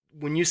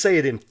when you say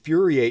it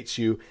infuriates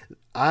you,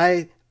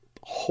 I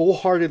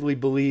wholeheartedly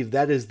believe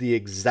that is the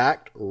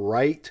exact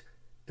right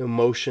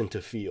emotion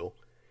to feel.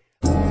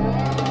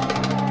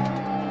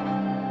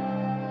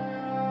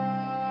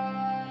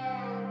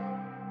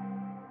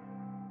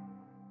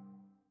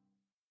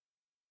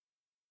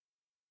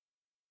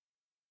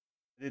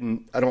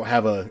 I don't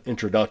have an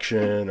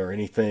introduction or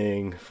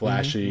anything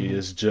flashy.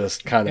 It's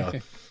just kind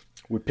of,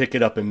 we pick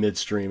it up in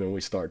midstream and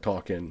we start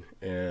talking,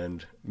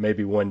 and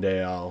maybe one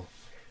day I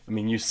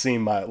mean, you've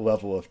seen my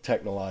level of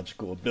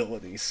technological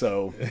ability,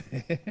 so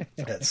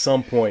at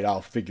some point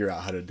I'll figure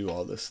out how to do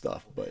all this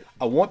stuff. But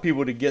I want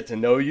people to get to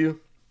know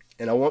you,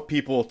 and I want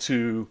people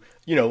to,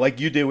 like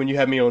you did when you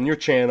had me on your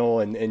channel,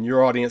 and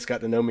your audience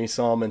got to know me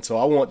some. And so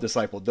I want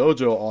Disciple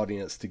Dojo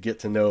audience to get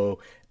to know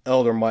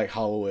Elder Mike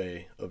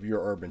Holloway of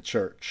Your Urban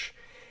Church.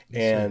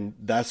 And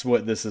that's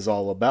what this is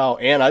all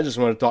about. And I just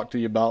want to talk to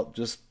you about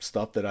just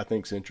stuff that I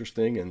think is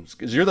interesting. And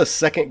because you're the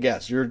second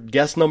guest, you're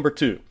guest number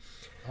 2.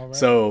 All right.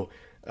 So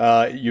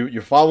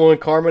you're following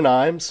Carmen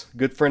Imes,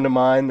 good friend of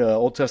mine,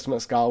 Old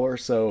Testament scholar.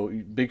 So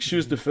big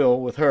shoes to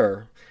fill with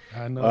her.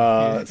 I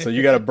know. So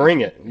you got to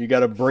bring it. You got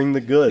to bring the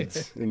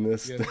goods in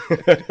this.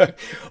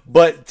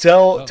 But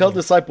tell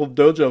Disciple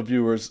Dojo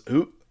viewers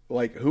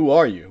who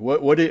are you?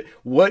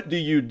 What do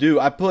you do?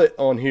 I put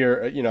on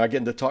here, I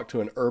get to talk to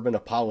an urban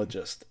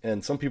apologist,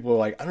 and some people are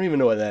like, I don't even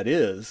know what that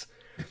is.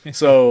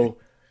 So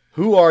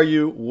who are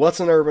you? What's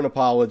an urban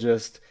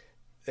apologist?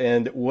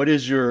 And what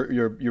is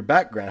your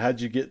background? How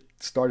did you get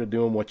started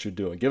doing what you're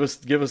doing? Give us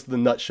the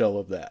nutshell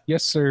of that.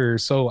 Yes, sir.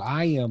 So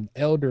I am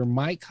Elder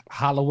Mike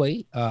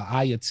Holloway.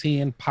 I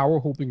attend Power,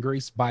 Hope, and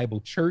Grace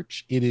Bible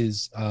Church. It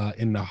is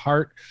in the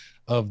heart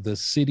of the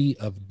city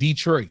of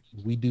Detroit.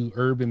 We do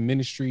urban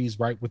ministries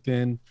right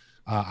within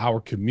our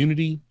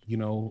community.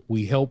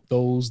 We help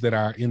those that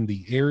are in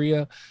the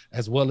area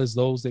as well as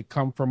those that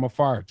come from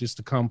afar just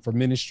to come for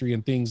ministry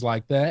and things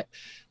like that.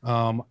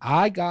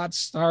 I got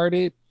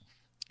started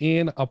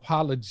in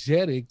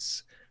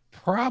apologetics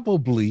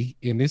probably,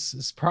 and this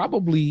is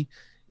probably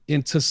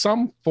into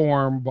some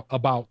form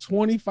about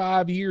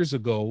 25 years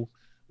ago,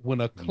 when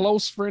a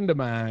close friend of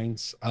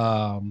mine's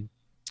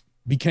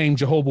became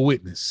Jehovah's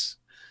Witness.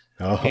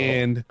 Oh.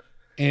 And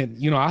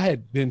I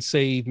had been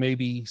saved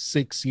maybe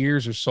 6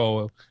 years or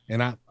so,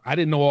 and I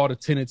didn't know all the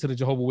tenets of the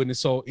Jehovah's Witness,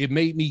 so it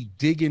made me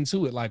dig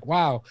into it. Like,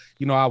 wow,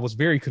 I was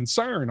very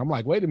concerned. I'm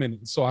like, wait a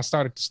minute. So I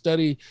started to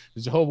study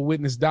the Jehovah's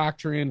Witness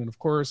doctrine, and of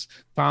course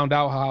found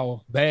out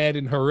how bad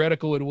and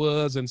heretical it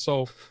was. And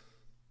so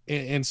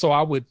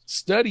I would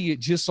study it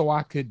just so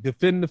I could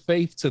defend the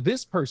faith to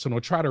this person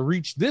or try to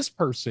reach this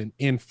person.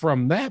 And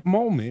from that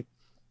moment,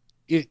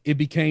 it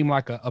became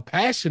like a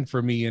passion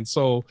for me. And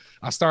so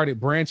I started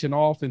branching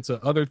off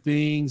into other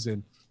things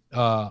and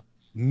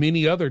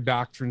many other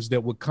doctrines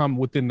that would come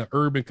within the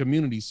urban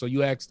community. So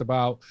you asked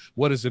about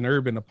what is an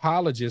urban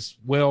apologist?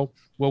 Well,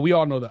 we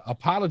all know that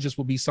apologist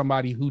would be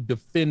somebody who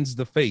defends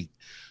the faith.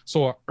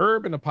 So an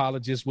urban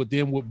apologist would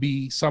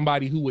be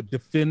somebody who would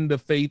defend the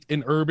faith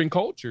in urban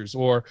cultures,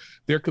 or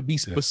there could be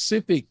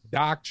specific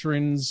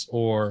doctrines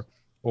or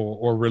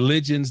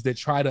religions that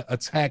try to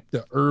attack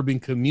the urban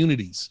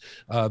communities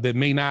that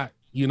may not,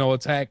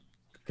 attack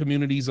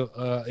communities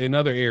in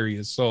other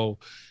areas. So,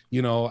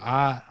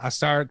 I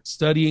started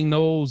studying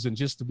those, and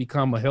just to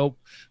become a help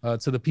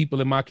to the people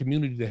in my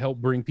community to help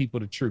bring people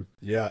to truth.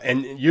 Yeah.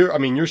 And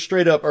you're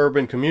straight up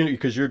urban community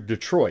because you're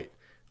Detroit,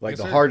 like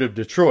the heart of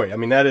Detroit. I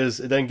mean, it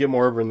doesn't get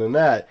more urban than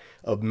that.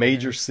 A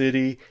major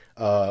city,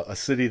 a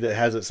city that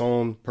has its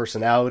own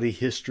personality,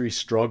 history,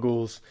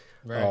 struggles.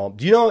 Right.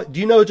 Do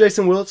you know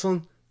Jason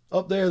Wilson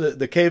up there,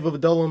 the Cave of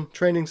Adullam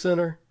Training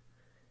Center?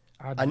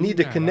 I need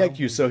to connect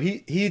you. So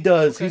he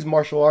does. Okay. He's a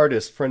martial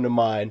artist, friend of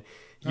mine.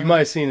 You might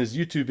have seen his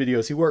YouTube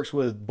videos. He works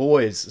with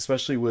boys,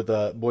 especially with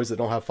boys that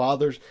don't have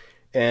fathers,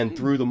 and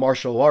through the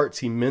martial arts,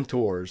 he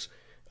mentors.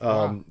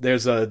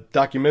 There's a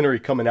documentary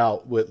coming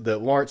out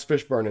that Lawrence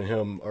Fishburne and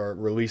him are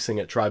releasing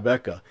at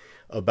Tribeca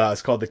about.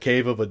 It's called The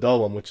Cave of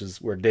Adullam, which is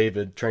where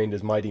David trained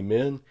his mighty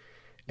men.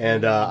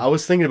 And I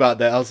was thinking about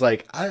that. I was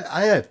like,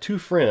 I have 2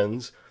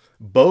 friends,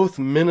 both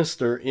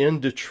minister in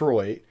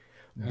Detroit,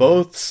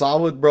 both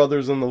solid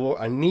brothers in the Lord.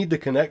 I need to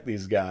connect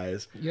these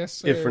guys. Yes,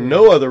 sir. If for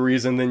no other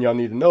reason, then y'all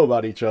need to know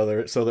about each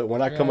other, so that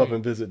when I come up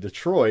and visit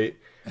Detroit,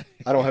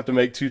 I don't have to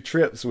make 2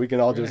 trips. So we can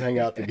all just hang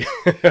out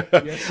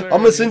together. Yes, sir.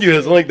 I'm gonna send you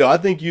his link though. I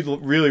think you'd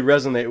really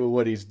resonate with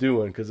what he's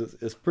doing because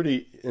it's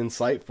pretty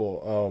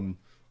insightful.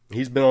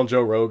 He's been on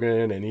Joe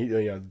Rogan, and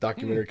he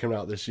documentary coming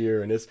out this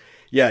year, and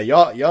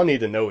y'all need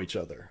to know each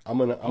other. I'm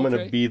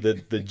gonna be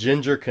the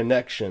ginger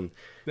connection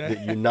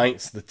that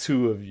unites the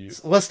 2 of you.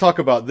 So let's talk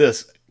about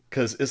this,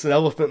 because it's an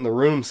elephant in the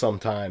room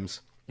sometimes.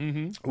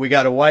 Mm-hmm. We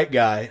got a white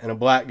guy and a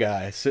black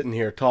guy sitting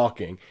here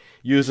talking,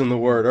 using the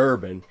word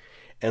urban.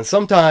 And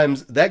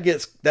sometimes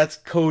that's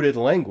coded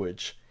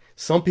language.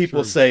 Some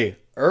people say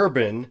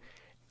urban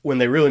when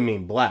they really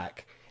mean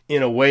black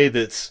in a way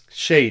that's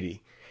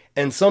shady.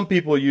 And some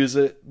people use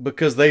it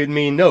because they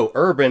mean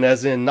urban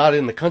as in not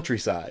in the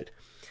countryside.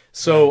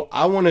 So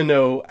I want to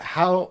know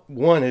how,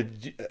 one,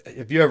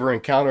 have you ever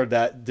encountered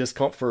that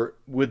discomfort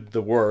with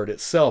the word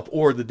itself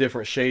or the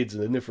different shades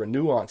and the different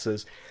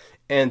nuances?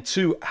 And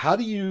two, how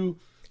do you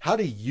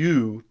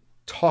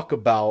talk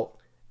about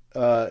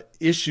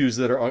issues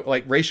that are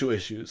like racial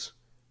issues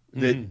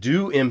that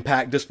do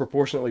impact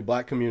disproportionately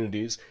black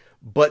communities,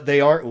 but they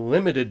aren't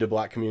limited to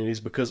black communities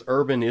because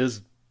urban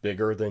is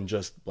bigger than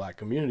just black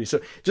communities. So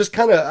just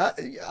kind of,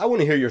 I want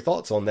to hear your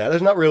thoughts on that.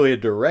 There's not really a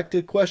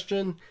directed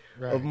question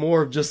of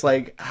more of just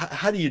like,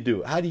 how do you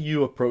do it? How do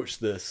you approach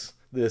this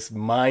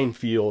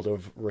minefield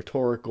of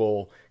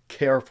rhetorical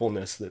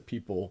carefulness that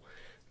people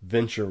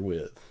venture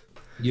with?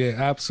 Yeah,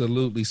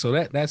 absolutely. So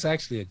that's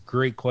actually a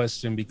great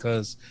question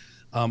because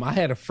I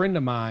had a friend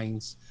of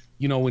mine's,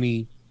 when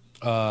he,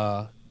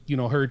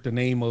 heard the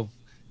name of,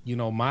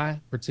 my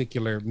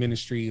particular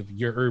ministry of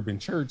Your Urban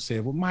Church,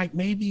 said, well, Mike,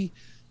 maybe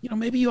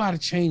you ought to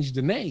change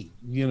the name.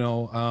 You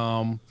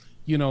don't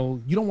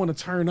want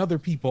to turn other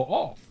people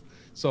off.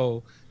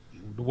 So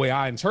the way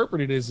I interpret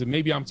it is that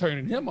maybe I'm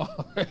turning him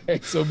off.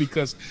 So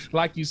because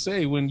like you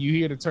say, when you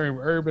hear the term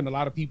urban, a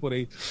lot of people,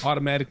 they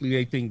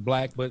think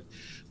black, but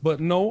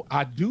no,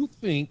 I do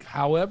think,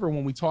 however,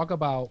 when we talk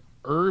about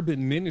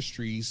urban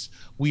ministries,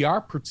 we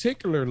are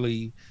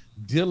particularly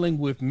dealing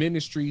with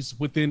ministries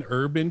within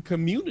urban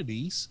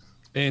communities.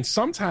 And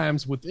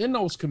sometimes within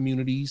those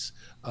communities,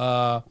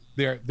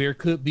 there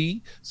could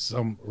be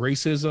some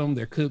racism,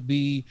 there could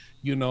be,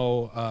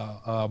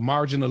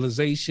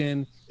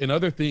 marginalization and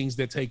other things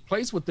that take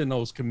place within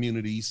those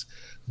communities.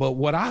 But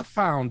what I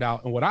found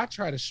out and what I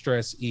try to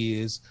stress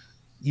is,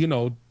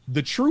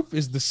 the truth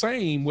is the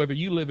same, whether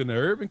you live in the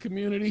urban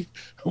community,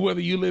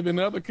 whether you live in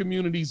other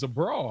communities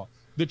abroad.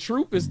 The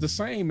truth is the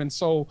same. And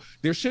so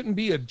there shouldn't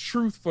be a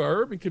truth for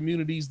urban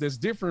communities that's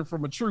different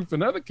from a truth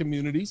in other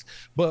communities.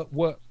 But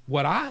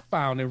what I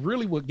found, and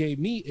really what gave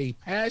me a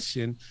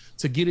passion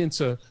to get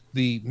into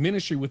the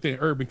ministry within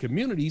urban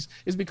communities,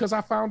 is because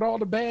I found all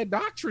the bad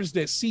doctrines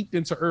that seeped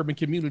into urban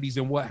communities.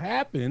 And what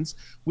happens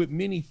with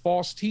many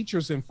false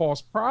teachers and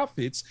false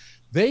prophets,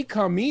 they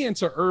come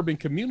into urban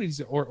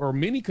communities, or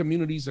many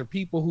communities are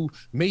people who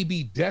may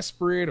be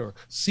desperate or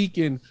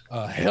seeking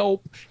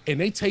help,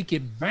 and they take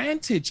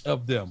advantage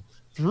of them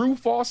through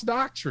false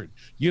doctrine.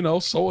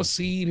 Sow a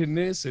seed in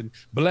this and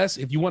bless.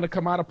 If you want to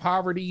come out of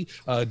poverty,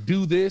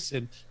 do this.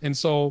 And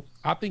so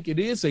I think it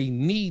is a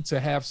need to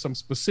have some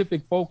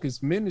specific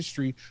focused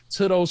ministry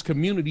to those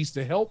communities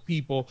to help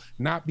people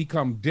not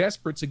become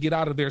desperate to get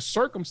out of their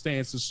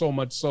circumstances, so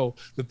much so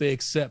that they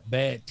accept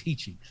bad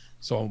teaching.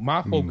 So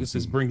my focus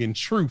is bringing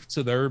truth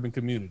to the urban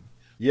community.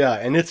 Yeah.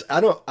 And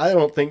I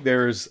don't think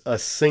there's a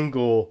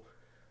single,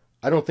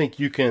 I don't think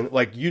you can,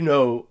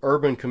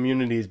 urban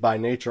communities by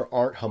nature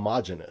aren't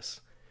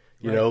homogenous.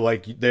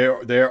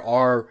 There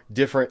are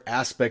different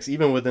aspects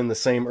even within the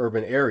same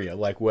urban area,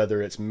 like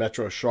whether it's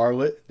Metro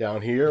Charlotte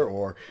down here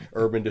or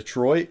urban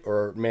Detroit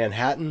or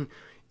Manhattan,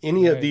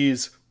 any of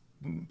these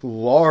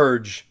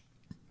large,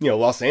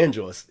 Los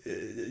Angeles,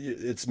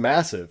 it's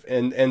massive.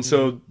 And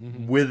so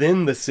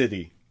within the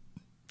city,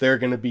 there are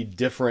going to be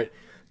different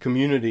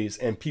communities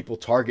and people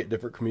target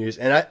different communities.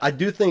 And I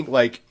do think,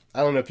 I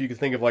don't know if you could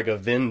think of like a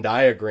Venn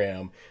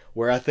diagram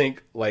where I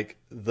think like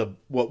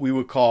what we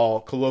would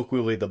call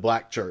colloquially the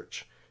black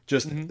church,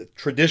 just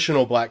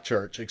traditional black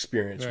church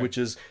experience, which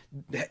is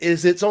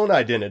its own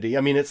identity.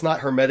 I mean, it's not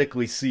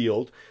hermetically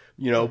sealed,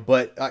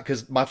 but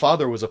because my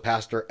father was a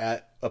pastor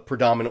at a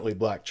predominantly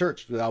black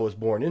church that I was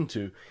born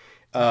into.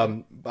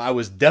 I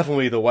was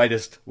definitely the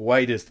whitest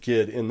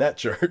kid in that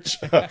church,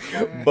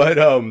 but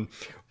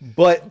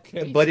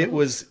it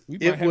wasn't.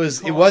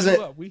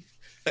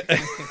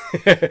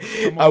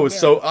 I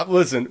was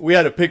listen, we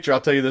had a picture.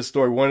 I'll tell you this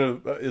story.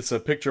 It's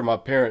a picture my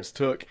parents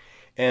took,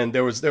 and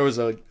there was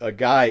a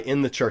guy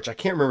in the church. I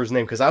can't remember his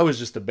name because I was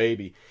just a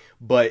baby,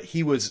 but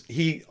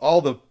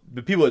all the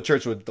people at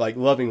church would like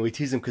lovingly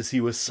tease him because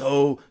he was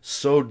so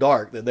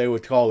dark that they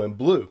would call him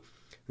Blue.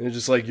 And they're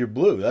just like, you're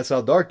blue. That's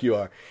how dark you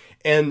are.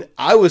 And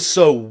I was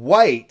so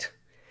white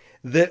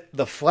that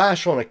the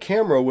flash on a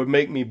camera would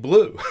make me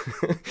blue.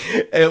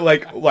 And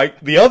like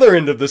the other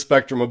end of the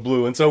spectrum of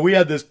blue. And so we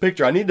had this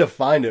picture. I need to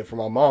find it for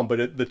my mom,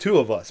 but the two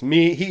of us,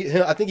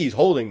 I think he's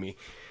holding me,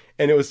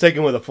 and it was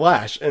taken with a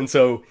flash. And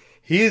so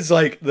he's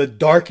like the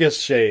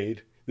darkest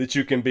shade that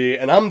you can be,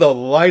 and I'm the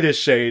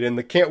lightest shade,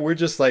 and we're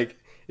just like,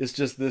 it's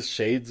just this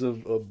shades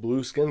of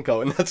blue skin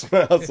color. And that's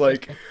when I was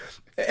like,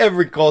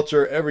 every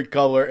culture, every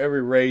color,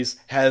 every race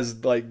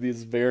has like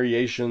these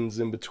variations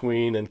in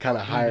between and kind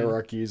of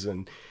hierarchies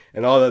and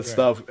all that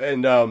stuff.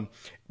 And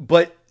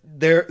but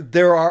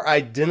there are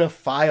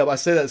identifiable. I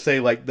say that to say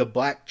like the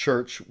black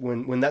church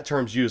when that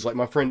term's used. Like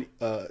my friend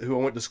who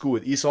I went to school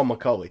with, Esau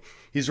McCulley,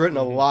 he's written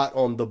a lot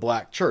on the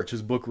black church.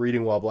 His book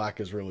Reading While Black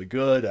is really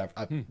good.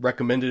 I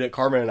recommended it.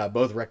 Carmen and I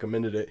both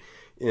recommended it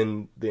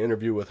in the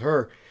interview with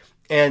her.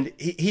 And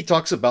he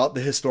talks about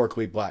the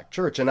historically black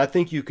church. And I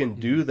think you can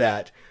do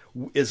that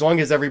as long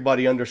as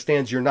everybody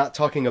understands you're not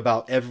talking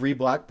about every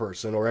black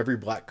person or every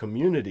black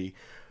community.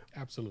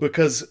 Absolutely.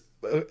 Because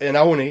and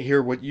I want to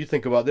hear what you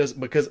think about this,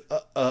 because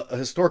a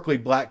historically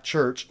black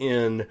church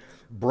in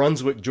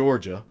Brunswick,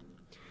 Georgia,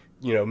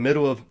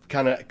 middle of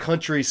kind of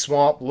country,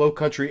 swamp, low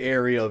country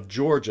area of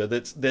Georgia,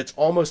 that's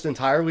almost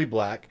entirely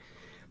black,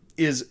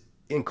 is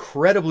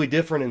incredibly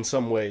different in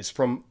some ways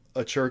from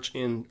a church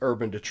in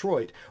urban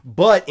Detroit,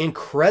 but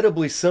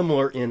incredibly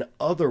similar in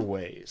other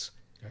ways.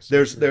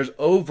 There's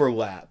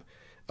overlap,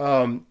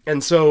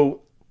 and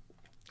so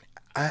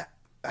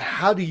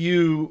how do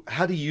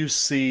you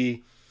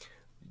see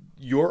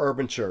your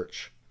urban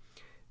church?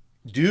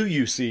 Do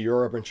you see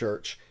your urban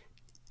church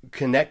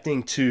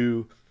connecting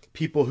to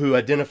people who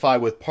identify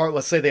with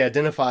let's say they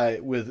identify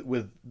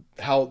with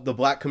how the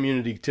black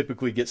community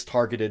typically gets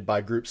targeted by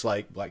groups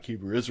like Black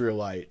Hebrew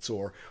Israelites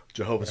or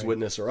Jehovah's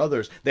Witness or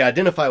others. They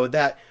identify with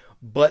that,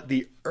 but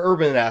the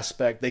urban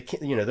aspect, they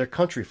can't, they're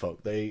country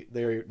folk. They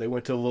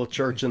went to a little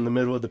church in the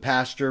middle of the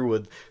pasture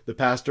with the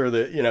pastor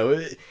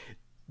that,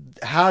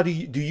 how do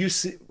you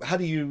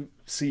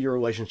see your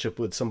relationship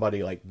with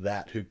somebody like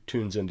that who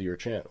tunes into your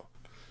channel?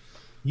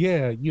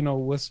 Yeah,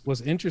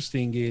 what's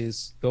interesting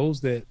is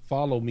those that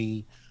follow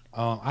me,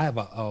 I have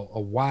a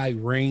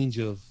wide range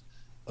of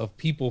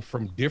people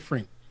from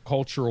different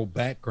cultural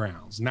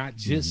backgrounds, not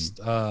just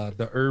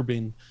the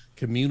urban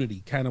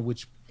community, kind of,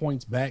 which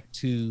points back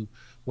to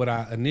what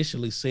I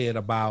initially said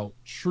about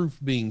truth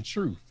being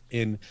truth.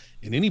 And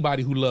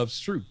anybody who loves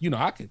truth,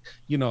 I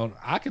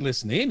could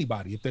listen to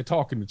anybody if they're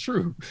talking the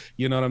truth,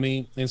 you know what I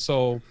mean? And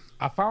so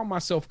I found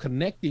myself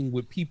connecting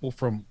with people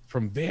from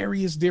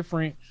various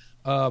different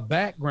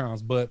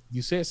backgrounds. But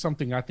you said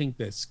something I think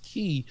that's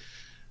key.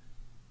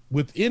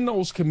 Within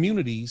those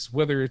communities,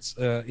 whether it's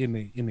in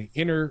the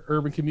inner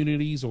urban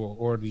communities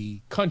or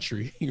the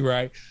country,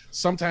 right?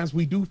 Sometimes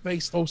we do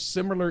face those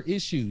similar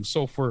issues.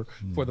 So for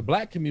the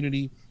black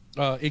community,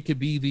 it could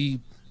be the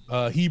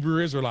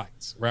Hebrew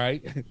Israelites,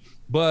 right?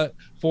 But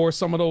for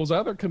some of those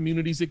other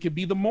communities, it could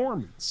be the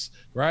Mormons,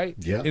 right?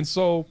 Yeah. And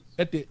so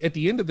at the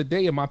end of the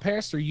day, and my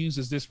pastor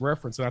uses this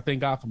reference, and I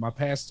thank God for my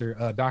pastor,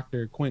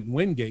 Dr. Quentin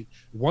Wingate.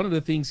 One of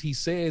the things he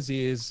says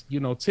is,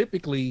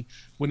 typically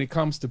when it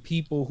comes to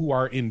people who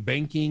are in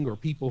banking or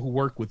people who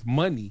work with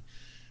money,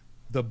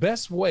 the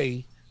best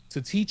way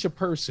to teach a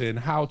person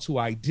how to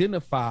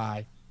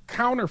identify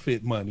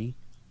counterfeit money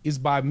is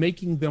by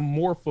making them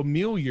more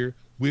familiar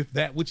with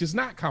that which is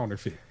not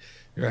counterfeit.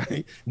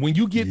 Right. When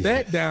you get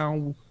that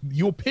down,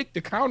 you'll pick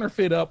the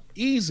counterfeit up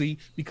easy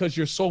because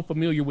you're so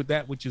familiar with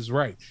that which is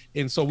right.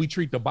 And so we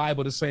treat the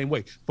Bible the same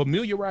way.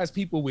 Familiarize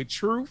people with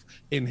truth,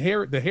 and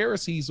the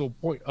heresies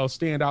will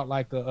stand out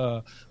like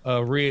a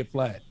red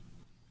flag.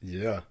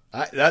 Yeah,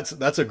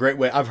 that's a great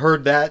way. I've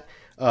heard that.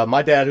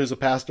 My dad, who's a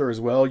pastor as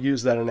well,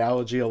 used that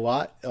analogy a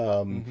lot.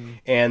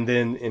 And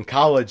then in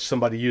college,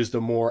 somebody used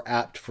a more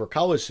apt for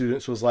college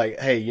students, was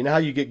like, hey, you know how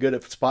you get good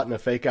at spotting a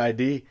fake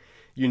ID?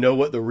 You know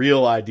what the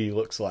real ID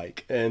looks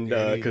like. And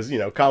because,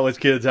 college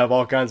kids have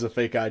all kinds of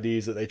fake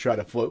IDs that they try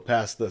to float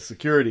past the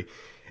security.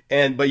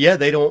 But yeah,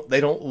 they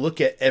don't look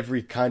at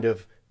every kind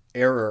of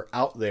error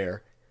out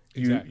there.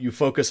 Exactly. You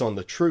focus on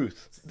the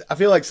truth. I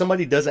feel like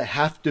somebody doesn't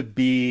have to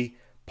be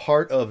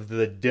part of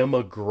the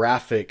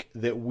demographic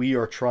that we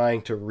are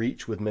trying to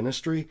reach with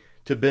ministry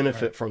to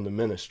benefit from the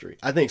ministry.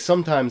 I think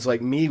sometimes,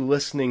 like me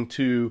listening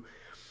to,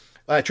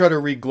 I try to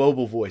read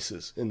global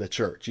voices in the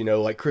church,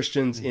 like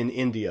Christians in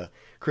India,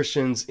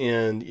 Christians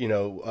in,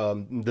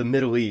 the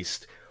Middle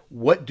East.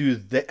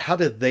 How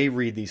do they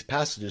read these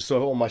passages?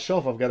 So on my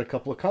shelf, I've got a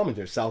couple of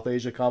commentaries: South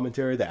Asia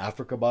commentary, the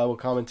Africa Bible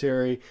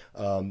commentary,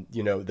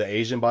 the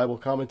Asian Bible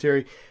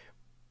commentary,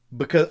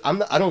 because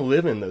I don't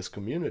live in those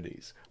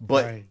communities,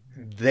 but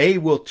they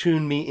will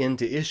tune me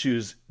into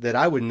issues that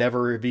I would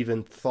never have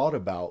even thought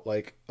about.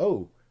 Like,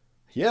 oh,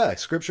 yeah,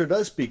 Scripture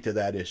does speak to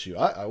that issue.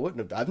 I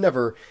wouldn't have.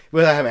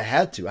 I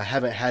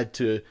haven't had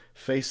to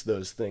face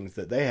those things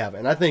that they have.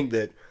 And I think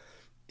that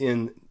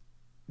in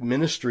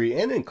ministry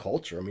and in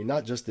culture, I mean,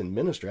 not just in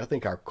ministry, I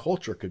think our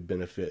culture could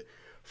benefit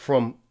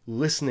from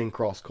listening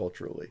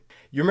cross-culturally.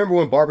 You remember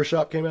when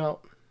Barbershop came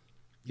out?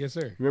 Yes,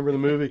 sir. Remember the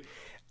movie?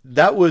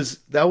 That was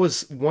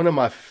one of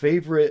my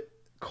favorite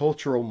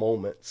cultural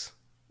moments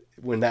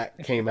when that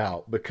came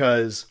out,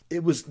 because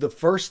it was the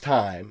first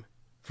time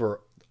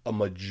for a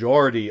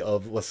majority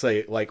of, let's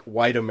say, like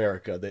white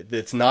America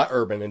that's not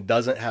urban and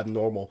doesn't have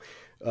normal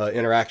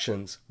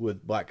interactions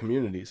with black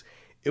communities.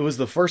 It was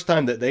the first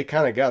time that they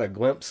kind of got a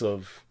glimpse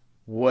of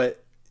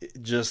what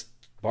just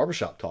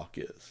barbershop talk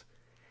is.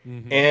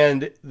 Mm-hmm.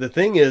 And the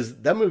thing is,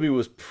 that movie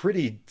was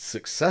pretty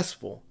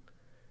successful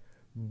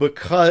but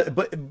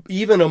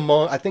even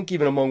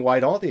among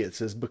white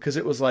audiences, because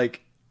it was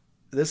like,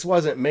 this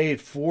wasn't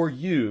made for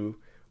you,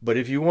 but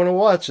if you want to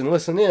watch and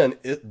listen in,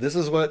 this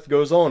is what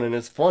goes on, and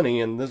it's funny,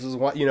 and this is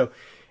what,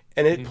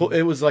 and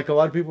it was like a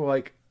lot of people were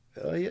like,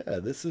 oh yeah,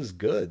 this is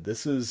good.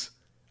 This is,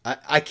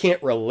 I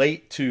can't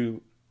relate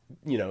to,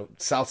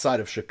 South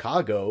side of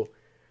Chicago.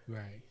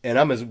 Right. And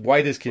I'm as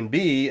white as can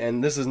be,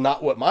 and this is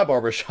not what my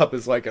barbershop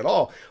is like at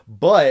all.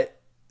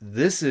 But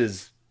this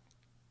is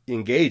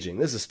engaging.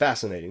 This is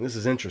fascinating. This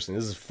is interesting.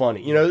 This is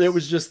funny. It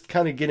was just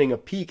kind of getting a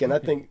peek. And I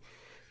think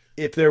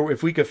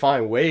if we could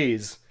find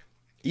ways,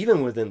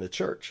 even within the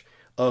church,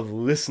 of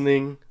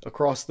listening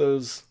across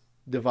those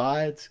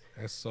divides,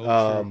 That's so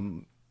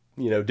true.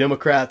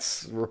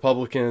 Democrats,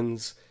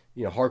 Republicans,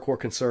 hardcore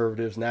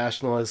conservatives,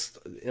 nationalists,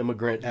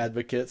 immigrant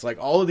advocates, like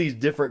all of these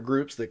different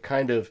groups that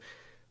kind of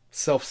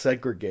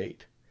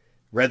self-segregate,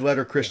 red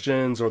letter Yeah.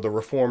 Christians or the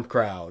reformed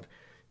crowd,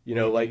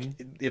 like Hmm.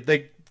 if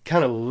they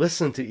kind of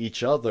listen to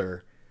each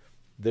other,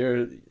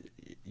 there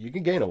you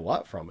can gain a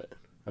lot from it.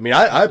 I mean,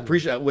 I Absolutely.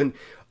 appreciate when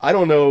I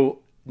don't know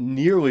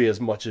nearly as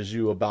much as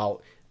you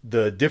about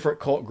the different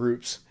cult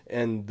groups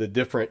and the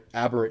different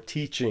aberrant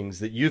teachings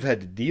that you've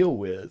had to deal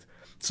with.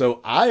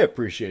 So I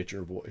appreciate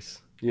your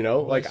voice.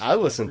 Oh, Like I I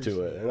listen to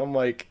appreciate it it. and I'm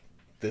like,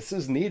 this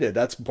is needed.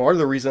 That's part of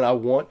the reason I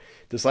want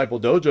Disciple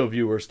Dojo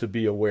viewers to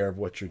be aware of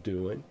what you're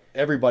doing.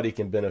 Everybody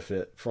can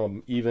benefit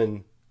from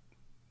even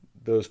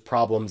those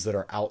problems that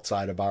are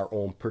outside of our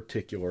own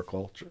particular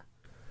culture.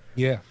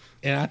 Yeah.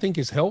 And I think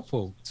it's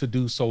helpful to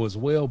do so as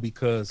well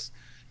because,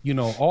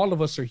 all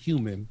of us are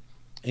human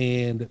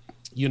and,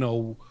 you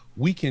know,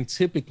 we can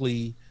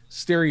typically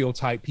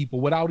stereotype people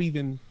without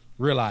even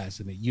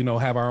realizing it,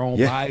 have our own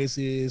Yeah.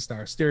 biases,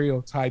 our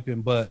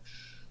stereotyping, but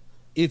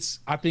it's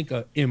I think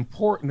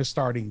important to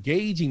start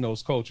engaging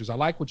those cultures. I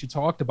like what you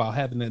talked about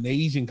having an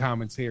Asian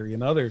commentary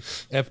and other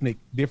ethnic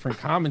different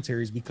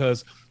commentaries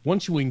because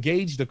once you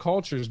engage the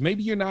cultures,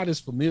 maybe you're not as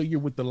familiar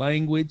with the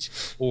language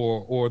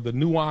or the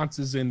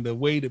nuances in the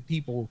way that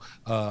people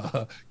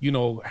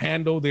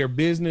handle their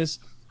business.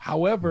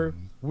 However,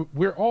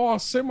 we're all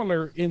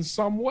similar in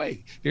some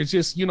way. There's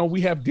just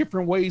we have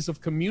different ways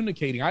of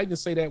communicating. I even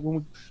say that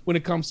when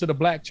it comes to the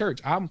Black church.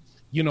 I'm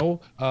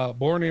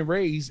born and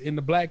raised in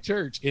the Black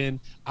church, and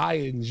I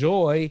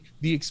enjoy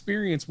the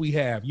experience we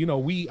have.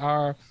 We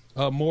are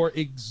more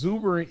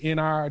exuberant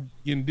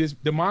in this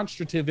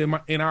demonstrative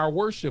in our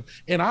worship,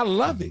 and I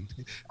love it.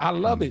 I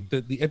love it.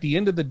 At the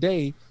end of the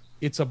day,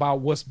 it's about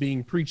what's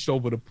being preached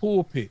over the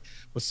pulpit.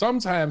 But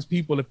sometimes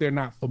people, if they're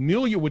not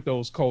familiar with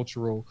those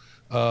cultural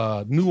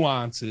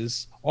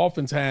nuances,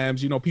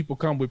 oftentimes, people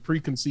come with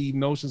preconceived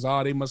notions.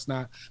 Oh, they must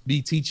not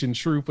be teaching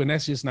truth. And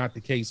that's just not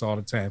the case all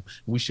the time.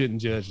 We shouldn't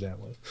judge that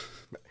way.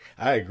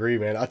 I agree,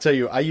 man. I tell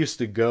you, I used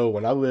to go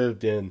when I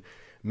lived in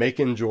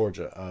Macon,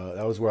 Georgia.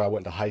 That was where I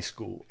went to high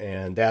school,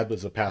 and Dad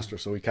was a pastor,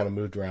 so we kind of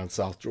moved around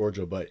South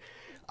Georgia. But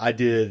I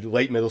did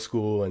late middle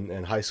school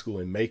and high school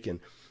in Macon,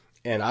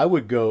 and I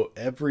would go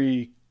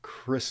every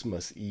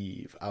Christmas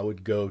Eve. I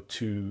would go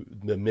to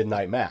the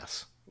midnight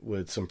mass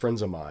with some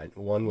friends of mine.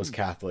 One was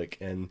Catholic,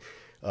 and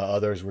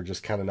others were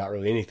just kind of not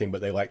really anything,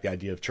 but they liked the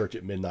idea of church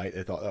at midnight.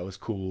 They thought that was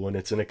cool, and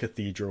it's in a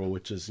cathedral,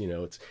 which is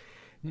it's.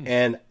 Hmm.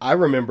 And I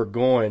remember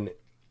going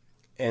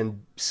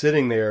and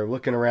sitting there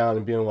looking around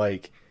and being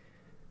like,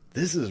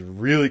 this is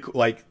really cool.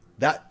 Like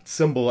that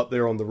symbol up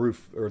there on the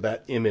roof or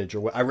that image or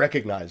what, I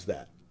recognize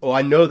that. Oh,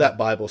 I know that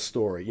Bible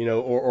story,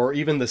 or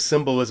even the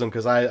symbolism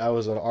because I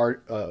was an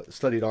art,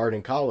 studied art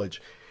in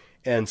college.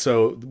 And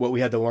so what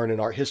we had to learn in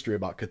art history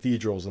about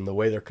cathedrals and the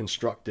way they're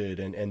constructed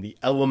and the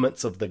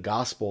elements of the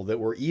gospel that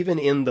were even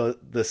in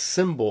the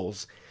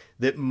symbols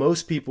that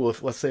most people,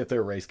 if let's say if they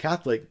were raised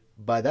Catholic,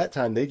 by that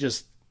time they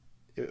just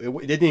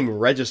it didn't even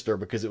register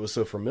because it was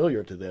so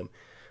familiar to them.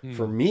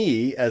 For Hmm.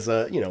 me, as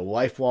a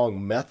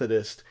lifelong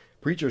Methodist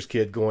preacher's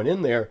kid going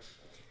in there,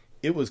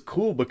 it was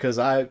cool because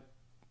I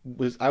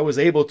was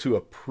able to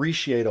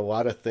appreciate a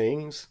lot of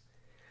things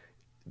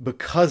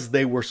because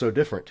they were so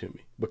different to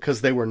me,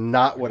 because they were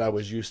not what I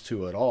was used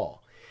to at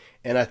all.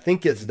 And I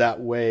think it's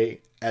that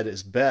way at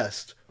its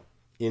best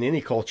in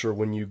any culture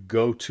when you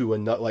go to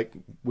another, like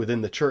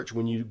within the church,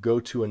 when you go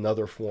to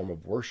another form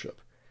of worship.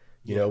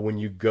 Yeah. When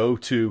you go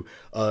to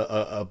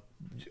a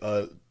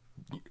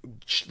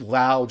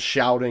loud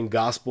shouting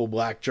gospel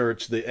black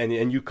church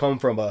and you come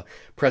from a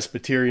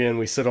Presbyterian,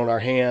 we sit on our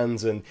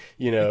hands and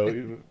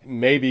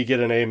maybe get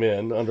an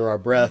amen under our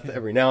breath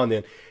every now and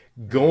then.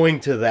 Going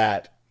to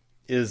that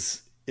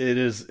is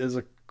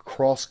a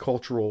cross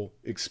cultural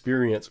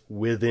experience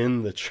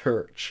within the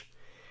church,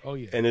 Oh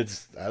yeah, and I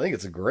think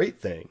it's a great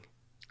thing.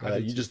 I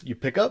do too. You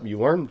pick up, you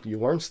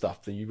learn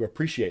stuff that you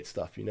appreciate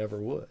stuff you never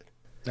would.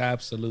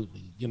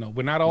 Absolutely.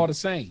 We're not all the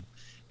same.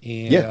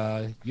 And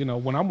Yeah.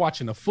 when I'm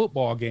watching a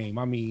football game,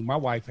 I mean, my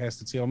wife has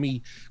to tell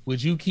me,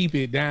 "Would you keep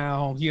it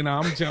down?"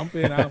 I'm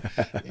jumping,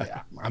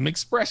 I'm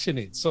expressing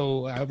it,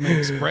 so I'm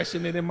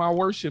expressing it in my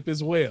worship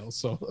as well.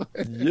 So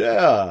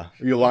Yeah.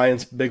 Are you a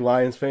big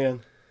Lions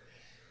fan?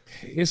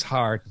 it's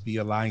hard to be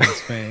a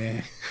Lions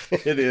fan.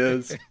 It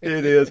is.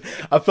 It is.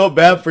 I felt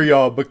bad for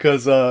y'all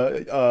because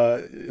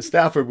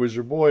Stafford was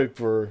your boy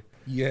for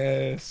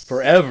Yes.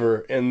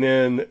 forever, and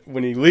then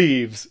when he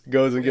leaves,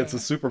 goes and gets a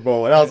Yeah. Super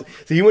Bowl. And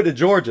so he went to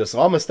Georgia,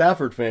 so I'm a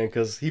Stafford fan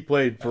because he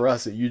played for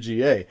us at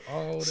UGA.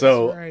 Oh, that's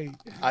So, right.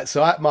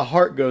 my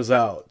heart goes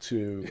out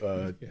to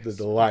the Yes.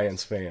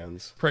 Lions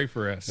fans. Pray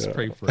for us. Yeah.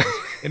 Pray for us.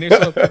 And there's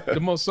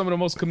some of the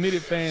most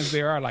committed fans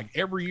there are. Like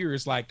every year,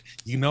 it's like,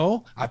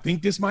 I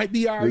think this might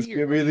be our This year.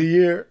 could be the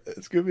year.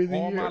 This could be the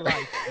All year. my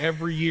life,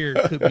 every year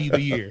could be the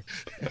year.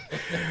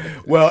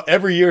 Well,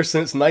 every year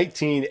since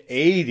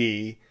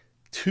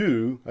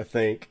 1982, I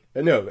think,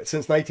 No,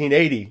 since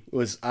 1980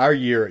 was our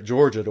year at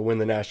Georgia to win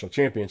the national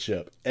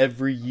championship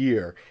every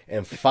year,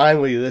 and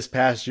finally this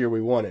past year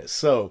we won it.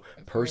 So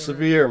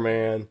persevere,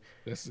 man.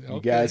 You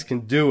guys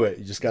can do it.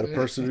 You just got to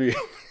persevere.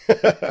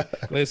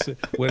 Listen,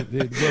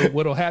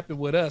 what'll happen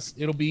with us?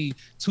 It'll be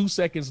 2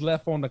 seconds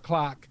left on the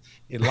clock,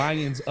 and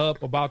Lions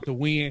up about to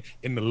win,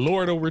 and the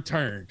Lord will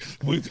return.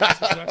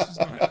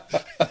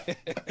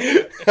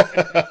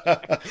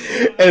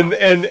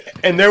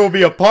 and there will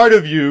be a part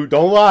of you.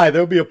 Don't lie.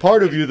 There will be a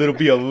part of you that'll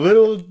be a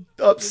little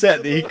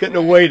upset that he couldn't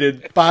have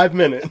waited 5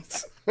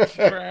 minutes.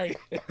 Right.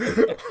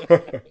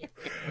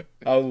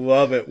 I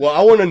love it. Well,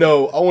 I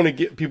want to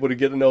get people to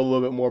get to know a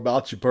little bit more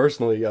about you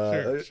personally.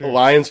 Sure. A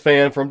Lions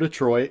fan from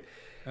Detroit.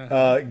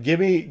 Give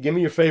me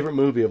your favorite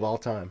movie of all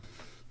time.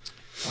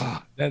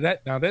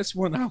 Now that's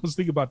when I was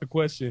thinking about the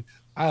question.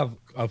 I have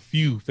a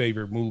few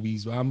favorite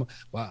movies. I'm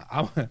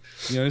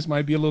this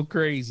might be a little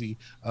crazy.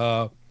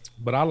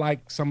 But I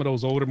like some of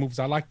those older movies.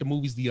 I like the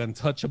movies The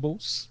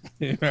Untouchables.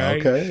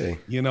 Right? Okay.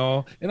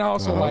 And I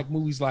also like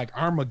movies like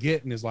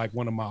Armageddon is like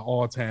one of my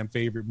all-time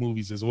favorite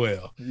movies as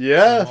well.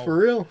 Yeah, for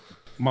real.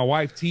 My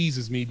wife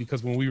teases me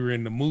because when we were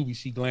in the movie,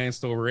 she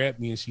glanced over at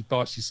me and she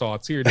thought she saw a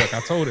tear duct. I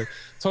told her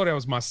it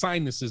was my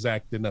sinuses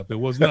acting up. It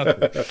was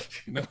nothing.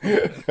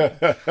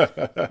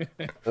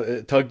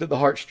 It tugged at the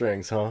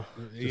heartstrings, huh?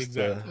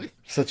 Exactly.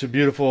 Such a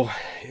beautiful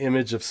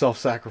image of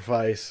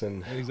self-sacrifice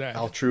and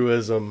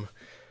altruism.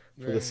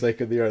 For the sake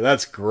of the earth.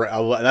 That's great.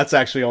 That's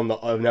actually on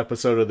an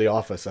episode of The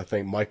Office. I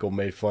think Michael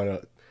made fun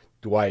of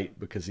Dwight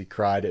because he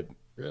cried at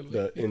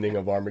the ending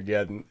of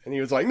Armageddon. And he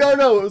was like,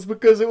 no, it was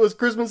because it was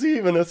Christmas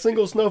Eve and a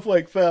single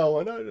snowflake fell.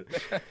 And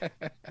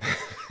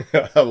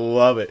I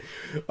love it.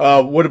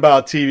 What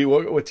about TV?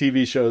 What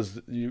TV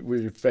shows were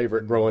your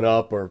favorite growing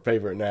up or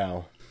favorite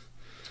now?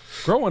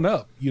 Growing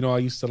up, I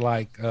used to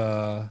like...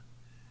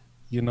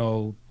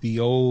 the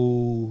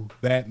old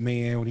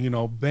Batman,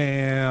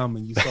 bam,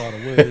 and you saw the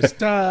words,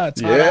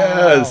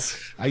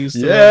 yes. I used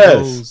to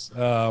love those.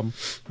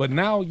 But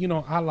now,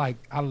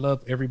 I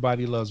love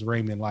Everybody Loves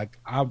Raymond. Like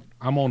I'm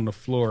on the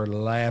floor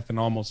laughing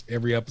almost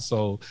every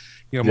episode.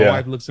 My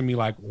wife looks at me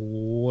like,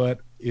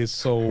 what is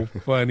so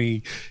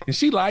funny? And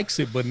she likes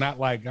it, but not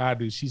like I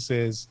do. She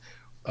says,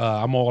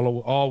 I'm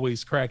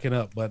always cracking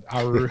up, but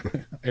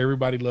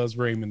Everybody Loves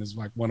Raymond is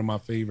like one of my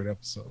favorite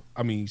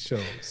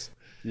shows.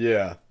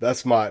 Yeah,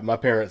 that's my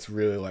parents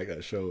really like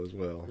that show as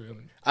well.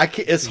 Really?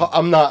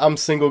 I'm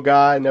single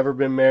guy, never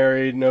been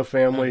married, no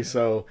family,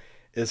 so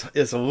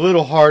it's a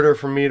little harder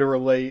for me to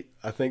relate.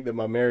 I think that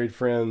my married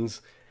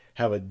friends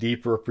have a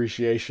deeper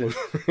appreciation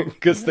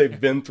because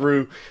they've been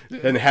through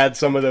and had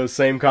some of those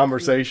same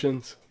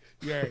conversations.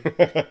 Yeah.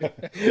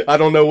 I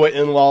don't know what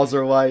in-laws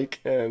are like,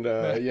 and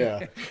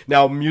yeah.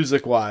 Now,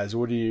 music-wise,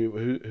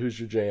 who's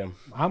your jam?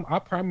 I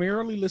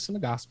primarily listen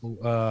to gospel,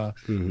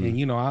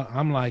 and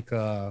I'm like.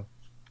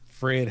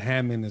 Fred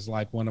Hammond is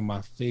like one of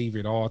my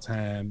favorite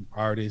all-time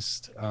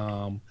artists. It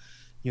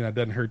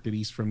doesn't hurt that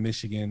he's from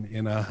Michigan,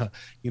 and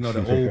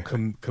the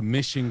old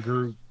commission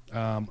group.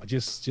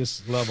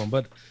 Just love them.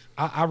 But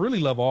I really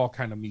love all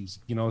kind of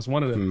music. It's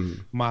one of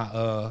my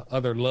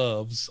other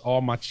loves.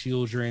 All my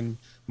children,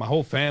 my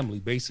whole family,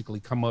 basically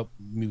come up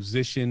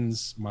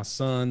musicians. My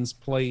sons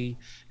play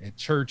at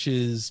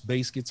churches,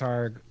 bass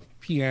guitar,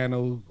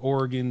 piano,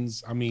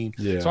 organs.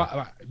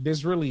 So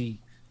there's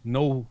really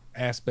no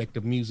aspect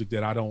of music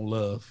that I don't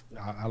love.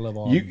 I love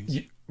all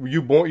music.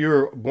 You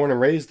were born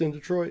and raised in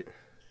Detroit?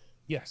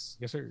 Yes,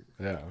 sir.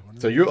 Yeah.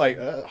 So you're like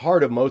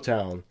heart of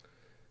Motown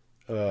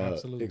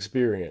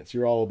experience.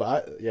 You're all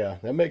about. Yeah,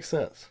 that makes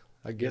sense.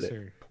 I get it.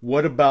 Sir.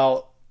 What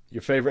about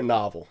your favorite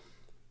novel?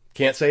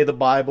 Can't say the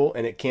Bible,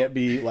 and it can't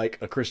be like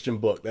a Christian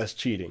book. That's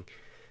cheating.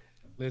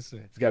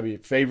 Listen, it's got to be your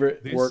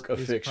favorite work of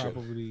fiction. This is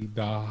probably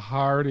the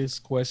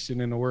hardest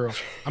question in the world.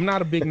 I'm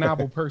not a big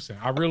novel person.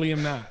 I really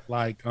am not.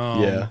 Like,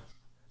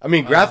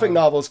 graphic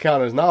novels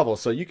count as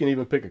novels, so you can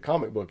even pick a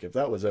comic book if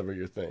that was ever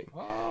your thing.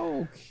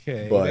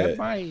 Okay, that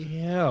might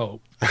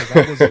help.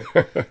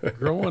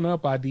 Growing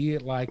up, I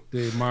did like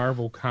the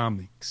Marvel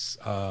Comics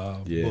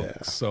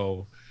books.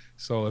 So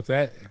if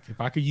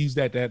I could use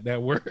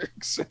that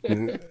works.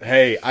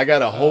 Hey, I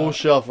got a whole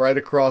shelf right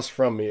across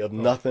from me of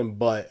nothing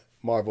but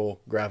Marvel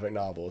graphic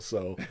novels,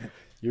 so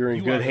you're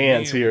in good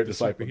hands here at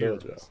Disciple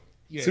Dojo.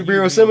 Yeah,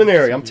 Superhero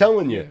Seminary, I'm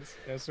telling you. Yes,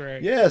 that's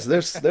right. Yes,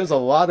 there's a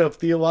lot of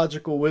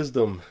theological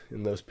wisdom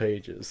in those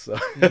pages. So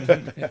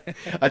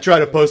I try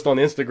to post on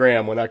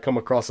Instagram when I come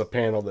across a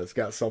panel that's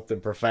got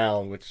something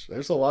profound, which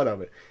there's a lot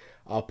of it.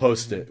 I'll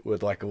post it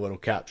with like a little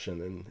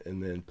caption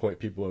and then point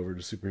people over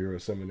to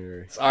Superhero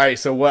Seminary. All right,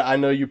 so I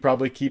know you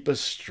probably keep a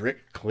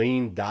strict,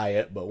 clean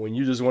diet, but when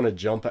you just want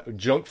to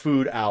junk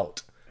food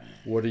out,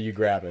 what are you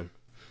grabbing?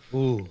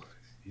 Ooh,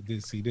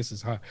 this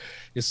is hard.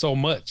 It's so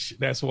much.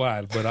 That's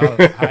why. But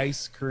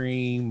ice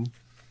cream,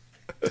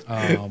 It's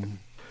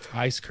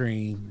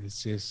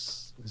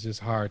just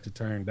hard to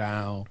turn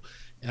down.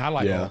 And I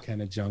like all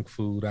kind of junk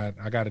food. I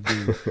got to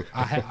do.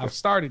 I've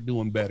started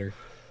doing better.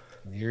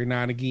 Every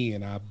now and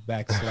again, I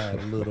backslide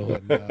a little.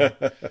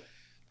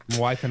 My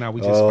wife and I,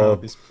 we just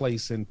found this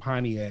place in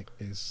Pontiac.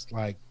 It's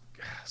like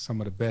some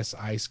of the best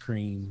ice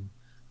cream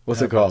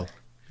What's ever. it called?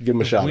 Give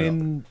him a shout out.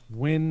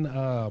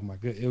 Oh my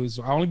god, it was.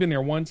 I only been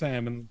there one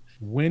time, and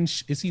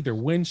it's either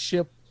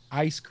Winship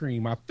Ice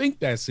Cream. I think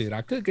that's it.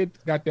 I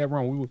got that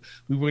wrong.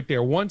 We went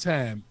there one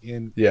time,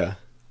 and Yeah.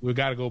 we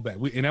got to go back.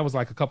 And that was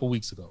like a couple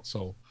weeks ago.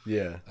 So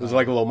Yeah. It was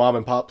like a little mom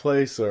and pop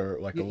place or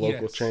like a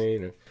local yes.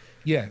 chain. Or...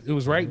 Yeah, it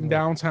was right in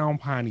downtown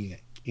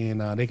Pontiac,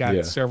 and they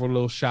got several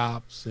little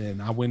shops,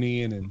 and I went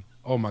in, and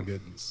oh my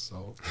goodness,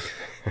 so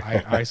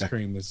ice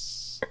cream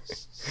is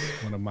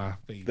one of my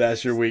favorites.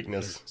 That's your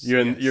weakness.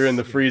 You're in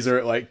the freezer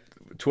at like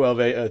 2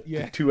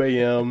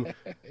 a.m.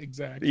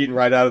 Exactly. Eating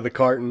right out of the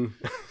carton.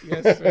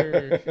 Yes,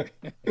 sir.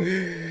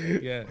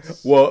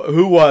 Yes. Well,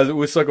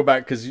 we'll circle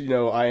back because, you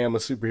know, I am a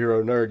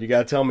superhero nerd. You got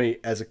to tell me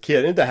as a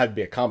kid, it doesn't have to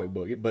be a comic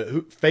book, but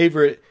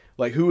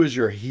who was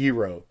your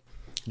hero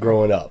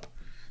growing up?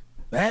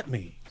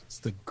 Batman. It's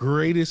the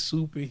greatest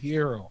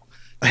superhero.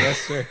 Yes,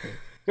 sir.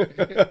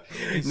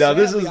 Now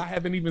I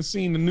haven't even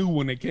seen the new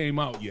one that came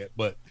out yet,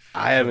 but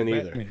I haven't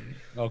either.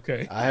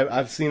 Okay.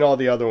 I've seen all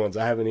the other ones.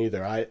 I haven't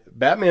either.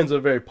 Batman's a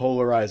very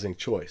polarizing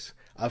choice.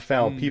 I've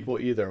found people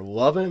either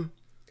love him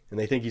and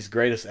they think he's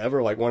greatest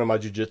ever. Like one of my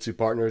jiu-jitsu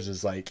partners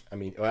is like,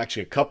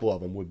 actually a couple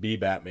of them would be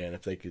Batman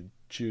if they could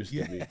choose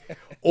to be.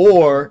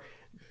 Or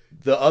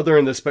the other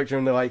end of the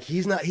spectrum, they're like,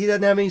 he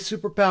doesn't have any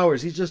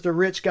superpowers. He's just a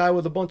rich guy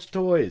with a bunch of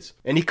toys.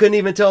 And he couldn't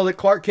even tell that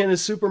Clark Kent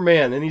is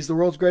Superman and he's the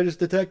world's greatest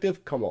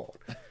detective. Come on.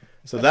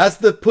 So that's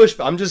the push.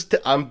 Don't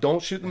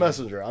shoot the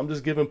messenger. I'm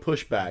just giving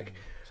pushback.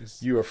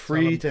 You are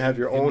free to have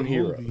your own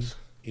heroes.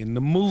 In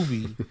the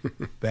movie,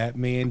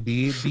 Batman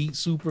did beat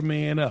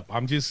Superman up.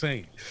 I'm just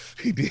saying.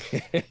 He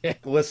did.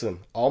 Listen,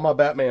 all my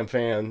Batman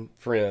fan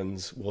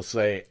friends will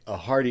say a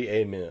hearty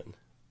amen.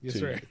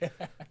 Yes, right.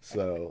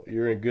 So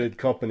you're in good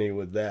company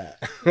with that.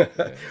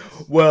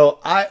 Well,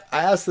 I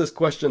asked this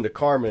question to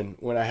Carmen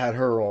when I had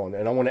her on,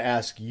 and I want to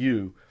ask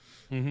you,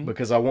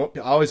 because I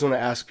always want to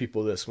ask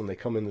people this when they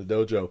come in the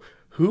dojo.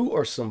 Who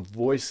are some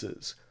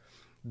voices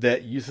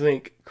that you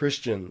think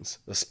Christians,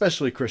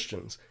 especially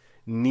Christians,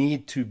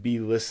 need to be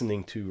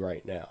listening to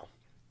right now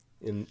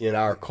in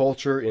our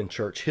culture, in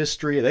church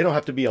history? They don't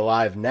have to be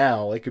alive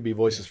now. They could be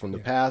voices from the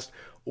past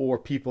or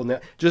people now.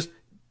 Just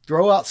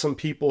throw out some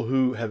people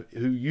who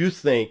you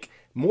think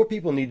more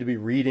people need to be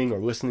reading or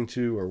listening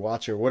to or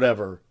watching or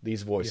whatever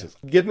these voices.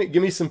 Yeah.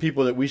 Give me some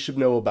people that we should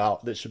know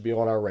about that should be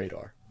on our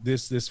radar.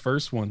 This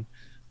first one,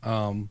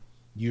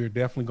 you're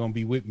definitely going to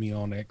be with me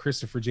on that.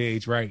 Christopher J.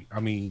 H. Wright. I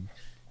mean,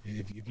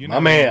 if you're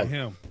not reading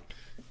him,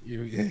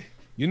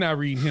 you're not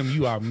reading him,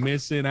 you are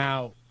missing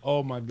out.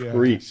 Oh my God!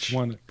 Preach.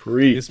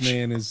 This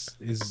man is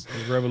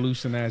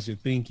revolutionized your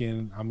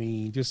thinking. I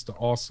mean, just an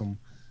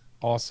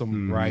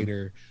awesome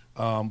writer.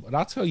 But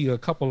I'll tell you a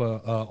couple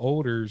of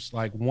olders.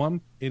 Like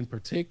one in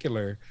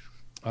particular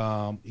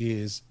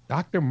is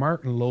Dr.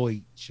 Martin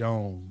Lloyd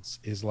Jones.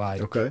 Is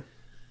like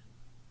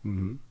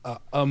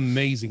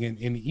amazing,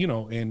 and you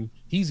know, and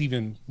he's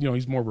even, you know,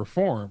 he's more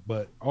reformed.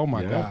 But oh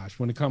my gosh,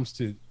 when it comes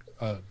to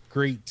a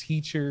great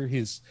teacher,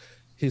 his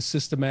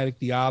systematic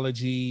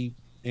theology,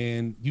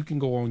 and you can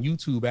go on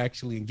YouTube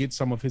actually and get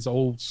some of his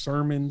old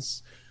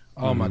sermons.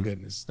 Oh my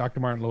goodness. Dr.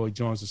 Martin Lloyd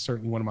Jones is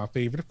certainly one of my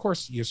favorite. Of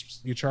course,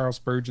 your Charles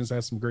Spurgeon's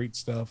has some great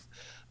stuff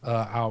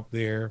out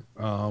there.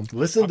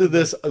 Listen to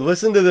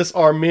this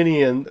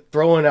Arminian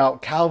throwing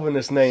out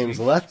Calvinist names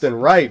left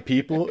and right,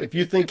 people. If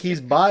you think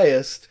he's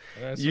biased,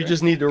 you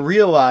just need to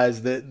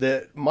realize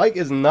that Mike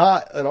is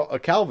not a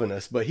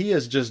Calvinist, but he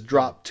has just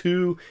dropped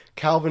two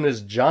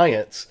Calvinist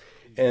giants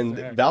and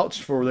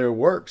vouched for their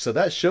work. So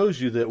that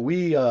shows you that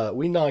we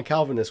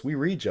non-Calvinists, we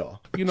read y'all.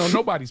 You know,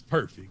 nobody's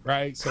perfect,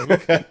 right? So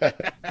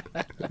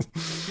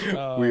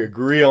we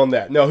agree on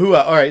that. No,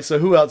 all right, so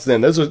who else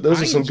then? Those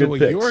are some good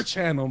picks. Your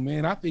channel,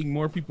 man. I think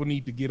more people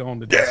need to get on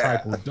the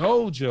Disciple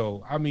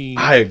Dojo. I mean,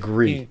 I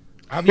agree.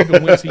 I've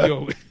even went to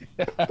your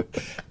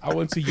I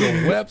went to your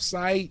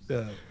website,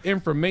 the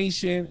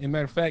information, and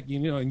matter of fact, you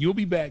know, and you'll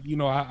be back. You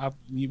know,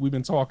 we've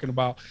been talking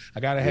about, I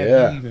gotta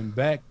have you even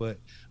back, but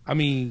I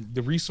mean,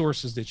 the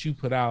resources that you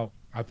put out,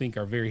 I think,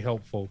 are very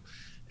helpful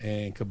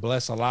and could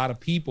bless a lot of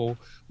people,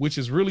 which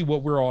is really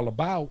what we're all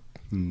about,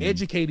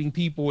 educating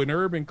people in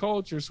urban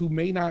cultures who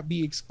may not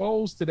be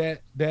exposed to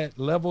that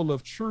level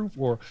of truth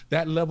or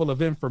that level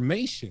of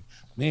information.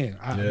 Man,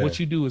 what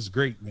you do is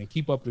great, man.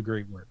 Keep up the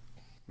great work.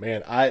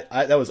 Man, I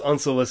that was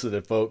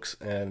unsolicited, folks,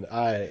 and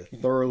I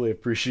thoroughly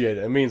appreciate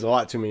it. It means a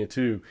lot to me,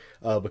 too,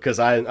 because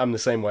I'm the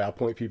same way. I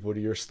point people to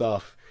your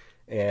stuff.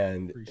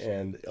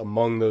 And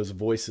among those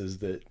voices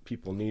that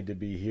people need to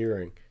be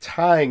hearing,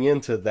 tying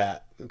into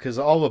that, because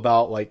all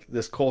about like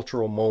this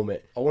cultural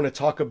moment, I want to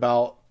talk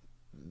about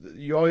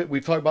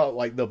we've talked about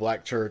like the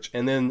black church,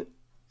 and then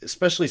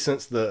especially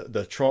since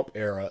the Trump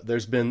era,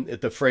 there's been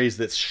the phrase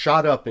that's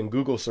shot up in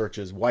Google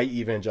searches, white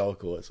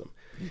evangelicalism.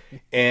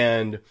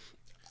 And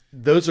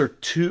those are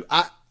two,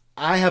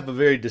 I have a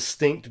very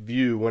distinct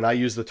view when I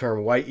use the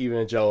term white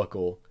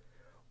evangelical.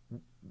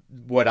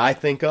 what I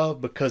think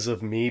of because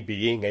of me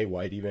being a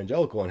white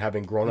evangelical and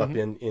having grown up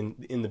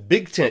in the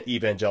big tent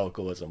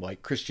evangelicalism,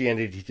 like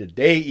Christianity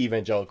Today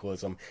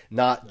evangelicalism,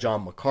 not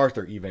John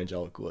MacArthur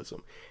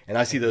evangelicalism. And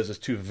I see those as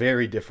two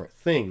very different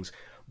things.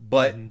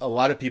 But a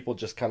lot of people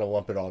just kind of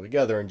lump it all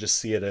together and just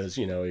see it as,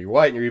 you're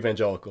white and you're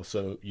evangelical,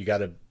 so you got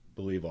to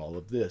believe all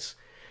of this.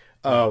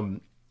 And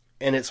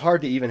it's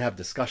hard to even have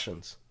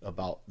discussions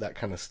about that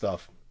kind of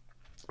stuff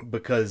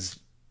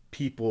because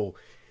people,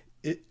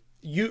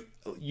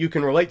 you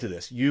can relate to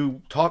this.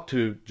 You talk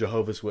to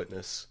Jehovah's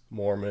Witness,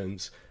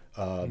 Mormons,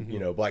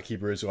 Black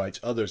Hebrew Israelites,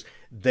 others.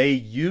 They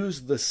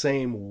use the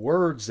same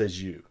words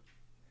as you,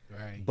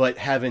 right, but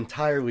have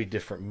entirely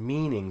different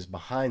meanings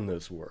behind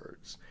those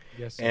words.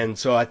 Yes, sir. And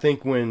so I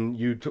think when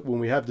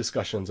we have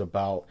discussions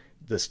about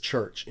this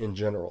church in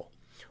general,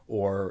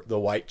 or the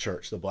white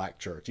church, the black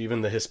church,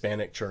 even the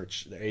Hispanic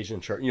church, the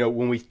Asian church,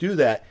 when we do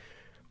that,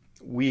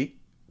 we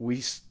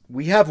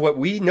have what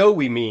we know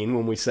we mean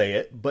when we say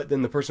it, but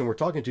then the person we're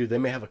talking to, they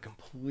may have a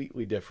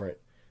completely different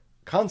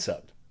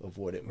concept of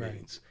what it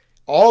means.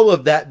 Right. All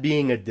of that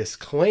being a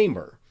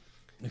disclaimer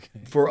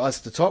for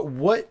us to talk.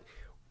 What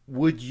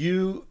would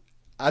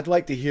I'd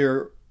like to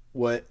hear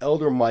what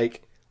Elder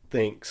Mike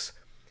thinks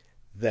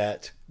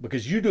that,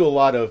 because you do a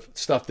lot of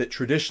stuff that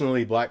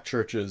traditionally black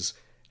churches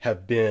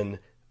have been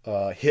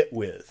hit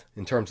with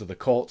in terms of the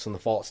cults and the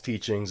false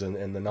teachings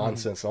and the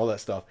nonsense and all that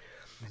stuff.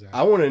 Exactly.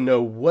 I want to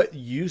know what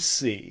you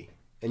see,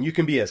 and you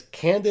can be as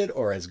candid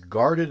or as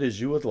guarded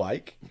as you would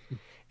like.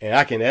 And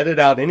I can edit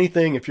out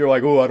anything if you're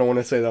like, oh, I don't want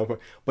to say that.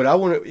 But I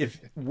want to,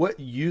 what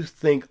you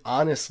think,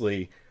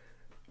 honestly,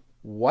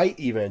 white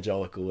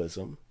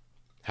evangelicalism,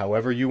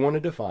 however you want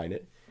to define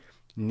it,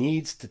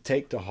 needs to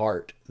take to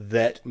heart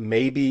that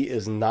maybe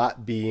is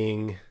not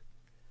being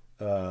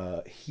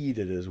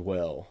heeded as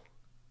well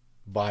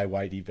by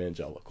white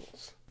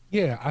evangelicals.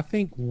 Yeah, I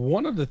think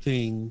one of the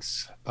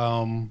things,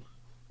 that,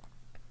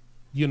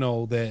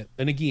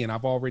 and again,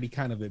 I've already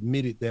kind of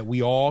admitted that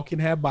we all can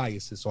have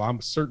biases. So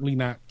I'm certainly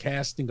not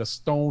casting a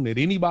stone at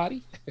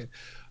anybody,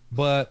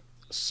 but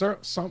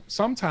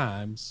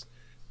sometimes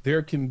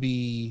there can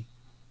be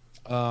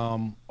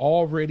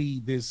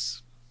already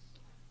this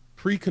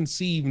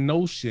preconceived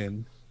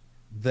notion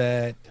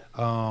that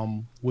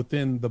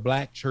within the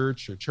black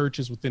church or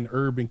churches within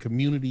urban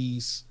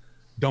communities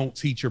don't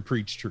teach or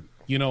preach truth,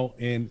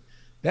 and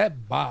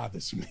that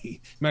bothers me.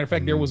 Matter of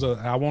fact, there was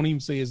I won't even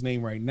say his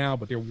name right now,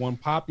 but there one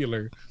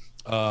popular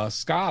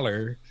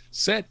scholar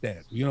said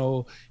that,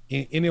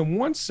 and in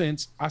one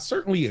sense, I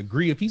certainly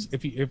agree.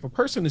 If a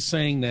person is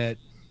saying that,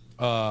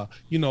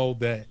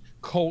 that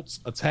cults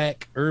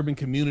attack urban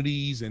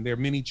communities and there are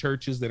many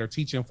churches that are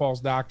teaching false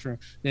doctrine,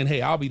 then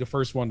hey, I'll be the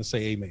first one to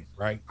say amen,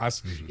 right?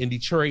 In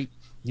Detroit,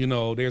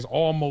 there's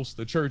almost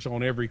a church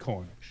on every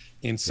corner,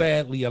 and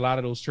sadly a lot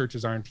of those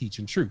churches aren't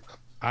teaching truth.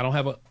 I don't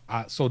have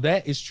so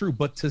that is true,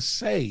 but to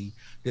say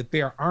that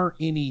there aren't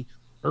any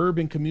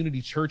urban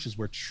community churches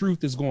where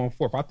truth is going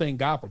forth, I thank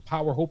God for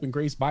Power, Hope, and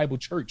Grace Bible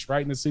Church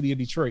right in the city of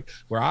Detroit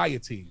where I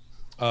attend,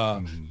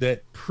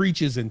 that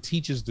preaches and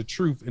teaches the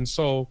truth. And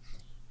so,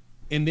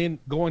 and then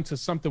going to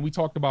something we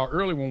talked about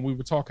earlier when we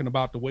were talking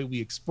about the way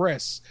we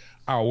express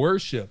our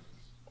worship,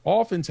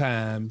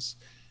 oftentimes,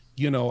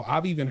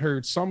 I've even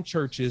heard some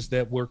churches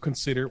that were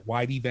considered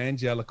white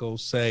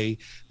evangelicals say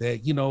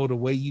that, the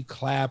way you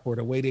clap or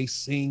the way they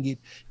sing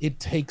it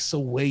takes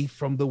away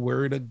from the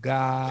word of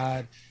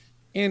God.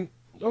 And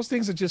those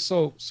things are just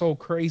so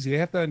crazy. They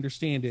have to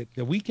understand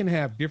that we can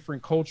have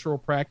different cultural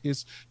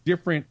practice,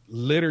 different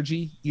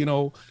liturgy,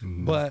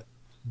 but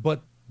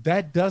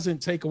that doesn't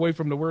take away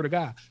from the word of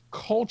God.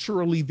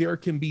 Culturally, there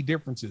can be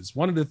differences.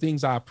 One of the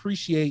things I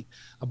appreciate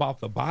about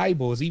the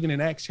Bible is even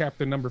in Acts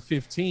chapter number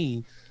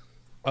 15,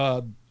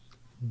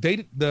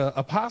 the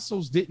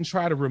apostles didn't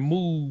try to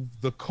remove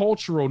the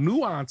cultural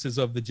nuances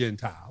of the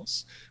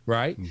Gentiles,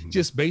 right?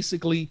 Just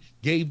basically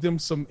gave them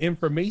some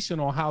information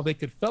on how they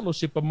could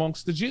fellowship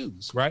amongst the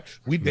Jews, right?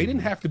 They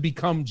didn't have to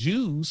become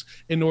Jews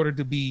in order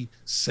to be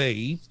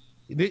saved.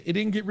 It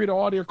didn't get rid of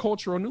all their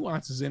cultural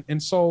nuances.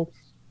 And so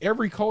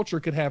every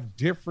culture could have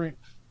different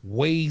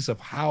ways of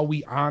how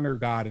we honor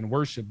God and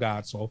worship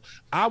God. So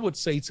I would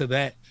say to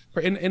that,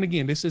 and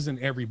again, this isn't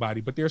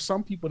everybody, but there are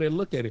some people that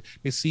look at it,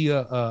 they see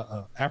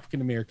a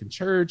African-American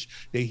church,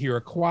 they hear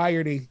a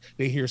choir,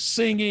 they hear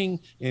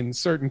singing and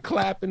certain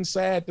clapping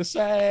side to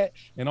side,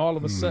 and all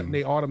of a sudden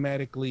they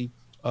automatically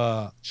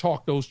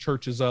chalk those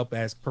churches up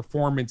as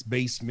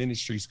performance-based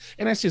ministries.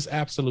 And that's just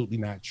absolutely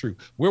not true.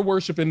 We're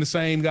worshiping the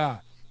same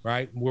God.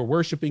 Right? We're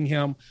worshiping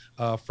him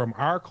from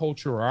our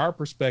culture or our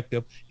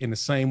perspective in the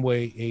same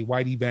way a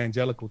white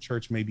evangelical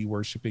church may be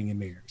worshiping in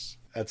theirs.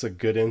 That's a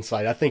good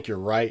insight. I think you're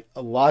right.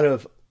 A lot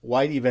of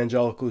white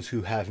evangelicals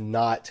who are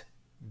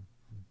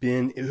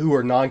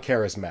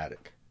non-charismatic.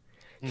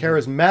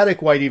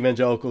 Charismatic white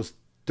evangelicals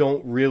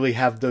don't really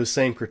have those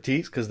same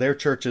critiques because their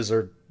churches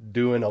are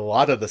doing a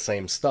lot of the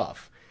same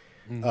stuff.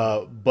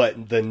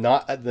 But the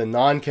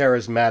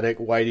non-charismatic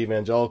white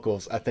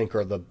evangelicals, I think,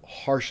 are the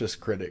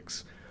harshest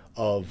critics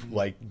of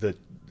like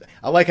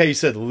I like how you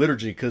said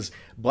liturgy, because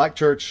black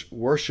church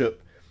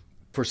worship,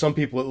 for some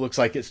people, it looks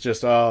like it's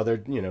just, oh, they're,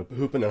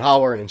 hooping and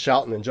hollering and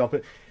shouting and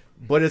jumping.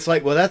 But it's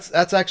like, well,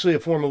 that's actually a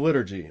form of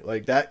liturgy.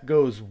 Like, that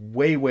goes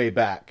way, way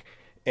back.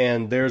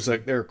 And there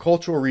are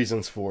cultural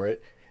reasons for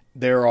it.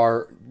 There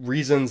are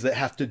reasons that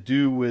have to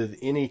do with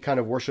any kind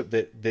of worship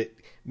that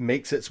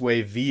makes its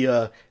way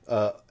via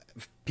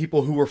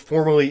people who were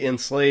formerly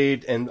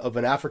enslaved and of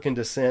an African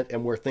descent,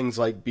 and where things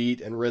like beat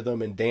and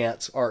rhythm and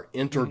dance are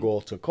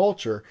integral to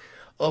culture.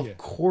 Of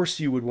course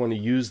you would want to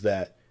use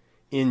that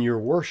in your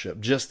worship,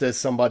 just as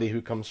somebody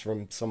who comes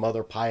from some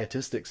other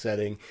pietistic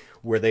setting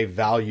where they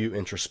value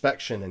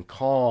introspection and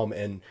calm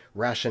and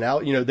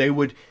rationale, they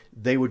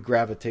would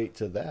gravitate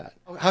to that.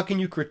 How can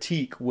you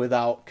critique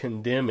without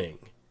condemning?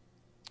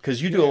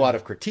 Because you do a lot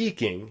of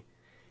critiquing,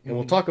 and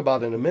we'll talk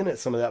about in a minute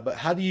some of that, but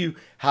how do you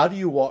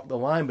walk the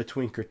line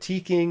between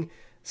critiquing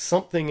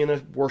something in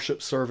a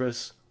worship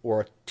service or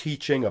a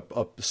teaching,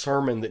 a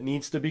sermon that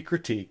needs to be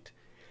critiqued,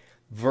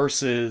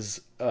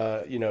 versus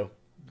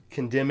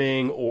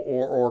condemning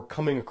or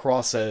coming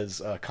across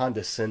as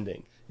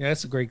condescending? Yeah,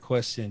 that's a great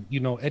question.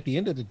 At the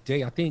end of the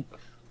day, I think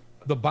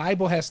the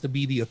Bible has to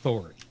be the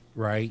authority,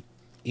 right?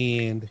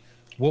 And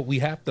what we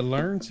have to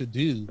learn to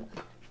do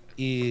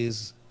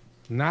is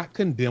not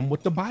condemn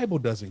what the Bible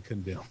doesn't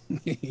condemn.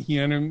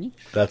 You know what I mean?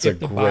 That's a great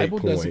point. If the Bible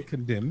doesn't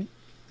condemn it,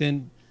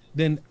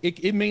 then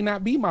it may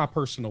not be my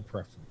personal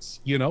preference.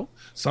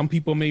 Some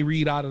people may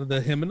read out of the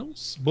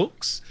hymnals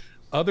books,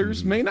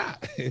 others may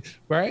not,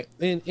 right?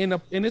 And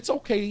it's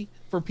okay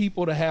for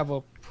people to have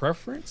a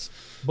preference,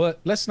 but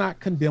let's not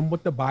condemn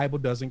what the Bible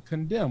doesn't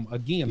condemn.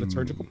 Again,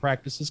 liturgical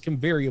practices can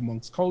vary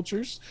amongst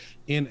cultures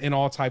and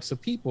all types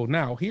of people.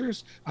 Now,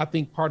 here's, I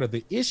think, part of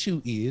the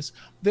issue is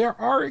there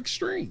are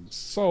extremes.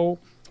 So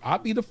I'll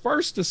be the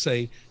first to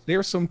say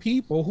there's some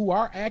people who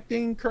are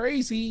acting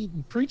crazy,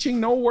 preaching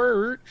no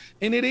word,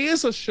 and it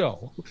is a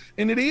show,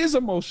 and it is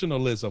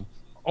emotionalism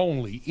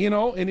only,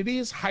 and it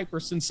is hyper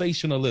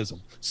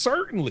sensationalism.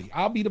 Certainly,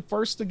 I'll be the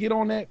first to get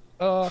on that,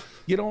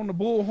 get on the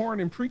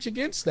bullhorn and preach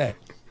against that.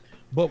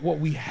 But what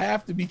we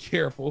have to be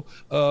careful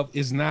of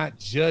is not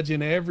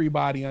judging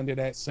everybody under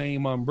that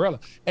same umbrella.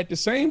 At the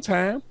same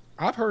time,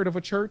 I've heard of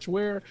a church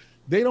where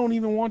they don't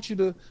even want you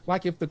to,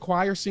 like, if the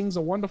choir sings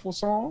a wonderful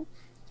song,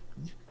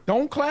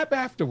 don't clap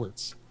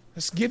afterwards.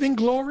 It's giving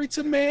glory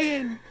to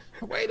man.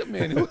 Wait a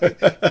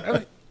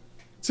minute.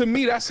 To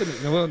me,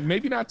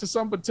 maybe not to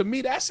some, but to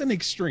me, that's an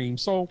extreme.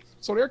 So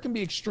there can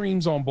be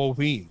extremes on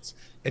both ends.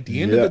 At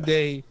the end of the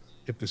day,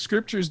 if the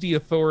scripture is the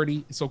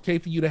authority, it's okay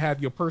for you to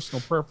have your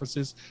personal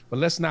preferences, but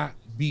let's not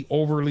be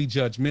overly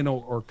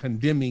judgmental or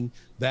condemning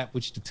that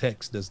which the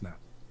text does not.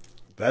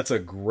 That's a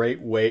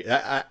great way.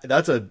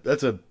 That's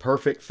a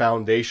perfect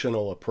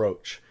foundational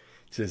approach.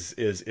 Is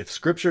if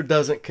scripture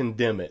doesn't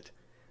condemn it,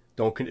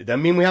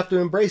 doesn't mean we have to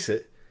embrace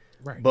it,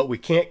 right? But we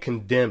can't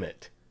condemn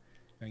it.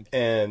 Thank you.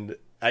 And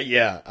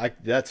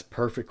that's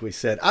perfectly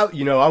said.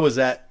 I was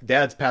at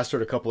Dad's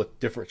pastored a couple of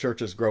different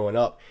churches growing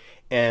up.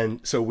 And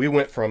so we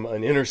went from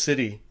an inner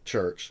city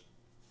church,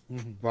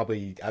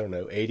 probably,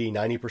 80,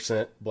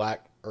 90%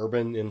 black,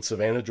 urban in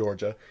Savannah,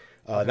 Georgia.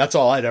 That's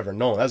all I'd ever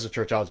known. That was the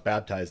church I was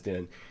baptized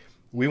in.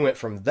 We went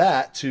from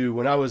that to,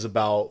 when I was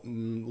about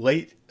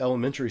late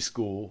elementary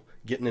school,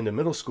 getting into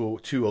middle school,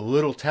 to a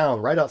little town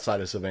right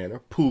outside of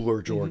Savannah,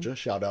 Pooler, Georgia.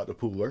 Shout out to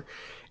Pooler.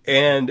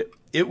 And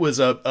it was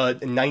a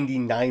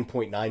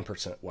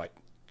 99.9% white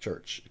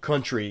church.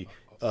 Country,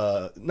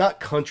 not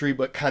country,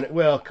 but kind of,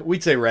 well,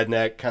 we'd say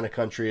redneck, kind of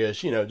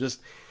country-ish, and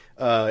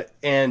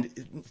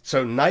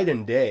so night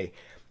and day.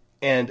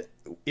 And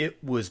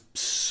it was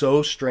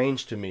so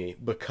strange to me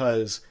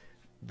because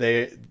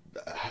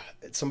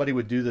somebody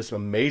would do this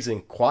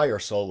amazing choir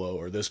solo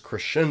or this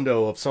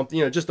crescendo of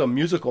something, just a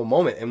musical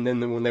moment. And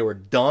then when they were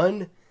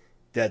done,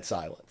 dead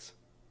silence.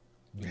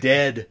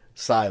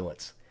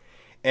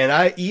 And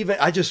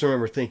I just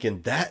remember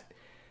thinking that,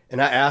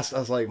 and I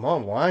was like,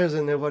 Mom, why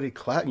isn't nobody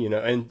clapping?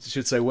 And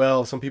she'd say,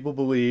 well, some people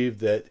believe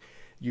that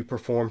you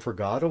perform for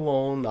God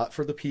alone, not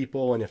for the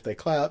people. And if they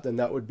clap, then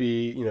that would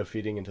be,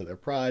 feeding into their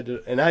pride.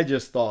 And I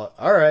just thought,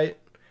 all right.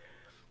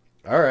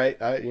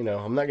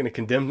 I'm not going to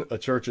condemn a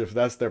church if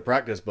that's their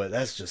practice, but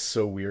that's just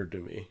so weird to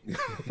me.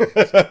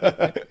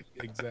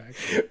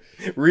 Exactly.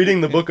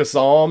 Reading the book of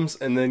Psalms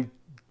and then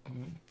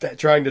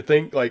trying to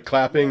think like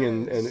clapping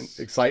and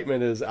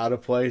excitement is out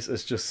of place.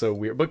 It's just so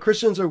weird. But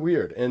Christians are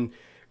weird, and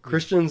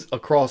Christians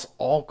across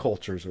all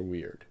cultures are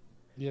weird.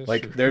 Yeah,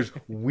 like there's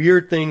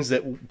weird things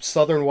that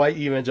Southern white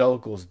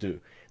evangelicals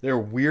do. There are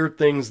weird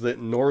things that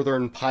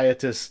Northern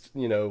pietists,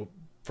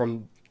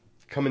 from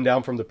coming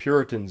down from the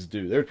Puritans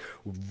do. There are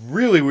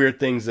really weird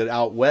things that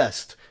out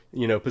West,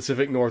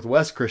 Pacific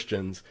Northwest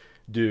Christians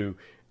do.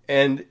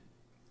 And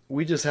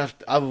we just have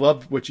to, I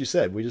love what you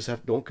said. We just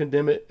don't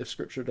condemn it if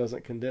Scripture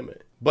doesn't condemn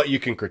it. But you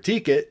can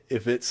critique it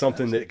if it's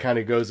something that kind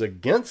of goes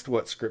against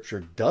what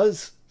Scripture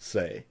does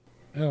say.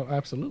 Oh,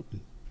 absolutely.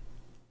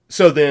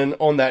 So then,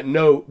 on that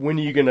note, when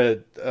are you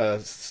going to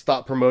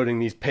stop promoting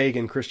these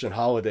pagan Christian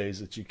holidays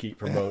that you keep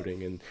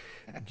promoting? And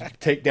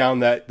take down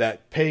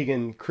that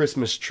pagan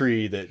Christmas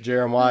tree that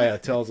Jeremiah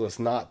tells us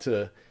not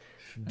to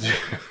do.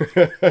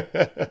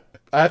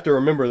 I have to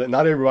remember that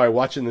not everybody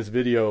watching this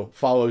video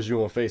follows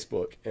you on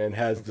Facebook and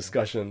has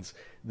discussions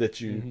that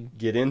you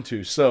get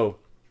into. So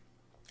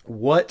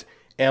what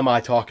am I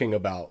talking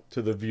about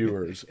to the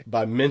viewers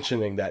by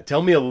mentioning that?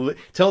 Tell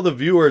the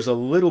viewers a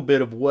little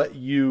bit of what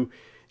you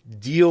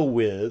deal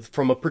with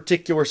from a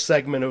particular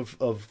segment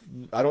of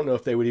I don't know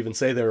if they would even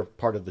say they're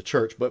part of the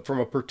church, but from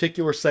a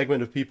particular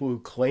segment of people who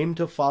claim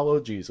to follow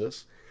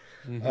Jesus.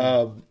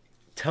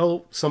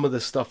 Tell some of the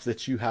stuff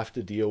that you have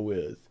to deal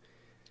with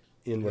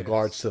in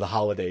regards to the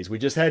holidays. We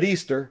just had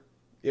Easter,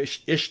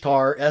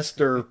 Ishtar,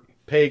 Esther,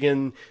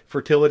 pagan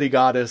fertility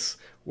goddess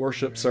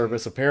worship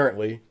service,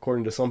 apparently,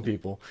 according to some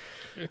people.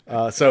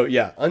 So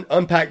yeah,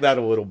 unpack that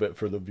a little bit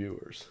for the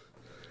viewers.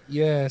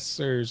 Yes,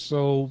 sir.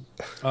 So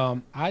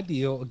I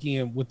deal,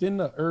 again, within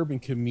the urban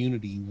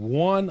community.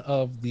 One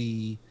of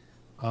the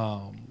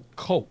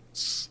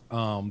cults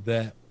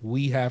that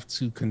we have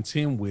to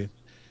contend with,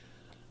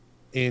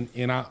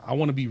 and I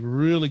want to be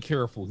really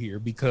careful here,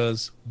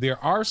 because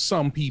there are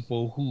some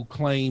people who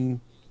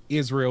claim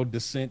Israel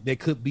descent that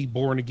could be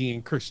born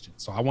again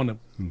Christians. So I want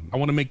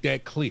to make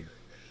that clear.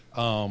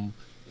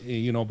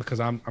 Because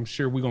I'm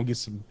sure we're gonna get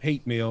some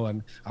hate mail,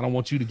 and I don't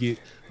want you to get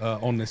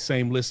on the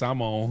same list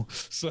I'm on.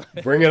 So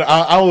bring it.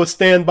 I will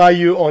stand by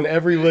you on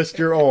every list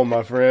you're on,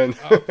 my friend.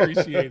 I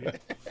appreciate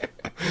it.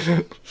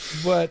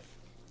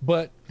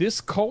 But this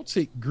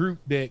cultic group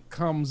that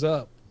comes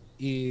up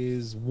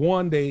is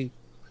one, they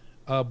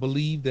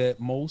believe that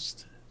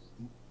most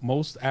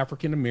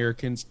African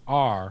Americans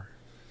are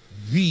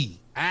the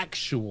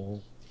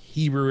actual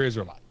Hebrew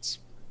Israelites,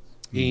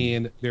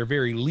 and they're a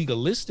very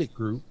legalistic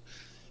group,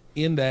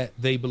 in that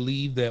they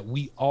believe that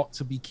we ought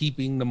to be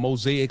keeping the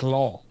Mosaic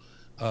law.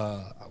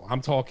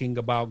 I'm talking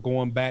about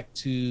going back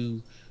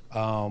to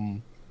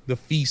the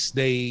feast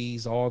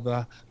days, all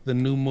the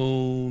new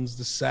moons,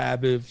 the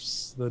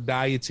Sabbaths, the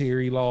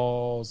dietary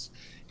laws,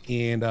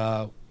 and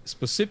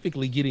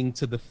specifically getting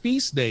to the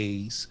feast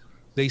days.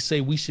 They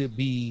say we should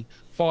be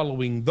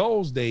following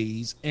those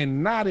days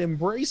and not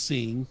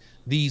embracing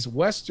these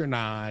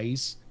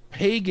westernized,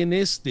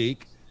 paganistic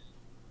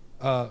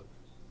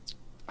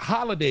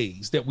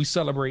holidays that we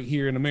celebrate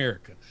here in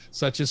America,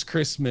 such as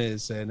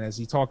Christmas, and as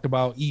he talked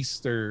about,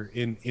 Easter,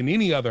 and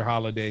any other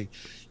holiday.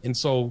 And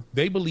so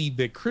they believe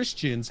that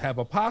Christians have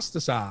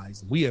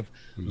apostatized. We have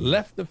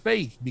left the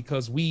faith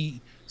because we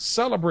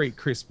celebrate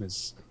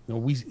Christmas.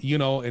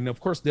 And of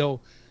course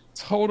they'll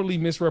totally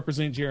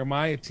misrepresent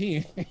Jeremiah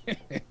 10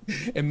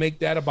 and make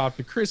that about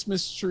the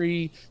Christmas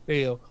tree.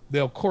 They'll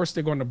of course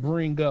they're going to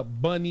bring up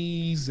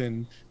bunnies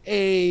and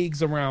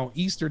eggs around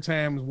Easter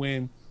times,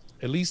 when,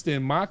 at least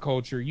in my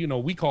culture,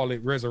 we call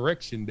it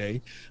Resurrection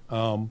Day.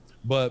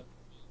 But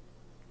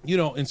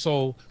and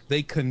so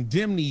they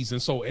condemn these.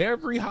 And so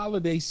every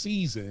holiday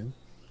season,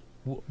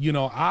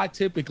 I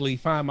typically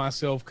find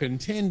myself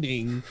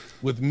contending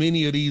with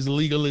many of these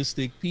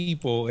legalistic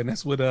people. And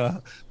that's what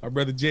my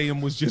brother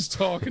JM was just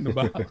talking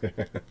about.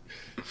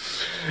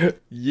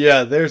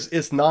 Yeah,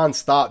 it's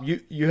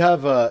nonstop. You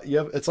have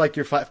it's like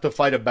you have to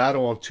fight a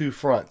battle on two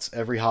fronts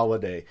every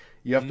holiday.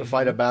 You have to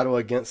fight a battle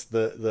against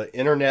the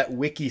internet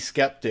wiki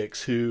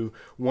skeptics who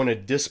want to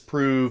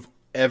disprove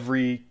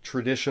every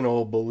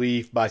traditional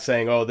belief by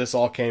saying, oh, this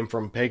all came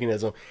from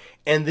paganism.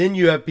 And then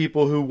you have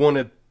people who want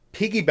to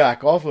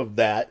piggyback off of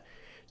that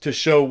to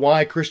show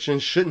why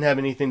Christians shouldn't have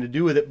anything to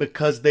do with it,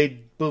 because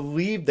they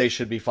believe they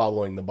should be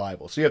following the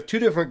Bible. So you have two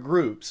different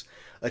groups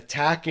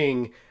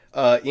attacking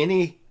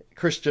any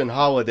Christian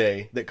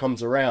holiday that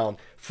comes around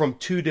from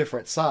two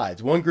different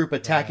sides. One group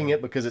attacking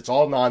it because it's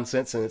all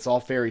nonsense and it's all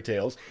fairy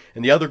tales,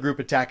 and the other group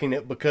attacking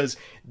it because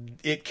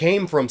it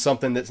came from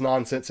something that's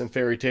nonsense and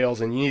fairy tales,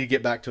 and you need to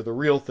get back to the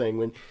real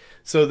thing.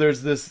 So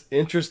there's this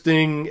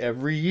interesting,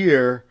 every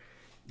year,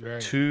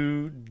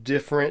 two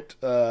different,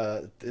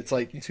 it's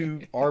like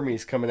two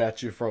armies coming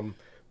at you from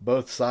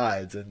both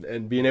sides,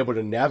 and being able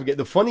to navigate.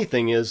 The funny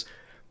thing is,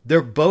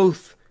 they're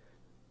both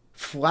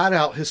flat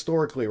out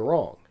historically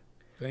wrong.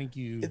 Thank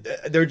you.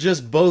 They're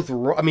just both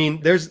wrong. I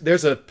mean,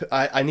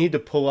 I need to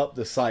pull up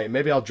the site.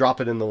 Maybe I'll drop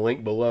it in the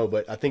link below,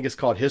 but I think it's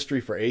called History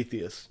for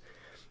Atheists.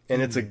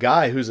 And it's a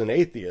guy who's an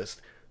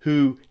atheist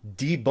who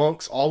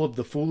debunks all of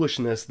the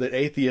foolishness that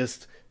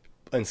atheists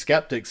and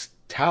skeptics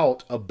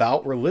tout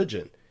about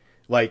religion.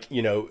 Like,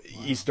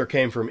 Easter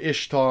came from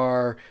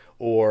Ishtar,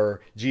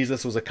 or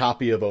Jesus was a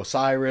copy of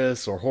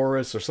Osiris or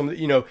Horus or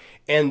something,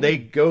 and they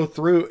go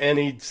through, and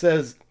he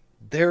says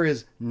there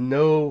is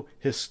no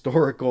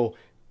historical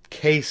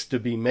case to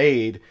be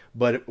made,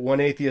 but one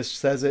atheist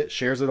says it,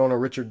 shares it on a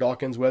Richard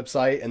Dawkins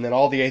website, and then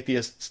all the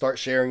atheists start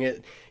sharing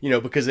it,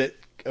 because it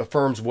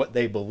affirms what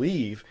they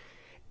believe,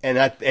 and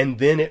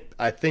then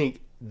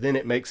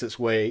it makes its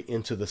way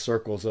into the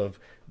circles of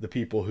the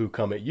people who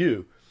come at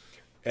you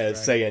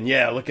as saying,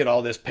 yeah, look at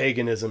all this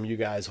paganism you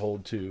guys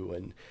hold to,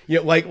 and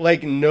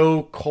like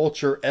no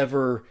culture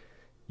ever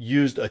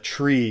used a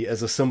tree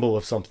as a symbol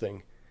of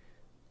something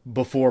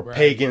before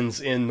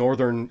pagans in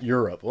Northern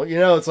Europe. Well,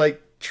 it's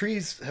like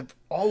trees have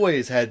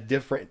always had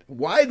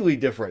widely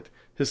different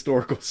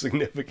historical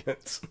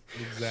significance.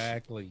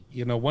 Exactly.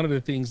 One of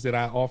the things that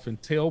I often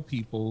tell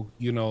people,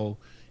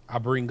 I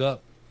bring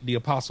up the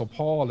Apostle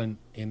Paul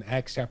in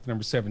Acts chapter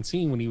number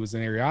 17 when he was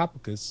in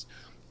Areopagus,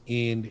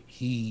 and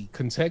he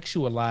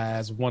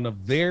contextualized one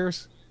of their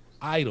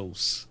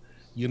idols,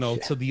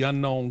 to the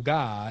unknown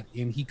God,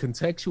 and he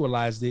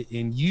contextualized it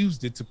and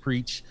used it to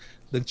preach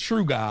the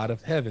true God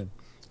of heaven.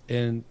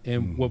 And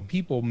what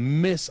people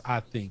miss, I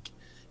think,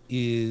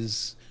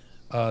 is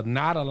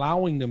not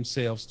allowing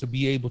themselves to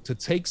be able to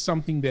take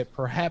something that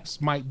perhaps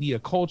might be a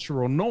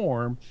cultural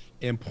norm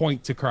and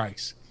point to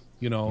Christ.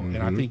 And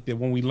I think that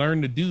when we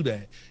learn to do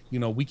that,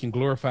 we can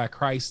glorify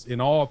Christ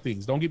in all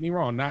things. Don't get me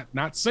wrong,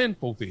 not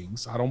sinful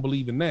things. I don't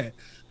believe in that.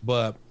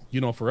 But,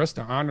 for us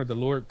to honor the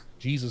Lord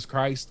Jesus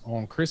Christ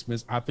on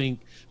Christmas, I think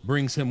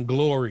brings him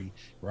glory,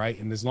 right?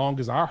 And as long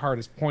as our heart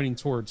is pointing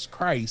towards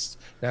Christ,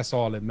 that's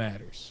all that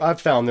matters.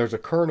 I've found there's a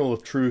kernel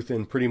of truth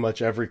in pretty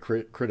much every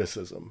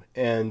criticism.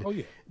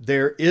 And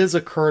there is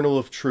a kernel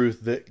of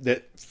truth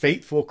that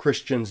faithful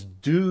Christians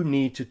do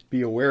need to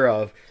be aware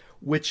of,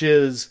 which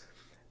is,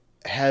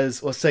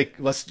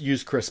 let's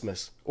use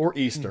Christmas or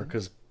Easter,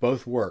 because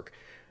both work.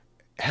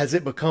 Has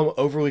it become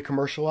overly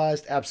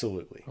commercialized?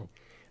 Absolutely.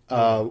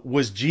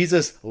 Was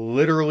Jesus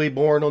literally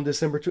born on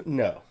December 2?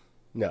 No.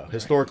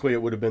 Historically, it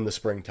would have been the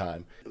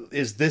springtime.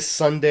 Is this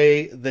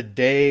Sunday the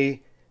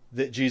day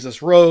that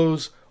Jesus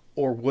rose,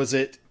 or was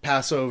it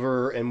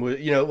Passover? And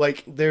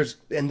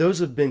those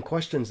have been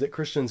questions that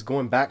Christians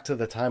going back to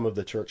the time of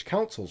the church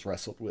councils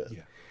wrestled with.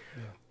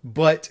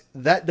 But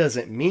that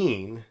doesn't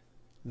mean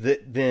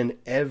that then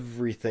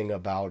everything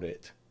about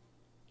it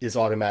is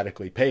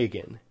automatically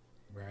pagan.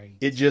 Right.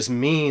 It just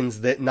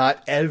means that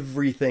not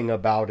everything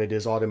about it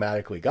is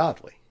automatically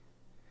godly.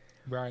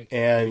 Right.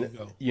 And,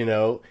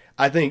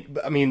 I think,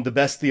 the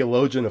best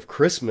theologian of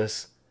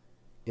Christmas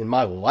in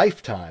my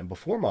lifetime,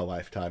 before my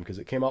lifetime, because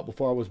it came out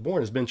before I was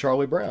born, has been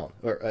Charlie Brown.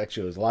 Or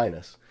actually, it was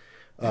Linus.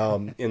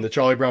 In the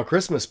Charlie Brown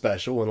Christmas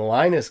special, when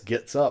Linus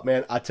gets up,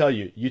 man, I tell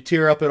you, you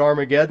tear up at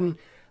Armageddon.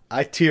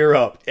 I tear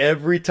up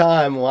every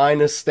time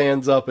Linus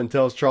stands up and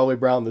tells Charlie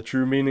Brown the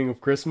true meaning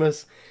of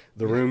Christmas.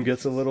 The room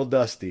gets a little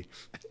dusty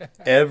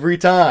every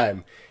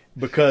time,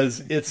 because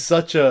it's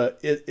such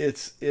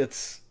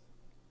it's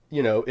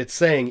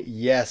saying,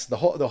 yes, the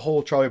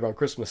whole Charlie Brown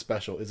Christmas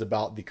special is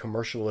about the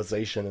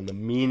commercialization and the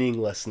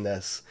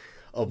meaninglessness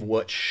of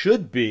what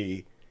should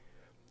be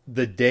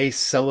the day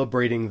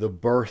celebrating the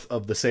birth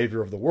of the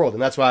Savior of the world.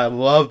 And that's why I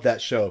love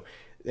that show.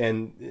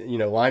 And,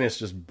 Linus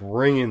just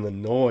bringing the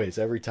noise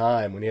every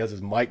time when he has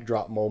his mic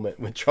drop moment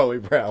with Charlie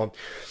Brown.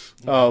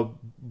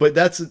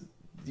 But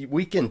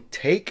we can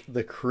take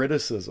the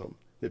criticism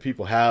that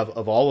people have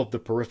of all of the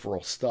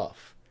peripheral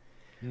stuff,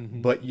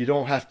 but you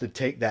don't have to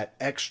take that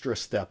extra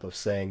step of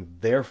saying,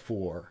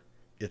 therefore,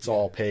 it's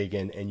all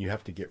pagan, and you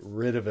have to get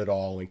rid of it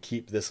all and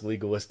keep this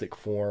legalistic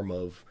form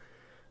of,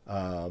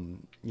 how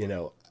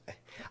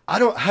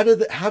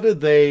do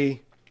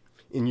they,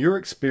 in your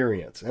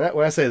experience, and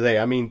when I say they,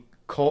 I mean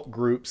cult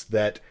groups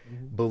that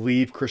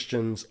believe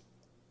Christians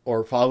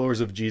or followers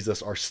of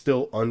Jesus are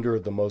still under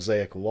the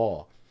Mosaic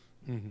law.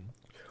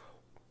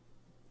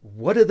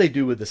 What do they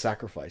do with the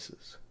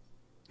sacrifices?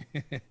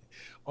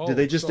 Do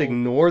they just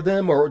ignore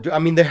them? Or,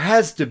 there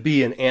has to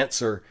be an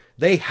answer.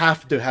 They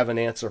have to have an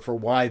answer for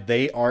why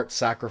they aren't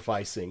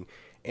sacrificing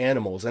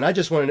animals. And I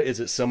just want to know, is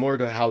it similar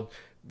to how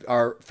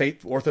our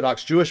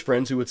Orthodox Jewish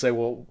friends who would say,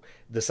 well,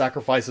 the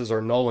sacrifices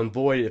are null and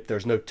void if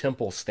there's no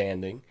temple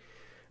standing?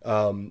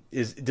 Do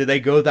they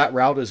go that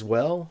route as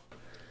well?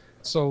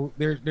 So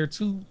there are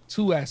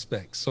two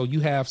aspects. So you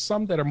have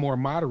some that are more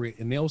moderate,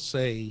 and they'll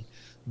say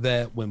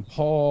that when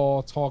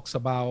Paul talks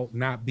about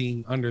not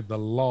being under the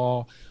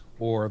law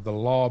or the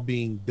law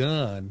being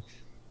done,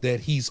 that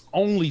he's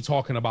only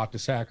talking about the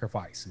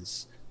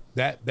sacrifices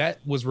that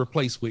was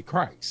replaced with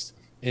Christ.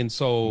 And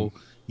so,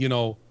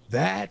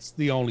 that's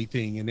the only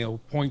thing. And they'll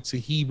point to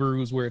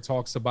Hebrews where it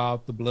talks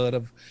about the blood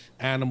of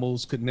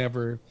animals could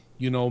never,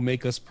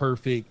 make us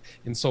perfect.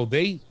 And so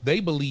they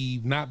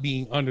believe not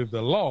being under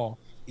the law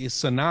is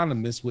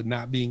synonymous with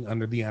not being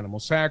under the animal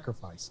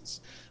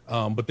sacrifices.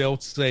 But they'll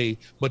say,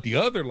 but the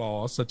other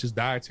laws, such as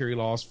dietary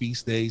laws,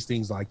 feast days,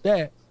 things like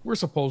that, we're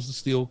supposed to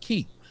still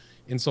keep.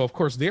 And so, of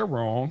course, they're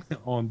wrong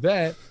on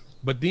that.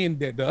 But then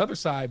the other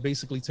side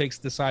basically takes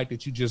the side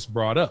that you just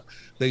brought up.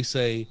 They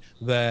say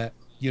that,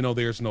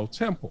 there's no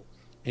temple.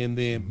 And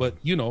then, but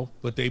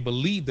they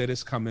believe that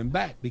it's coming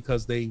back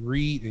because they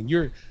read, and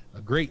you're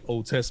a great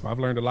Old Testament. I've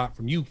learned a lot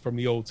from you from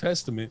the Old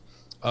Testament.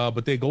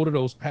 But they go to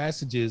those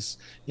passages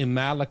in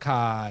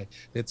Malachi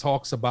that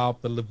talks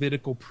about the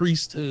Levitical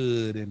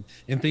priesthood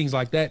and things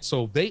like that.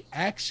 So they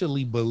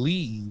actually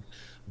believe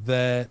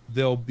that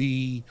there'll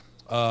be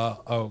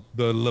the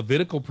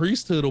Levitical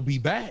priesthood will be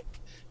back.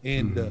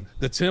 And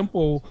the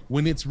temple,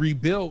 when it's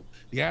rebuilt,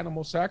 the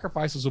animal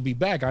sacrifices will be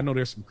back. I know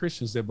there's some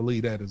Christians that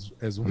believe that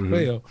as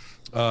well.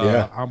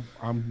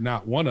 I'm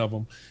not one of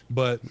them,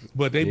 but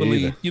they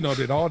believe,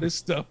 that all this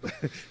stuff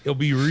it'll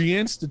be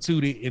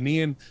reinstituted. And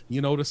then,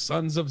 the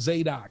sons of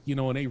Zadok,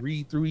 and they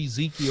read through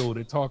Ezekiel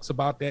that talks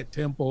about that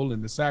temple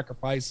and the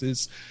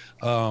sacrifices.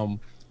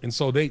 And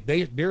so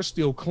they're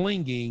still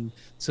clinging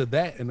to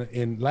that.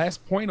 And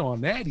last point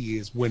on that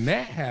is, when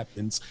that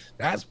happens,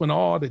 that's when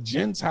all the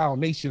Gentile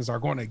nations are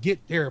going to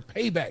get their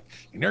payback,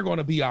 and they're going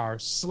to be our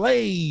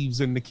slaves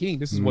in the king.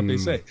 This is what they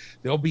say.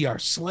 They'll be our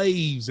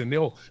slaves, and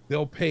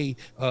they'll pay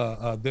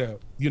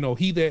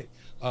he that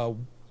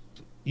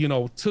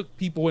took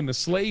people into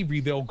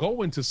slavery, they'll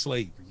go into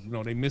slavery.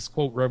 They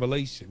misquote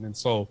Revelation. And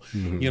so,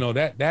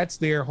 that's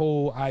their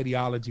whole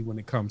ideology when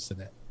it comes to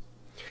that.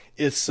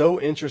 It's so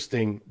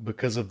interesting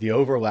because of the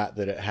overlap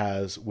that it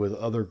has with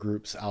other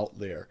groups out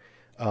there.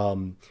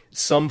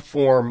 Some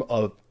form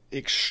of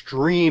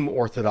extreme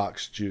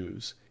Orthodox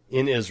Jews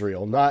in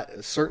Israel,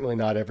 certainly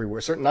not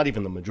everywhere, not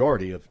even the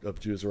majority of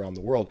Jews around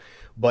the world,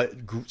 but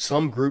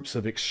some groups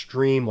of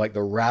extreme, like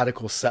the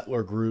radical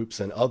settler groups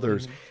and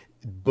others,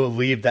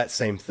 believe that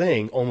same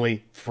thing,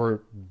 only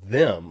for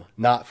them,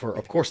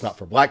 of course not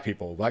for black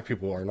people. Black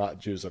people are not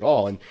Jews at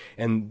all,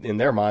 and in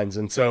their minds.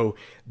 And so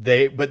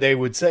they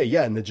would say,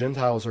 and the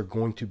Gentiles are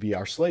going to be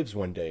our slaves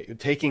one day,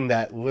 taking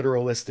that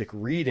literalistic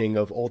reading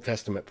of Old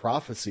Testament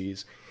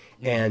prophecies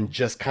and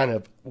just kind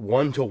of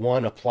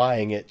one-to-one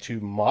applying it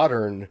to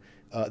modern,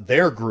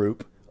 their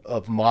group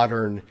of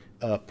modern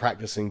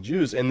practicing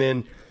Jews. And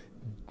then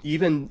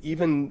even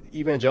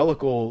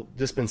evangelical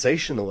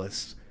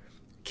dispensationalists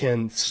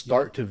can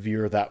start to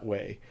veer that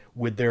way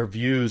with their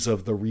views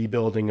of the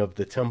rebuilding of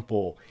the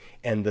temple,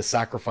 and the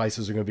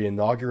sacrifices are going to be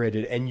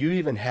inaugurated. And you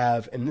even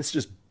have, and this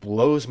just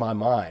blows my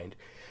mind,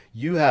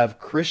 you have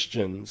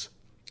Christians,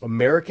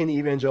 American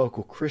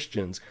evangelical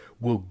Christians,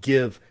 will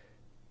give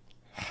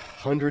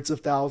hundreds of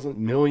thousands,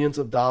 millions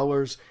of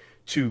dollars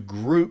to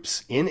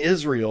groups in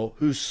Israel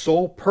whose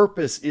sole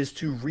purpose is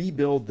to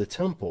rebuild the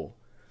temple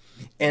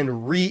and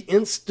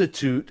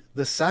reinstitute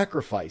the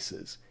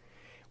sacrifices,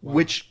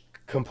 which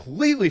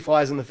completely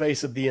flies in the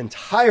face of the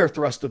entire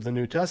thrust of the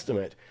New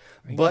Testament.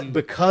 But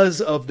because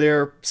of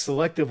their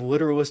selective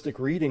literalistic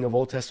reading of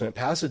Old Testament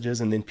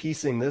passages, and then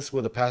piecing this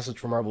with a passage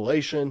from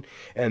Revelation,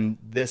 and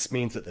this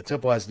means that the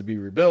temple has to be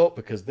rebuilt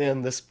because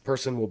then this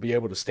person will be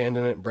able to stand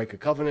in it and break a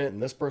covenant,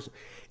 and this person,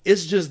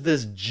 it's just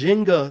this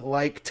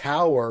Jenga-like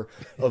tower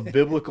of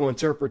biblical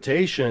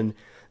interpretation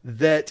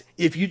that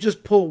if you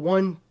just pull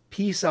one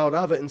piece out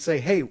of it and say,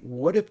 hey,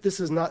 what if this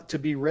is not to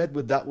be read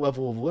with that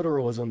level of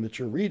literalism that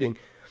you're reading,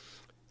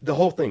 the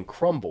whole thing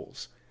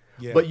crumbles.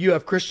 But you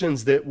have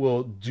Christians that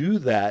will do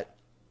that,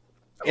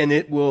 and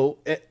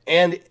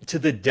and to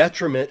the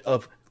detriment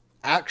of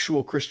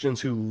actual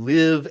Christians who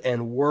live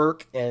and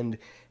work and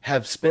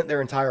have spent their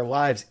entire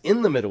lives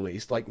in the Middle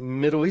East, like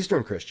Middle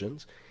Eastern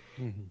Christians.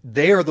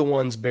 They are the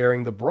ones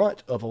bearing the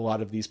brunt of a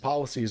lot of these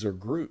policies or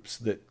groups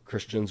that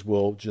Christians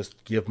will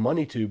just give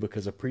money to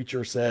because a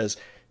preacher says,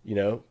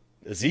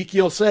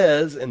 Ezekiel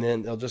says, and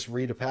then they'll just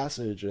read a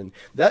passage. And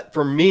that,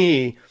 for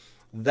me,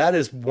 that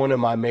is one of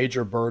my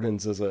major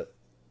burdens as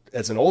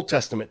an Old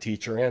Testament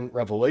teacher and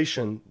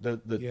Revelation, the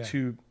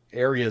two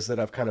areas that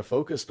I've kind of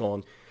focused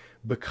on,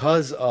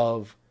 because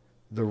of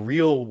the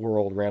real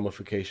world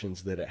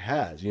ramifications that it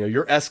has.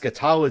 Your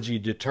eschatology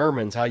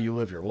determines how you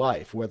live your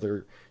life,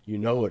 whether you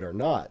know it or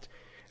not.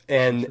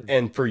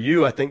 And for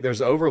you, I think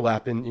there's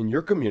overlap in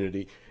your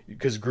community,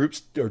 because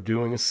groups are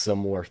doing a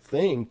similar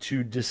thing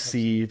to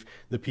deceive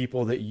the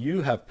people that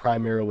you have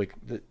primarily,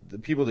 the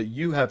people that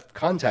you have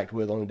contact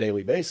with on a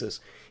daily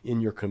basis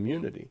in your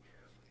community.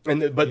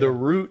 But the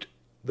root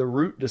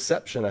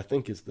deception, I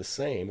think, is the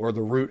same, or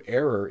the root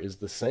error is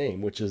the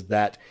same, which is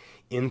that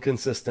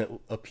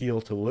inconsistent appeal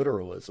to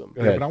literalism.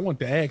 But I want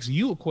to ask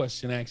you a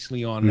question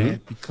actually on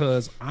that,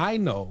 because I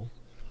know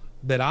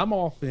that I'm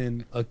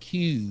often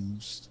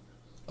accused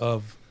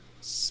of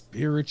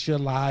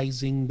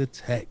spiritualizing the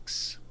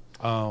text.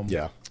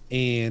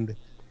 And,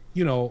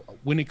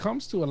 when it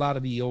comes to a lot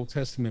of the Old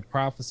Testament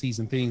prophecies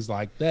and things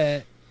like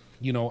that,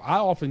 I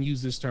often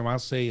use this term. I'll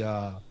say,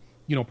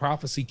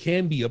 prophecy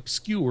can be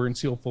obscure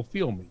until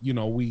fulfillment.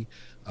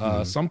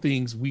 Some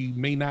things we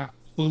may not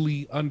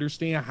fully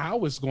understand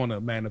how it's going to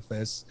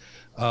manifest,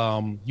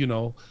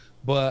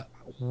 but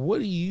what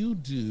do you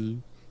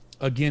do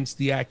against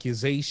the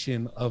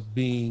accusation of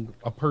being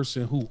a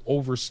person who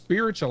over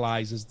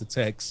spiritualizes the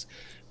text,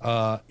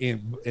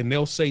 and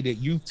they'll say that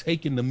you've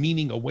taken the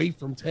meaning away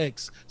from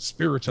text,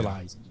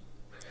 spiritualizing?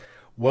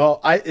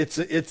 Well,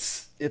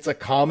 it's a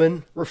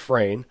common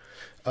refrain,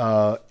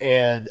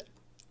 and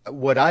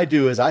what I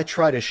do is I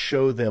try to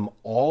show them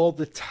all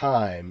the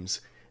times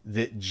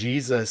that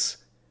Jesus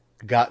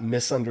got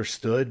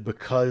misunderstood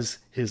because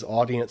his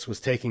audience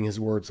was taking his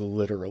words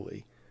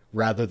literally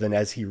rather than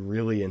as he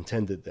really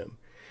intended them.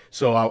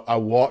 So I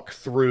walk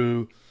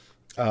through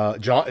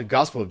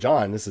Gospel of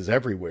John. This is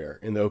everywhere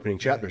in the opening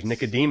chapters.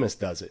 Nicodemus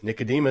does it.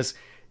 Nicodemus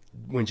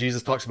when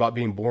Jesus talks about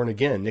being born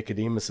again,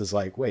 Nicodemus is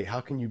like, wait,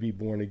 how can you be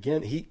born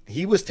again?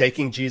 He was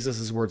taking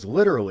Jesus's words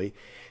literally.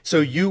 So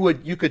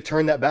you could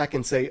turn that back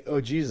and say,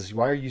 oh, Jesus,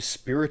 why are you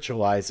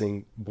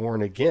spiritualizing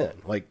born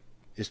again? Like,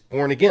 it's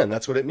born again.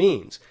 That's what it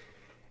means.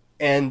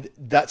 And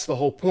that's the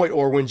whole point.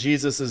 Or when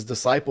Jesus's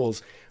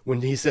disciples,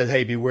 when he said,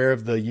 hey, beware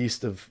of the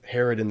yeast of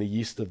Herod and the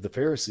yeast of the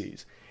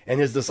Pharisees, and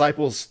his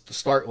disciples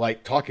start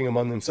like talking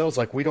among themselves,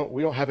 like, we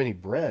don't have any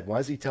bread. Why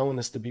is he telling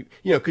us to be,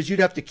 because you'd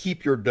have to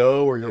keep your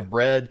dough or your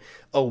bread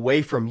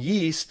away from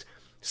yeast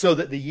so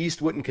that the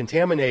yeast wouldn't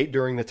contaminate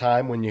during the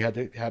time when you had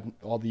to have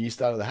all the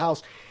yeast out of the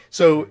house.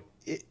 So,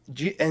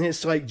 and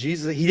it's like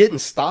Jesus, he didn't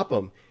stop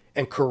them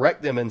and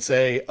correct them and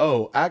say,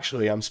 oh,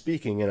 actually, I'm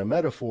speaking in a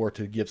metaphor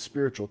to give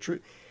spiritual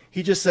truth.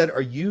 He just said,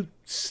 are you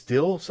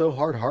still so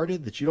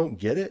hard-hearted that you don't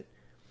get it?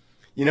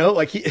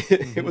 Like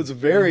it was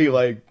very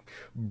like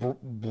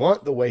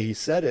blunt the way he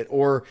said it.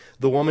 Or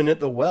the woman at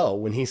the well,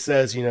 when he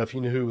says, if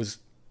you knew who was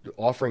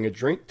offering a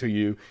drink to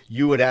you,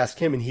 you would ask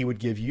him and he would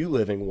give you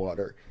living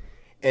water.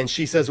 And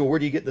she says, well, where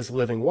do you get this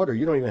living water?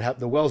 You don't even have,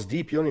 the well's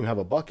deep. You don't even have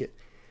a bucket.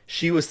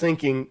 She was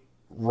thinking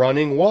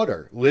running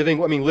water, living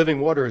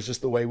water is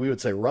just the way we would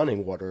say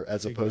running water,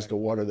 as opposed to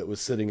water that was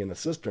sitting in a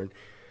cistern.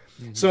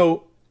 Mm-hmm.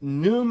 So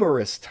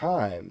numerous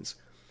times,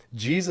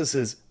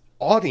 Jesus's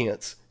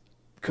audience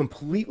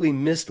completely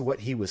missed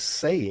what he was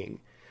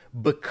saying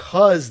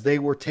because they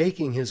were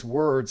taking his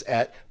words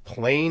at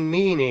plain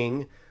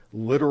meaning,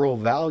 literal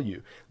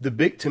value.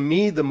 To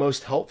me, the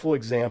most helpful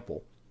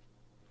example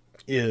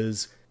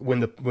is when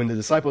the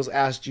disciples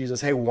asked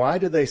Jesus, hey, why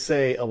do they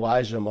say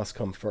Elijah must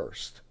come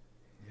first?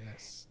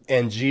 Yes.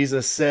 And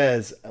Jesus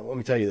says, let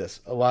me tell you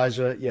this,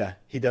 Elijah, yeah,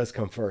 he does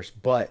come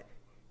first, but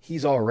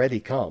he's already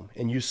come,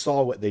 and you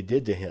saw what they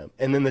did to him.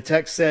 And then the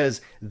text says,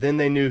 then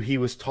they knew he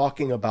was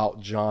talking about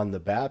John the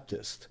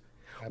Baptist.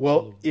 Absolutely.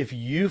 Well, if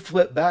you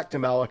flip back to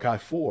Malachi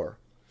 4,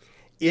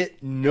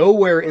 it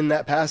nowhere in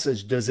that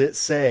passage does it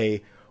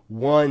say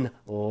one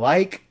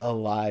like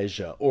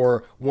Elijah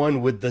or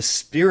one with the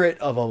spirit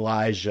of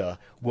Elijah.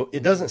 Well,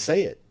 it doesn't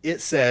say it. It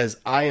says,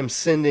 I am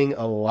sending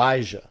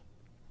Elijah.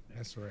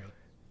 That's right.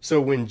 So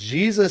when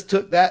Jesus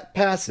took that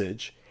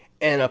passage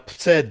and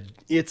said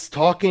it's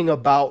talking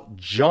about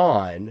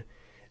John,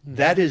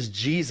 that is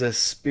Jesus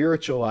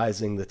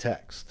spiritualizing the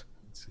text.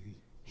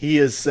 He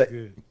is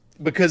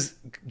because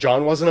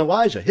John wasn't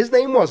Elijah. His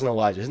name wasn't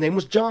Elijah. His name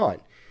was John.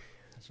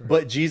 Right.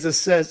 But Jesus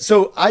says,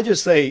 so I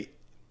just say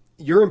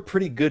you're in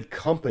pretty good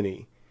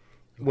company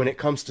when it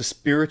comes to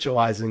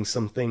spiritualizing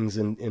some things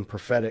in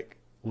prophetic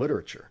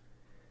literature.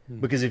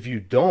 Because if you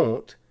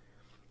don't,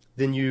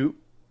 then you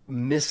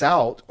miss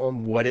out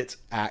on what it's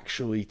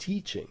actually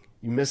teaching.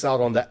 You miss out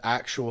on the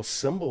actual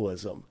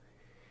symbolism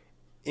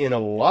in a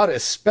lot,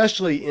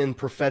 especially in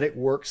prophetic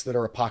works that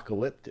are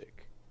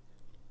apocalyptic.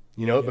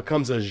 It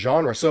becomes a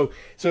genre. So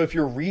if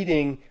you're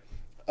reading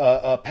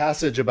a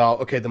passage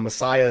about, okay, the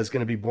Messiah is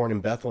going to be born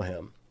in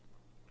Bethlehem,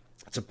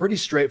 it's a pretty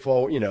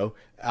straightforward,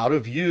 out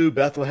of you,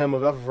 Bethlehem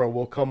of Ephrathah,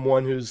 will come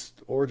one whose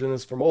origin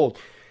is from old.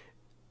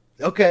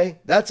 Okay,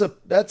 that's a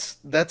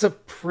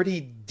pretty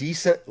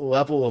decent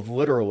level of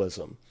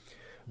literalism.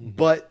 Mm-hmm.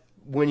 But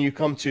when you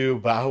come to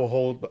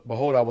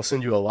behold, I will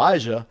send you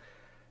Elijah,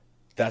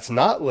 that's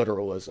not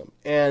literalism.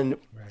 And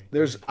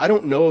I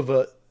don't know of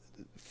a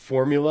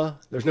formula.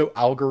 There's no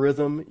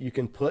algorithm you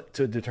can put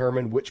to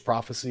determine which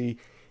prophecy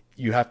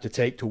you have to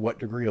take to what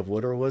degree of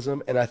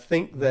literalism. And I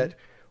think that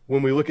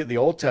when we look at the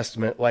Old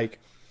Testament,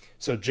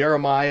 so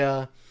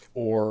Jeremiah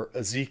or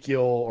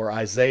Ezekiel or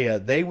Isaiah,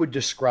 they would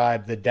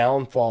describe the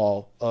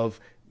downfall of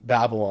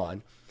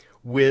Babylon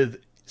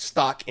with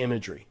stock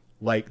imagery,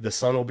 like the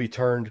sun will be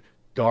turned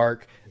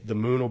dark, the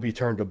moon will be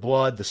turned to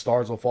blood, the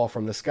stars will fall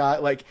from the sky.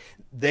 Like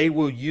they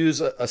will use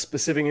a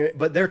specific,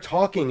 but they're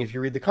talking, if you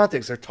read the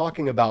context, they're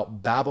talking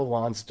about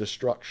Babylon's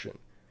destruction,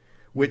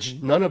 which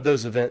none of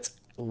those events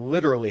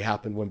literally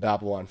happened when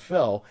Babylon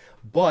fell.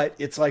 But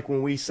it's like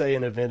when we say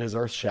an event is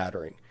earth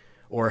shattering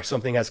or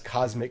something has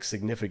cosmic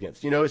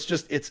significance,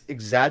 it's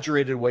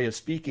exaggerated way of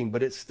speaking,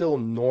 but it's still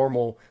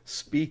normal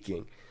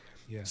speaking.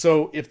 Yeah.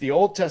 So if the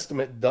Old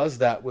Testament does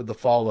that with the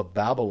fall of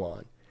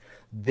Babylon,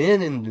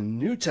 then in the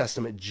New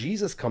Testament,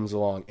 Jesus comes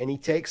along and he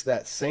takes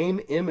that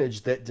same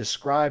image that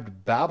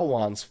described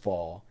Babylon's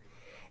fall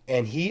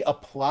and he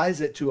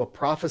applies it to a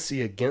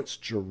prophecy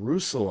against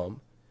Jerusalem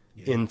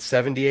in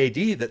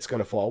 70 AD that's going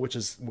to fall, which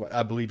is what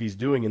I believe he's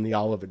doing in the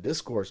Olivet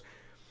Discourse.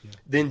 Yeah.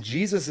 Then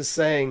Jesus is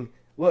saying,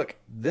 look,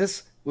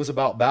 this was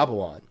about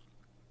Babylon,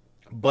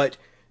 but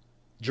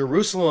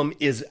Jerusalem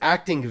is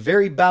acting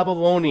very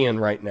Babylonian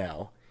right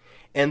now,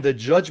 and the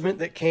judgment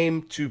that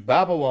came to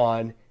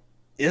Babylon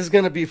is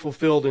going to be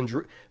fulfilled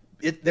in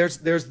there's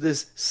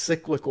this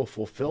cyclical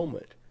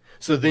fulfillment.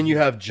 So then you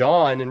have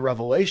John in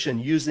Revelation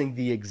using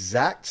the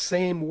exact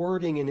same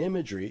wording and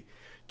imagery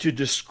to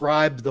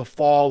describe the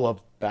fall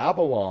of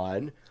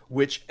Babylon,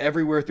 which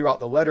everywhere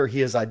throughout the letter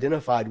he is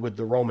identified with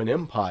the Roman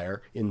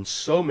Empire in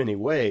so many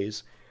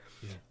ways.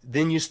 Yeah.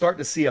 Then you start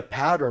to see a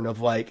pattern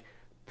of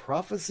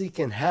prophecy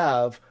can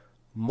have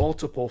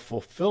multiple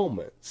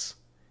fulfillments.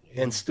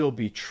 and still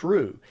be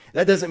true.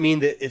 That doesn't mean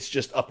that it's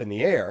just up in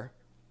the air,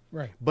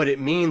 Right. but it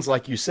means,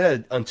 like you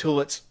said, until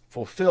it's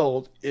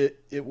fulfilled,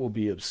 it will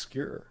be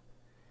obscure.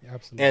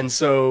 Absolutely. And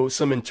so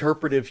some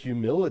interpretive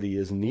humility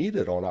is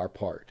needed on our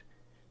part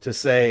to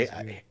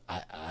say,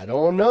 I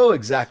don't know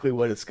exactly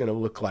what it's going to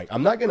look like.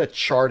 I'm not going to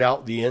chart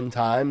out the end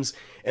times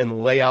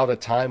and lay out a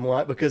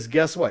timeline, because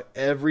guess what?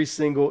 Every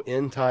single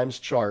end times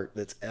chart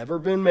that's ever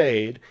been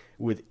made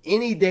with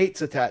any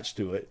dates attached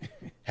to it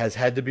has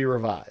had to be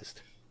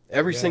revised.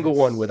 Every single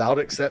one without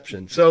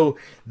exception. So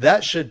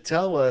that should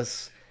tell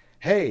us,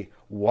 hey,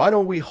 why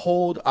don't we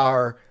hold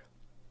our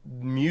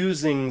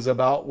musings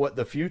about what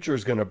the future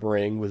is going to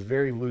bring with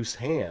very loose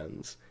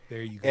hands?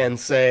 There you go. And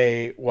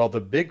say, well,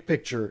 the big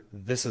picture,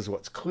 this is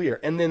what's clear.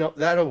 And then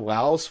that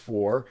allows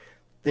for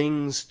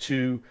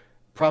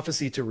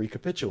prophecy to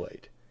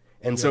recapitulate.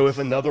 And so if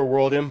another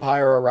world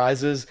empire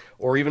arises,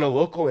 or even a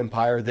local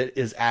empire that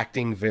is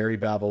acting very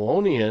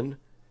Babylonian,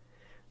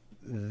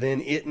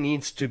 then it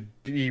needs to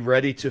be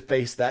ready to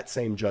face that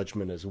same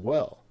judgment as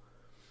well.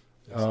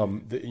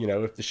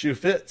 If the shoe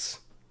fits,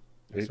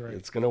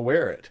 it's going to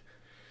wear it.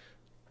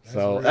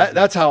 So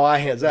that's how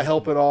does that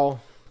help at all?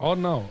 Oh,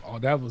 no. Oh,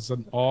 that was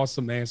an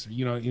awesome answer.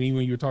 And even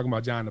when you were talking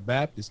about John the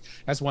Baptist,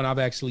 that's one I've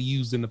actually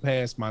used in the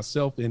past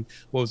myself. And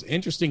what was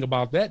interesting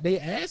about that, they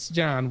asked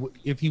John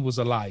if he was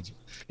Elijah.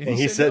 And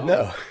he said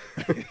no.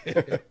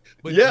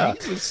 But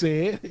Jesus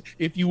said,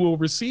 if you will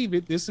receive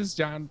it, this is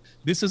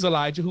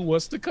Elijah who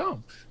was to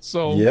come.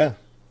 So,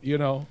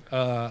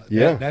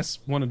 that's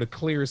one of the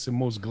clearest and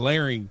most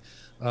glaring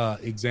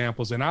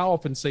examples. And I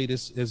often say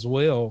this as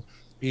well,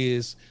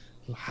 is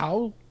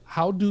how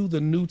do the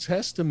New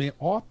Testament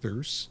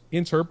authors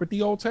interpret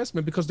the Old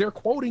Testament? Because they're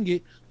quoting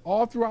it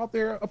all throughout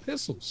their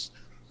epistles.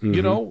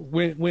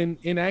 Mm-hmm. When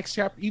in Acts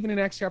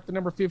chapter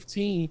number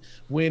 15,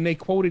 when they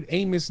quoted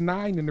Amos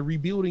 9 and the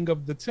rebuilding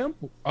of the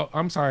temple,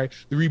 the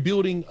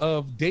rebuilding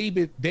of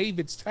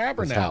David's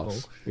tabernacle.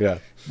 Yeah.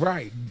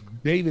 Right.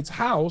 David's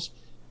house.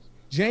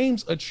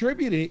 James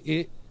attributed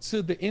it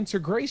to the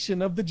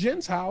integration of the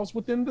Gentiles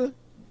within the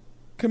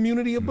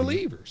community of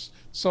believers.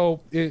 So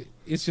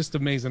it's just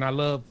amazing. I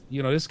love,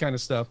 this kind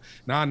of stuff.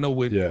 Now I know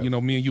what, me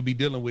and you'll be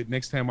dealing with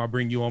next time I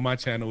bring you on my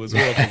channel as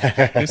well.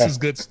 This is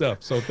good stuff.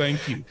 So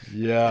thank you.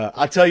 Yeah.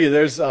 I tell you,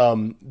 there's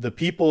the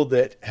people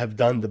that have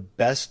done the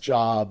best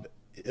job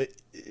I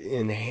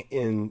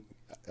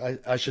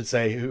should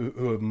say,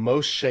 who have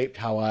most shaped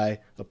how I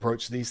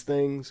approach these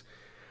things.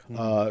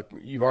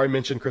 You've already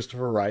mentioned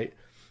Christopher Wright,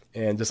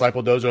 and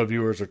Disciple Dojo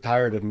viewers are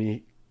tired of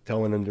me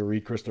telling them to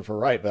read Christopher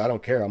Wright, but I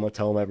don't care. I'm going to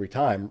tell them every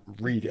time,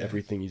 read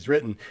everything he's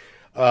written.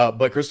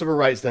 But Christopher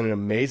Wright's done an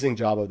amazing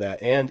job of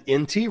that. And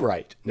N.T.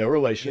 Wright, no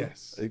relation,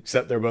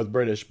 except they're both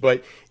British.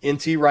 But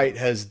N.T. Wright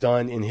has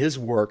done in his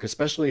work,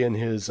 especially in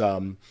his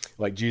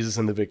like Jesus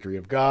and the Victory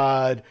of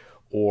God,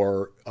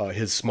 or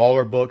his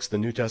smaller books, The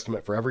New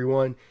Testament for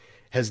Everyone,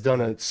 has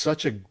done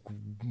such a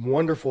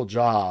wonderful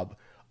job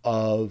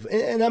of,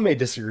 and I may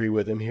disagree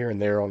with him here and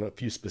there on a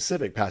few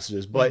specific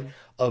passages, but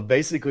of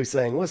basically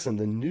saying, listen,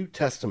 the New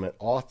Testament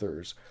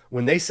authors,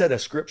 when they said a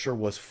scripture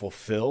was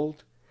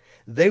fulfilled,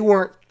 they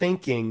weren't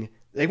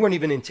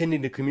even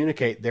intending to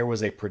communicate there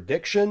was a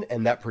prediction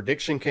and that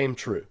prediction came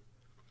true.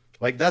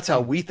 Like, that's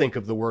how we think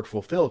of the word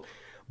fulfilled.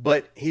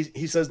 But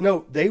he says,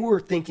 no, they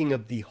were thinking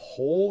of the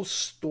whole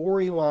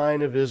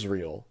storyline of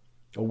Israel,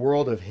 a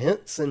world of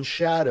hints and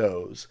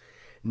shadows,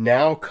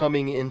 now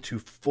coming into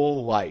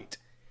full light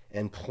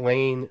and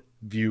plain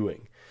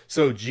viewing.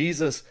 So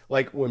Jesus,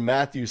 like when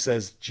Matthew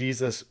says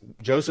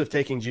Joseph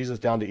taking Jesus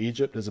down to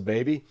Egypt as a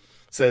baby,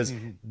 says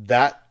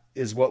that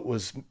is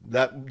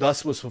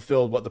thus was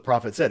fulfilled what the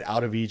prophet said,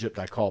 out of Egypt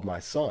I called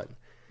my son.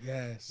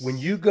 Yes. When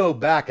you go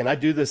back, and I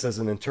do this as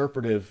an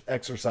interpretive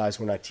exercise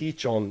when I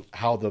teach on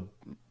how the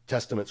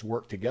testaments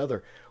work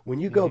together,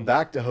 when you go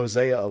back to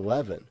Hosea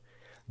 11,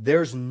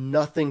 there's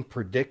nothing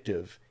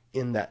predictive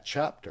in that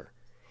chapter.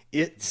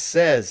 It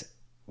says,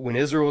 when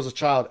Israel was a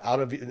child,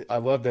 I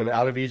loved them,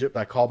 out of Egypt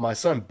I called my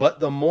son. But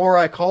the more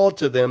I called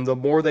to them, the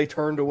more they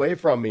turned away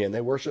from me and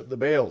they worshiped the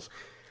Baals.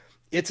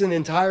 It's an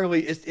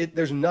entirely,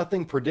 there's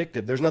nothing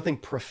predictive. There's nothing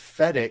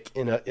prophetic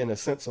in a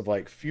sense of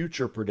like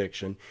future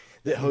prediction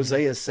that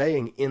Hosea is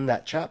saying in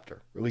that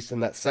chapter, or at least in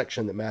that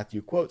section that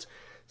Matthew quotes.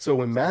 So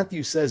when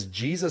Matthew says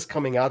Jesus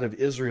coming out of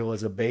Israel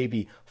as a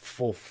baby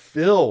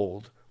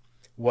fulfilled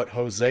what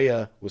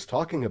Hosea was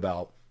talking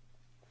about,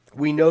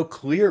 we know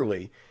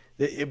clearly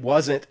that it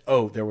wasn't,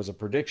 there was a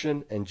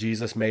prediction and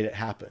Jesus made it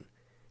happen.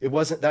 It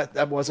wasn't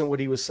that wasn't what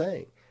he was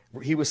saying.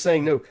 He was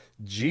saying, no,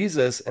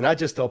 Jesus, and I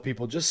just tell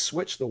people, just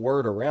switch the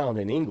word around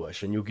in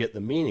English and you'll get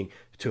the meaning.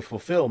 To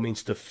fulfill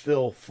means to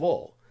fill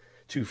full,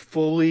 to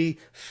fully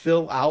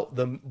fill out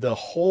the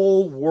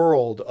whole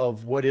world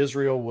of what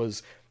Israel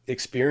was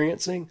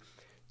experiencing.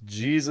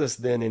 Jesus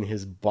then in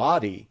his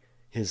body,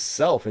 his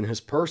self, in his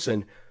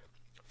person,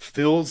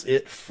 fills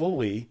it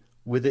fully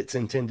with its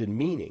intended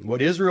meaning.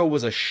 What Israel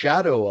was a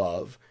shadow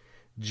of,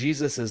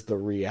 Jesus is the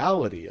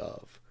reality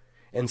of.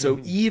 And so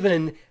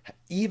even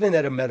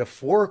at a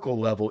metaphorical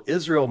level,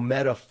 Israel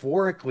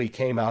metaphorically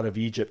came out of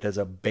Egypt as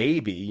a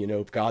baby, you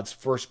know, God's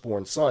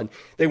firstborn son.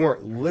 They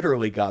weren't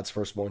literally God's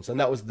firstborn son.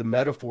 That was the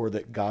metaphor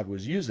that God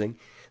was using.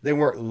 They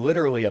weren't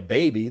literally a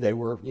baby. They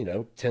were, you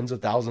know, tens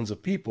of thousands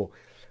of people.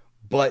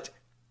 But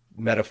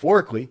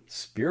metaphorically,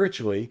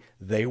 spiritually,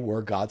 they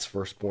were God's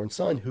firstborn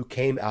son who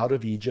came out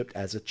of Egypt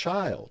as a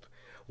child.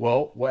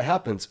 Well, what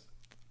happens?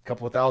 A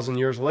couple of thousand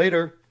years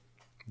later,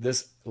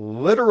 this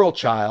literal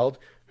child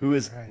who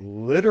is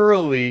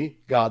literally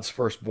God's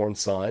firstborn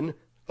son,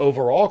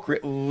 overall,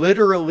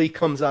 literally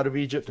comes out of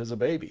Egypt as a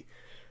baby.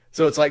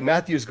 So it's like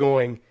Matthew's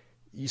going,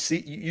 you see,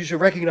 you should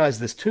recognize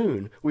this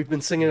tune. We've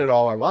been singing it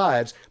all our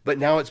lives, but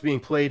now it's being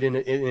played in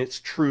its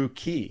true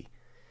key.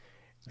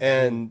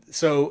 And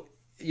so,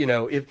 you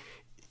know,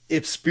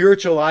 if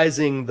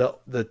spiritualizing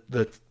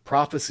the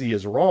prophecy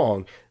is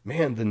wrong,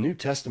 man, the New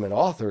Testament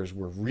authors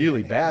were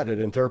really bad at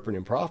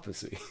interpreting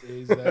prophecy.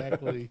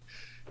 Exactly.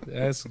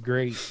 That's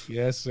great.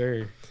 Yes,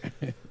 sir.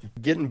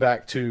 Getting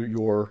back to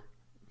your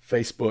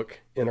Facebook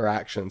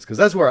interactions, because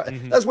that's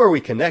where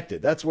we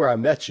connected. That's where I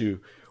met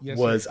you. Yes,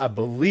 was sir. I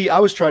believe I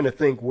was trying to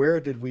think, where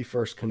did we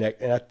first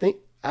connect? And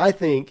I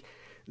think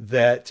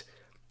that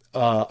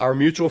our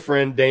mutual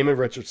friend Damon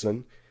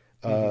Richardson,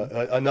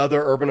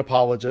 another urban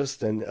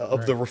apologist and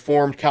of the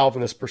Reformed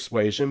Calvinist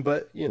persuasion,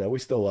 but you know, we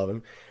still love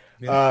him.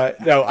 Yeah.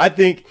 No, I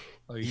think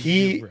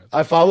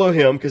I follow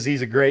him because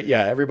he's a great,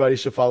 everybody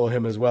should follow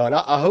him as well. And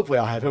hopefully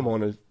I'll have him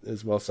on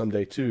as well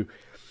someday too.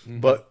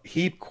 But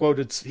he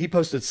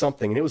posted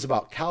something and it was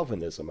about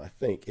Calvinism, I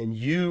think. And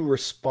you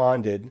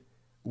responded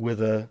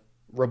with a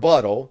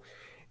rebuttal,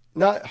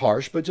 not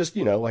harsh, but just,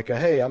 you know, like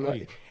hey, I'm not,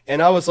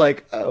 and I was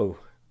like, oh,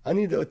 I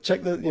need to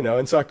check the, you know,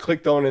 and so I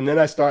clicked on, and then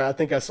I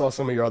think I saw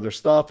some of your other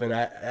stuff and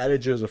I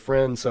added you as a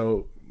friend.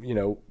 So, you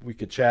know, we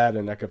could chat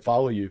and I could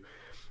follow you.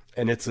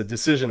 And it's a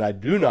decision I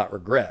do not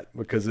regret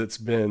because it's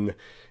been,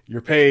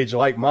 your page,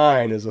 like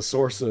mine, is a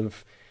source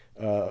of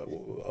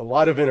a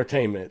lot of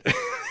entertainment.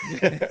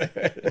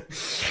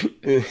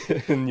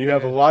 And you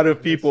have a lot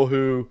of people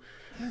who,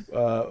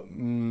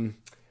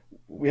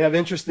 we have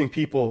interesting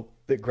people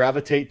that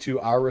gravitate to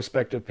our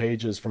respective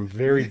pages from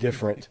very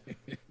different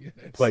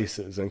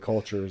places and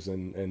cultures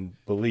and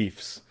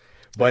beliefs.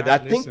 But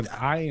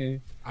I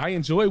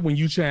enjoy when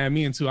you chime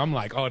in too. I'm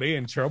like, oh, they're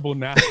in trouble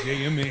now.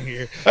 JM in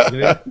here.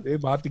 They're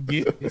about to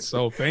get it.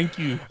 So thank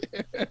you.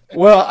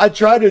 Well, I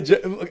try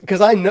to,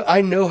 because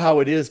I know how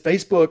it is.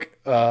 Facebook,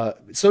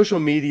 social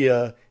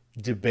media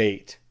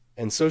debate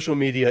and social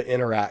media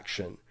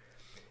interaction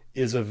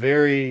is a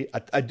very,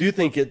 I do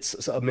think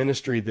it's a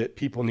ministry that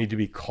people need to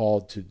be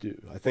called to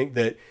do. I think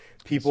that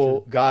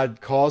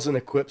God calls and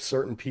equips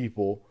certain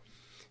people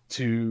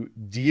to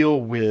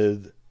deal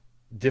with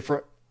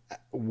different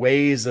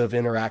ways of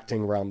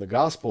interacting around the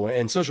gospel.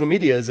 And social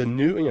media is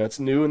it's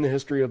new in the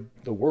history of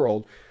the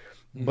world,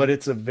 but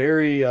it's a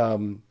very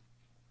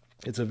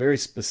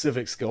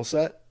specific skill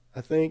set,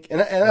 I think.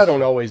 And I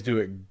don't always do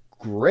it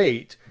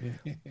great,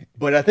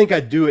 but I think I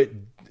do it.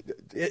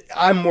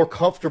 I'm more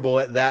comfortable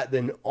at that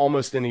than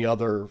almost any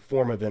other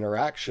form of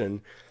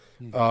interaction.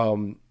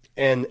 And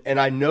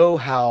I know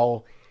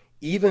how,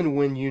 even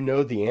when you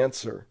know the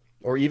answer,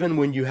 or even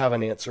when you have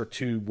an answer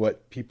to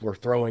what people are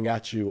throwing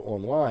at you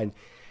online,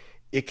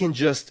 it can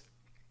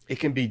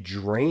be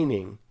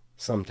draining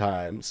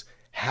sometimes,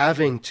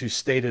 having to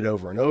state it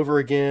over and over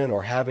again,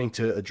 or having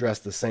to address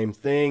the same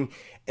thing.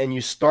 And you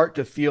start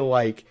to feel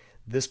like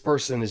this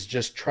person is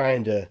just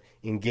trying to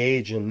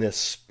engage in this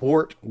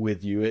sport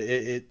with you.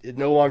 It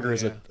no longer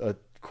is a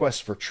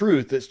quest for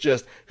truth. It's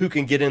just who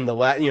can get in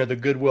the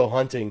Goodwill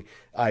Hunting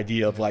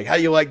idea of like, how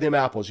do you like them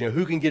apples? You know,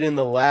 who can get in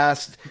the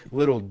last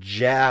little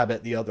jab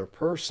at the other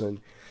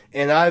person.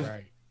 And I've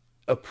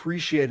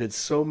appreciated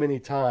so many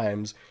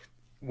times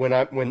when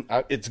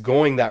it's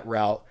going that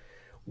route,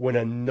 when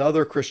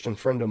another Christian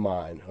friend of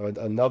mine, or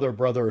another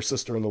brother or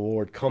sister in the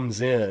Lord,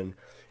 comes in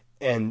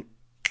and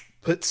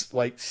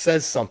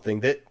says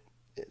something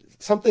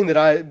that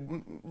I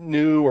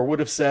knew or would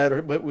have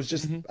said, but was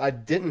just, I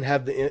didn't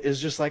have it's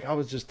just like, I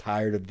was just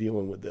tired of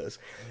dealing with this.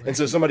 Right. And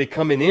so somebody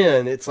coming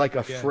in, it's like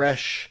a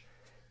fresh,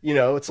 you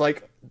know, it's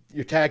like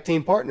your tag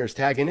team partners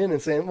tagging in and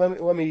saying,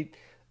 let me,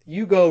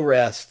 you go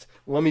rest.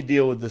 Let me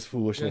deal with this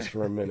foolishness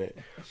for a minute.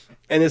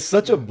 And it's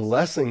such a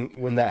blessing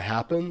when that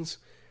happens.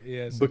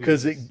 Yes,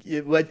 because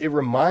it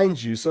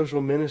reminds you,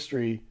 social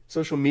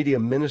media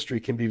ministry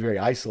can be very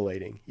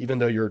isolating, even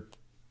though you're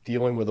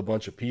dealing with a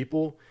bunch of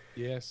people.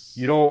 Yes.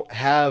 You don't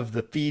have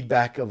the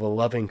feedback of a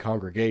loving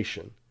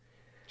congregation.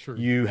 True.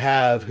 You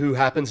have who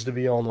happens to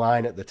be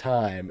online at the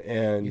time,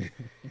 and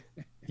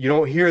you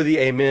don't hear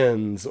the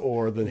amens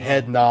or the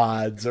head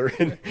nods or,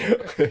 you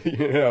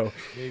know.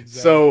 Exactly.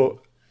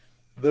 So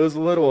those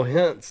little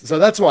hints. So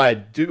that's why I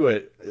do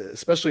it,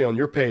 especially on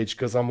your page,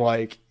 because I'm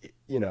like,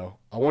 you know,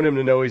 I want him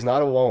to know he's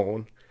not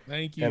alone.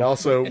 Thank you. And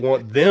also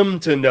want them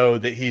to know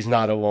that he's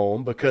not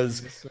alone,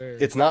 because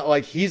it's not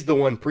like he's the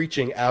one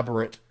preaching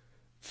aberrant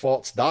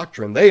false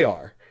doctrine. They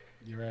are.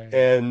 You're right.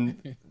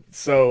 And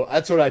So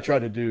that's what I try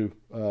to do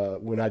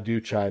when I do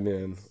chime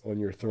in on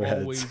your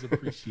threads. Always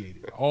appreciate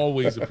it.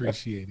 Always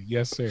appreciate it.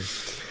 Yes, sir.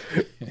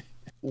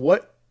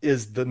 What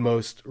is the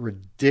most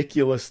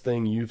ridiculous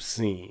thing you've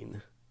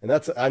seen? And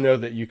that's, I know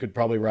that you could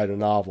probably write a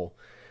novel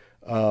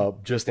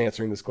just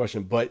answering this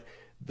question, but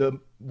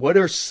what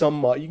are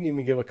some, you can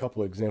even give a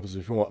couple of examples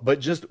if you want, but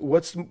just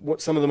what's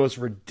some of the most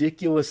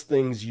ridiculous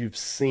things you've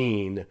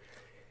seen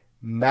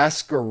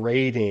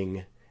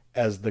masquerading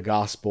as the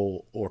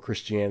gospel or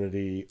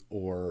Christianity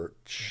or,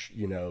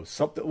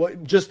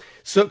 something, just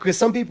so, because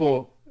some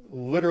people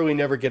literally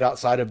never get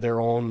outside of their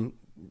own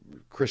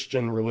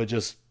Christian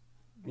religious,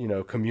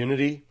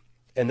 community,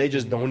 and they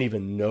just don't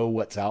even know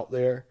what's out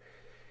there.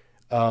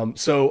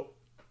 So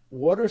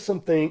what are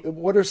some things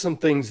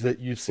that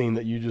you've seen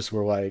that you just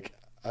were like,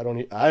 I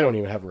don't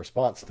even have a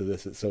response to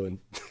this. It's so,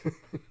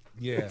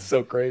 Yeah. it's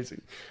so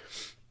crazy.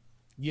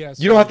 Yes.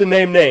 You don't have to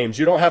name names.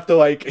 You don't have to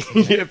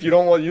if you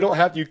don't want, you don't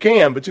have, you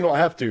can, but you don't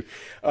have to.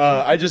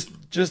 I just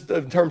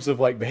in terms of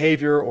like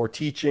behavior or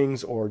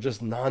teachings or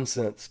just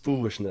nonsense,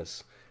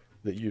 foolishness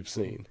that you've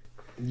seen.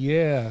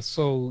 Yeah.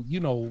 So,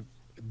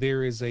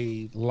 there is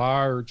a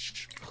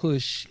large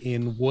push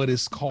in what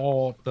is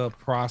called the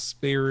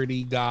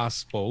prosperity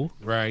gospel,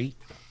 right?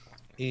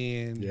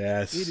 And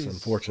yes,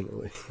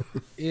 unfortunately,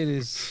 it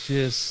is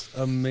just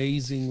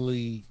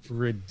amazingly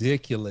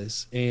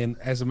ridiculous. And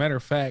as a matter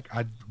of fact,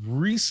 I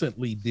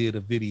recently did a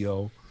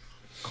video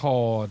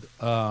called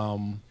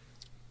Carnality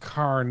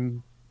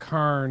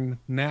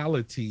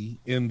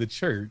in the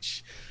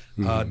Church,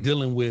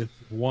 dealing with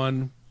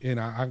one, and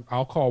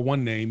I'll call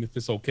one name if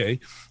it's okay.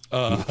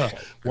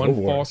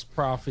 One false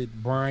prophet,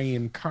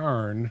 Brian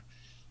Carn,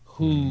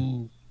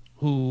 who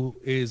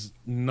is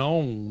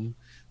known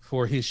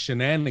for his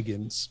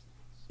shenanigans.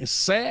 And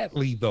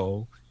sadly,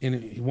 though,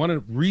 and one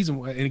of the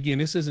reasons, and again,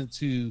 this isn't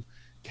to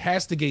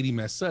castigate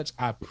him as such,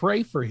 I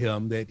pray for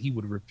him that he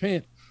would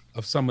repent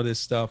of some of this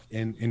stuff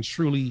and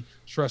truly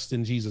trust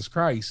in Jesus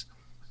Christ.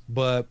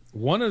 But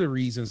one of the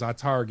reasons I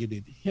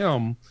targeted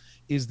him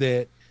is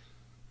that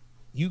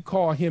you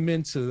call him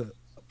in to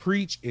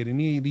preach at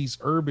any of these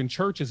urban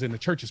churches and the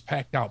church is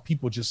packed out,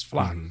 people just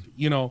flock, and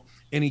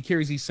he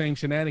carries these same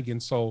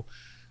shenanigans. So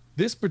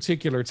this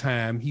particular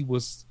time he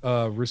was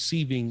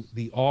receiving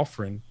the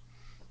offering,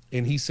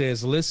 and he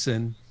says,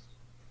 listen,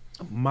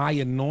 my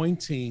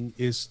anointing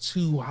is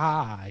too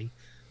high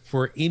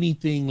for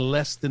anything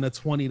less than a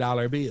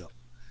 $20 bill.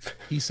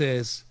 He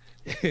says,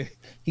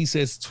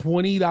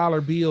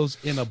 $20 bills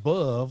and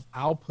above,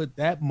 I'll put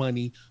that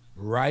money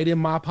right in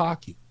my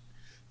pocket.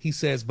 He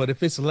says, but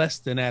if it's less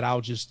than that, I'll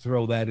just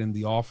throw that in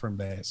the offering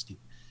basket.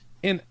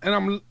 And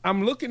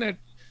I'm looking at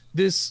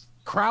this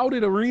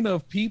crowded arena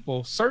of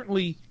people,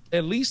 certainly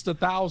at least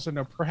 1,000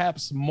 or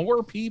perhaps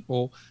more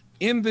people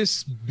in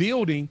this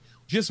building,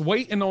 just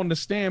waiting on the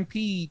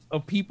stampede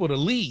of people to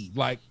leave.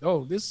 Like,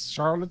 oh, this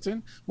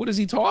charlatan, what is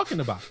he talking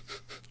about?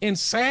 And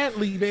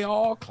sadly, they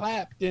all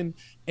clapped and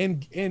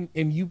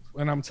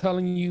I'm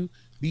telling you,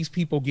 these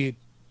people give.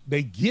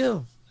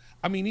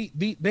 I mean,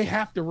 they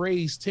have to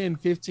raise $10,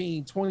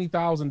 $15,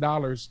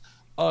 $20,000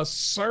 a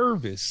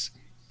service,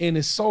 and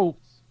it's so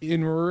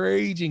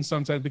enraging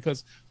sometimes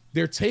because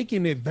they're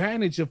taking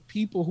advantage of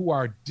people who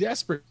are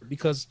desperate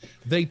because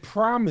they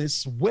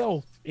promise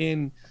wealth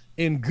in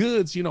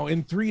goods.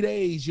 In 3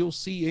 days you'll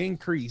see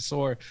increase,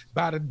 or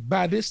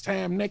by this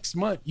time next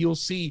month you'll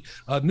see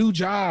a new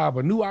job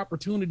or new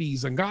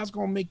opportunities, and God's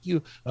gonna make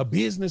you a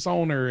business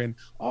owner, and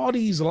all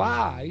these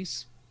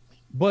lies.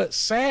 But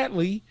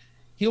sadly,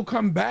 he'll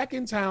come back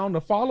in town the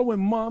following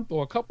month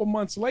or a couple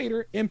months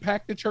later and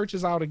pack the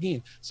churches out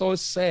again. So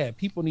it's sad.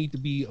 People need to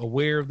be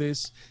aware of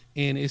this,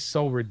 and it's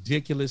so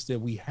ridiculous that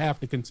we have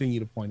to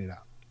continue to point it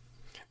out.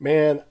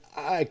 Man,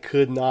 I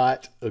could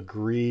not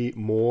agree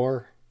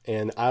more.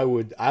 And I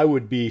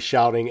would be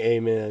shouting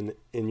amen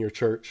in your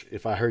church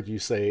if I heard you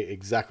say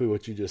exactly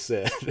what you just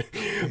said,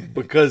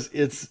 because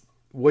it's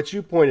what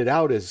you pointed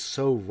out is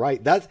so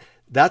right.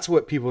 That's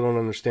what people don't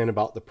understand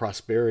about the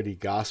prosperity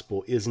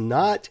gospel is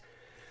not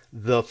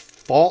the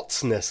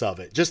falseness of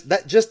it.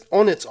 Just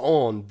on its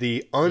own,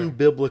 the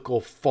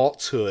unbiblical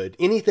falsehood,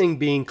 anything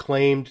being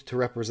claimed to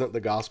represent the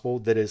gospel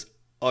that is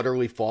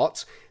utterly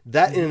false,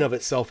 that in and of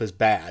itself is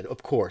bad,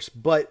 of course,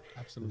 but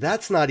absolutely,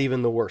 that's not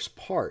even the worst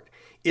part.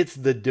 It's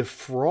the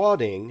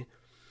defrauding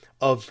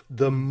of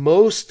the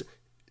most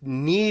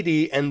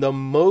needy and the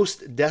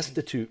most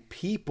destitute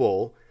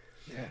people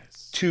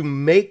to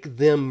make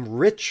them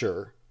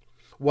richer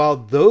while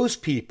those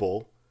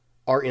people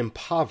are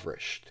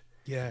impoverished.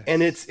 Yes.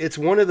 And it's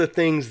one of the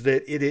things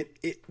that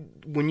it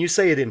when you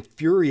say it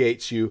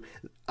infuriates you,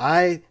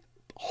 I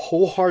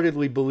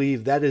wholeheartedly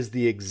believe that is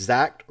the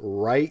exact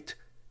right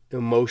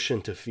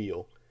emotion to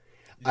feel.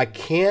 I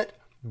can't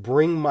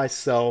bring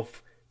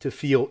myself to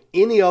feel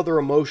any other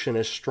emotion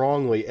as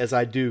strongly as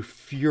I do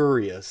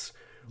furious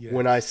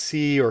when I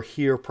see or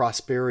hear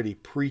prosperity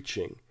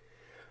preaching,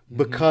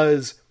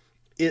 because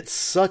it's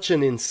such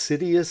an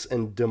insidious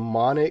and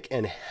demonic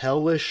and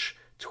hellish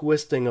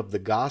twisting of the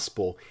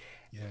gospel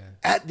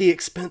at the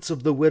expense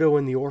of the widow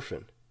and the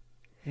orphan.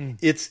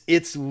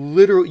 It's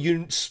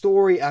literally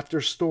story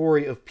after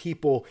story of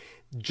people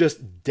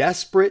just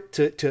desperate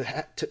to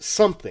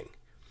something,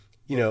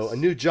 a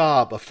new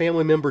job, a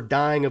family member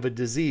dying of a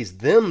disease,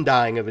 them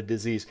dying of a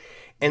disease.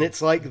 And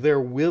it's like they're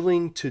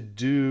willing to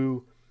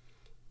do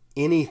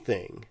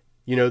anything.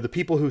 The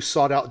people who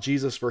sought out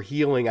Jesus for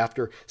healing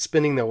after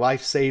spending their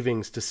life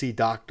savings to see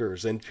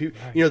doctors. And,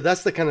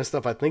 that's the kind of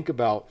stuff I think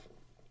about.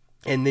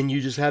 And then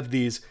you just have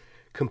these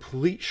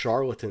complete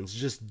charlatans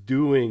just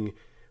doing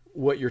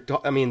what you're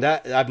talking. I mean,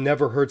 that I've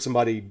never heard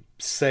somebody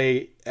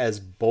say as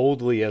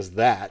boldly as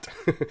that.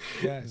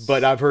 Yes.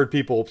 But I've heard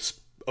people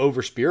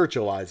over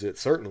spiritualize it,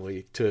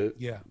 certainly to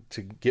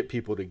get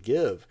people to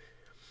give.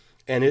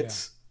 And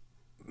it's,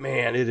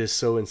 man, it is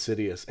so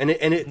insidious. And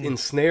it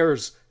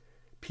ensnares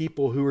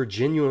people who are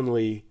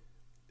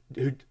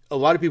a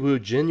lot of people who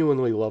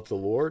genuinely love the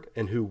Lord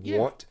and who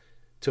want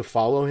to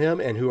follow him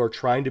and who are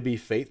trying to be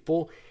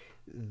faithful.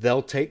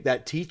 They'll take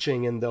that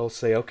teaching and they'll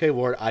say, okay,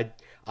 Lord,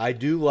 I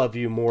do love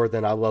you more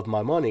than I love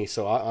my money.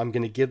 So I'm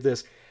going to give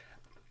this.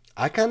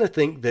 I kind of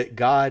think that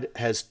God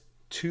has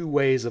two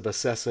ways of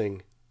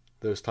assessing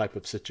those type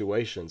of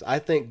situations. I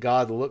think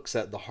God looks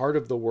at the heart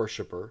of the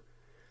worshiper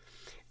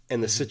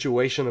and the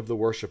situation of the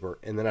worshiper.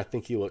 And then I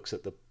think he looks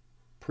at the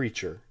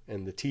preacher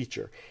and the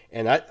teacher.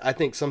 And I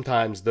think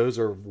sometimes those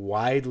are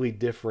widely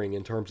differing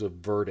in terms of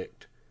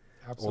verdict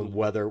on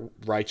whether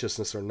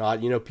righteousness or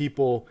not.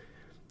 People,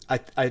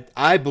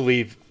 I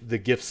believe the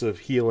gifts of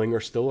healing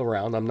are still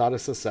around. I'm not a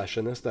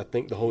cessationist. I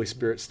think the Holy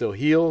Spirit still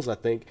heals. I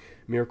think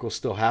miracles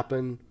still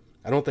happen.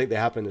 I don't think they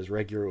happen as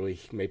regularly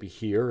maybe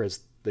here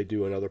as they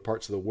do in other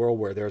parts of the world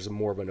where there's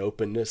more of an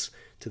openness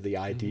to the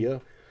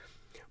idea.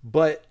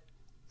 But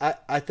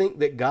I think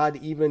that God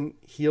even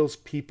heals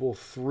people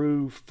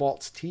through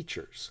false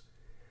teachers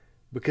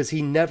because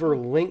he never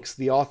links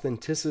the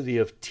authenticity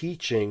of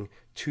teaching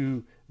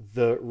to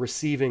the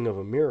receiving of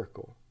a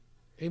miracle.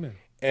 Amen.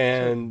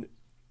 And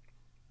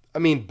I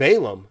mean,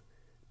 Balaam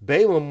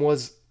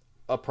was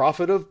a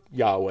prophet of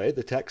Yahweh,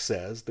 the text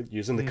says,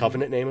 using the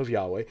covenant name of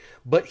Yahweh,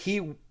 but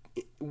he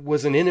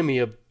was an enemy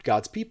of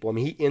God's people. I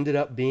mean, he ended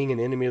up being an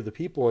enemy of the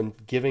people and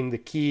giving the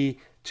key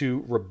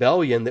to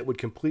rebellion that would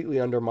completely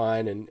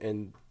undermine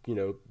and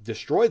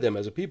destroy them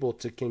as a people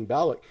to King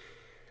Balak.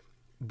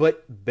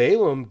 But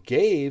Balaam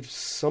gave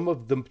some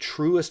of the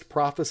truest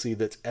prophecy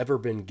that's ever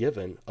been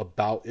given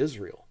about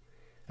Israel.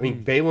 I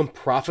mean, Balaam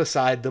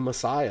prophesied the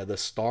Messiah, the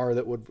star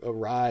that would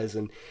arise.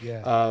 And,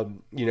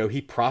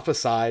 he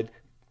prophesied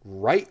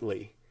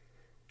rightly.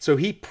 So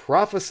he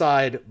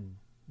prophesied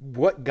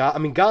what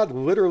God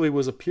literally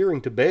was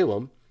appearing to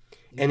Balaam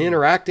and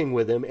interacting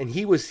with him. And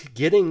he was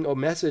getting a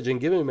message and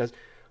giving him a message.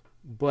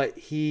 But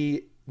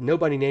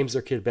nobody names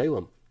their kid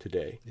Balaam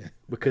today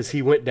because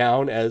he went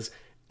down as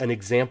an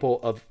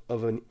example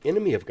of an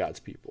enemy of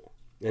God's people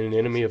and an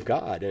enemy of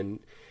God. And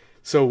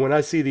so when I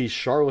see these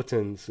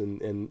charlatans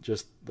and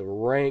just the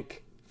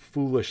rank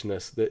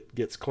foolishness that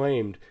gets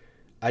claimed,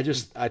 I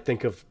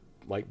think of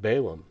like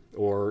Balaam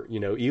or,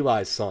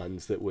 Eli's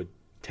sons that would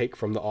take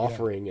from the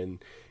offering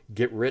and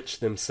get rich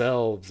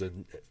themselves.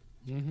 And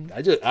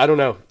I don't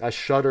know. I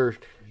shudder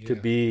to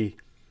be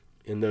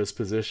in those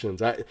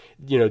positions.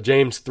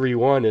 James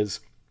 3:1 is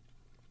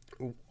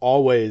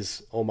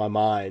always on my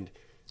mind.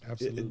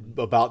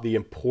 Absolutely. About the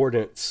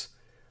importance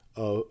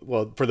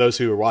for those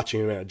who are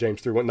watching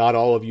James 3:1, not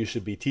all of you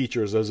should be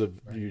teachers. Those of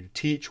you who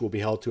teach will be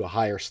held to a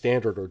higher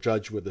standard or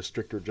judged with a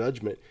stricter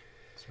judgment.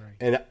 That's right.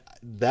 And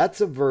that's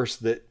a verse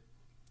that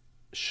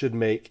should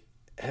make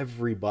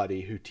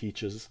everybody who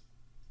teaches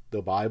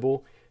the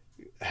Bible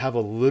have a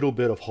little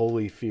bit of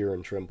holy fear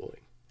and trembling.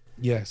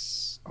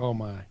 Yes. Oh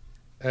my.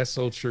 That's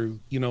so true.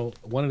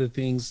 One of the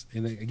things,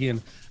 and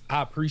again,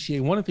 I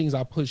appreciate one of the things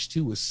I push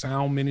too is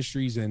sound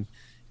ministries, and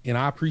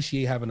I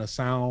appreciate having a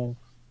sound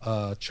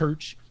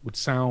church with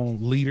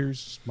sound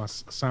leaders, my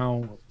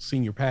sound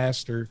senior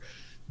pastor,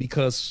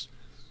 because,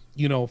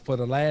 for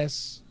the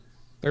last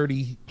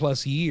 30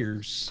 plus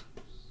years,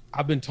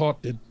 I've been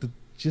taught to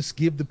just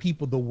give the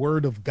people the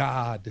word of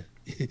God.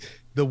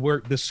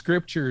 The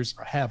scriptures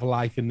have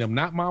life in them,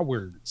 not my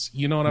words.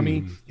 You know what I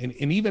mean? And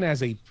even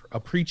as a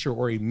preacher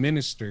or a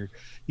minister,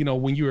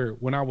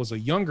 when I was a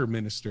younger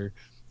minister,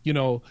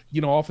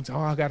 often say,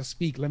 I got to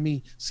speak. Let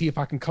me see if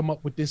I can come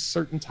up with this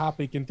certain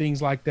topic and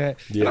things like that.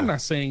 Yeah. And I'm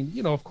not saying,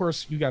 of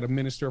course you got to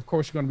minister. Of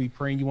course you're going to be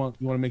praying. You want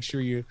to make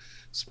sure you're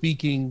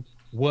speaking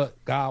what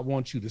God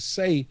wants you to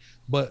say.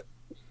 But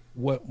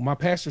what my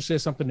pastor said,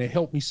 something that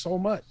helped me so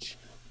much,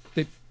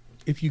 that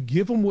if you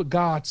give them what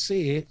God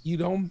said,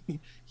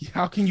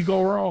 how can you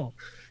go wrong?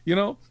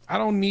 I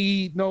don't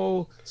need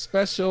no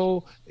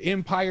special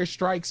Empire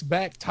Strikes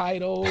Back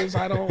titles.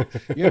 I don't,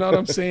 you know what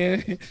I'm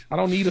saying? I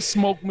don't need a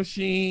smoke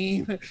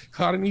machine.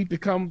 I don't need to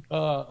come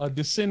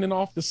descending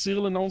off the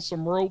ceiling on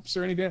some ropes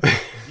or anything.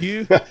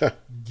 Give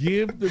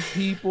the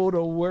people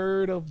the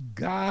word of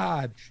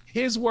God,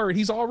 his word.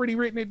 He's already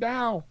written it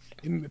down.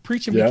 And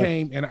preaching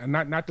became, and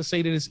not to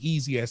say that it's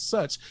easy as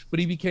such, but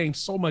he became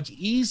so much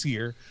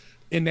easier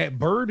in that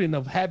burden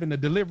of having to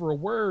deliver a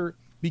word.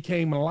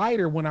 became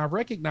lighter when I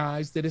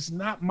recognized that it's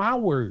not my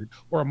word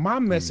or my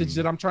message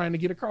that I'm trying to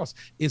get across.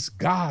 It's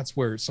God's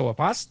word. So if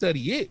I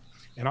study it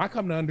and I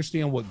come to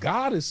understand what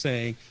God is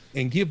saying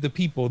and give the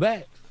people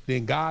that,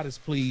 then God is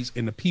pleased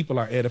and the people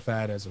are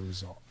edified as a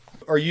result.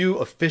 Are you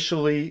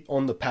officially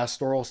on the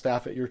pastoral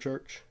staff at your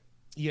church?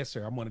 Yes,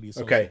 sir. I'm one of the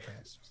associate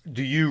pastors.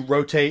 Do you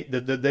rotate?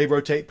 Did they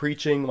rotate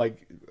preaching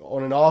like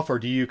on and off, or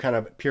do you kind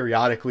of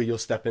periodically you'll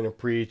step in and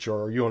preach,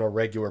 or are you on a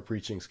regular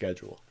preaching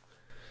schedule?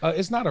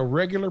 It's not a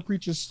regular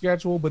preacher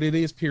schedule, but it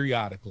is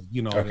periodically.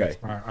 You know, okay.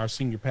 Our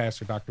senior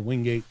pastor, Dr.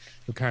 Wingate,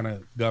 who kind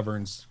of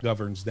governs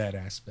that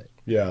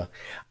aspect. Yeah,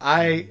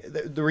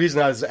 the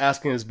reason I was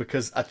asking is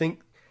because I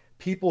think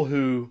people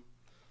who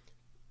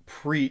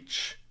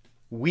preach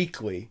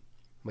weekly,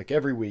 like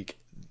every week,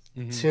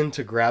 tend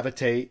to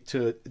gravitate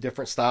to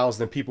different styles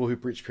than people who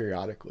preach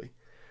periodically.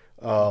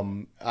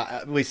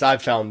 At least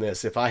I've found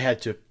this. If I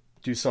had to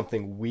do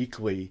something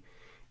weekly,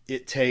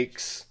 it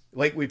takes,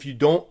 like, if you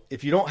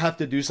don't have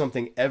to do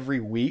something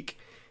every week,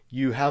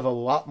 you have a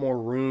lot more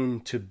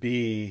room to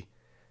be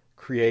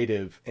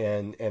creative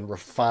and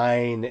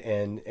refine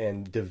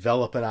and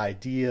develop an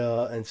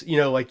idea, and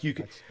like you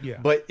could. Yeah.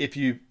 But if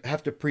you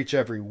have to preach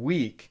every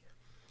week,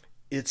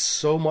 it's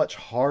so much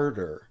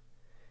harder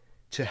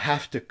to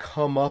have to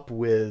come up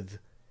with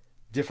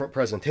different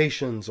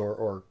presentations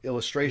or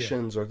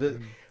illustrations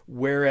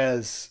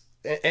whereas,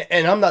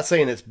 and I'm not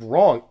saying it's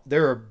wrong.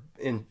 There are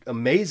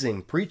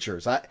amazing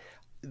preachers. I'm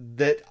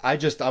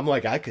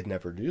like, I could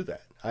never do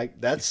that.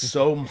 That's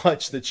so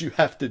much that you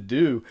have to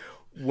do.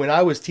 When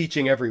I was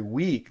teaching every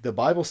week, the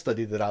Bible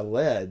study that I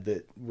led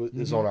that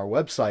is on our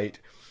website,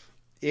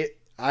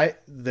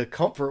 the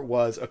comfort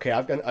was, okay,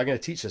 I'm going to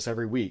teach this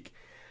every week.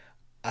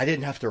 I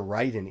didn't have to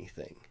write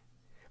anything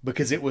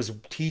because it was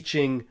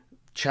teaching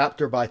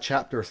chapter by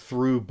chapter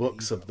through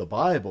books of the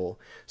Bible.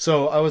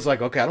 So I was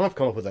like, okay, I don't have to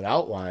come up with an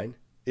outline.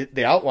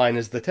 The outline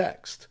is the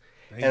text.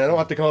 And I don't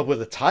have to come up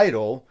with a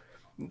title.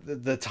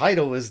 The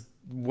title is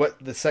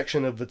what the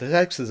section of the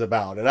text is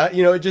about. And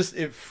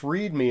it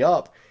freed me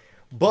up.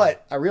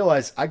 But I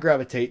realized I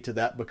gravitate to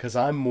that because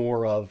I'm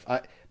more of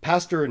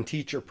pastor and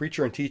teacher,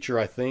 preacher and teacher,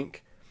 I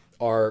think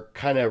are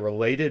kind of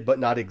related, but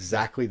not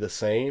exactly the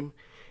same.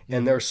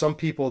 And there are some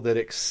people that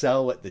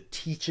excel at the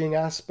teaching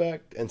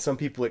aspect and some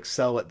people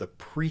excel at the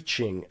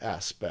preaching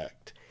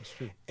aspect. That's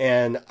true.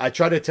 And I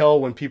try to tell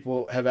when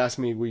people have asked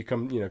me, will you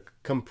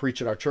come preach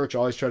at our church? I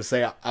always try to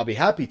say, I'll be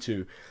happy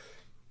to.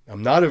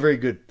 I'm not a very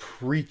good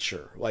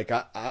preacher. Like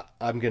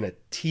I'm going to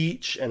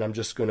teach and I'm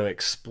just going to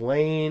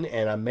explain,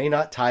 and I may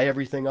not tie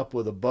everything up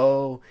with a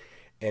bow,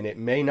 and it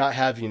may not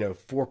have,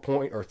 4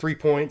 point or 3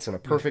 points and a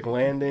perfect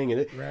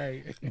landing.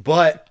 Right.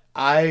 But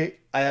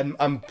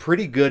I'm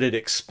pretty good at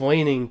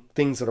explaining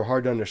things that are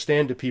hard to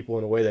understand to people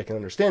in a way they can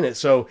understand it.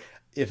 So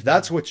if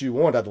that's what you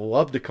want, I'd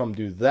love to come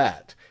do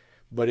that.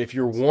 But if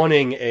you're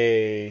wanting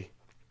a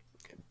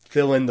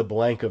fill in the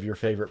blank of your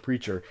favorite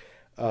preacher,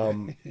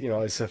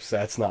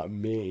 that's not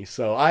me.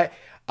 So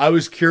I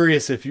was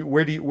curious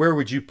where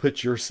would you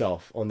put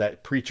yourself on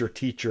that preacher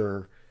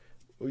teacher,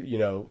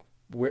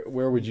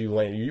 where would you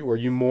land? Are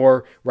you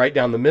more right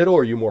down the middle?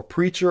 Are you more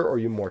preacher? Or are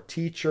you more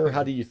teacher?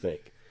 How do you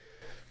think?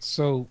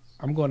 So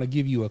I'm going to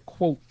give you a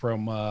quote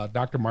from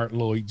Dr. Martin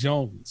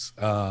Lloyd-Jones.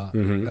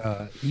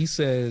 He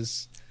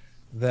says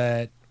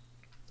that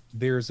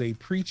there's a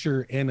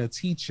preacher and a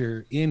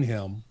teacher in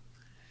him.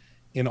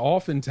 And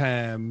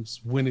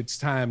oftentimes when it's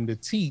time to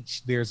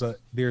teach, there's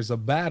a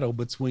battle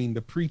between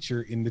the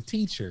preacher and the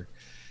teacher,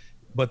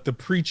 but the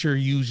preacher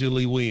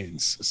usually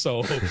wins.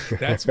 So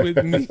that's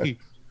with me.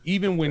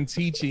 Even when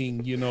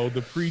teaching,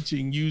 the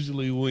preaching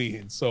usually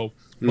wins. So,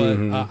 but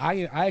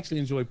I actually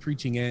enjoy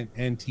preaching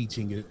and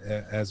teaching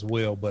as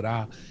well.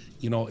 But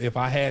if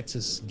I had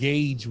to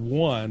gauge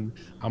one,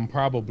 I'm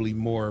probably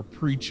more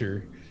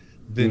preacher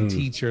than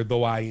teacher,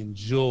 though I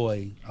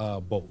enjoy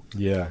both.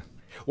 Yeah.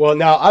 Well,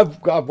 now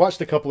I've watched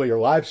a couple of your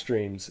live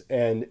streams,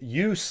 and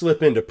you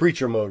slip into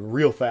preacher mode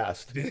real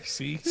fast.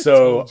 See?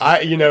 So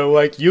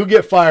you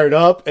get fired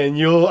up,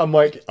 and I'm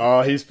like,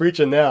 oh, he's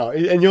preaching now,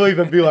 and you'll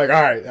even be like,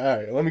 all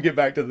right, let me get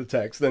back to the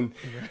text. And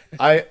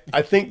I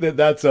think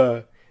that's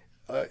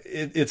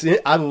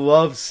I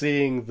love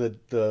seeing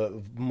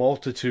the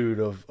multitude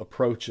of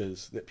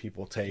approaches that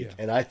people take,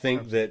 and I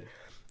think that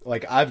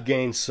I've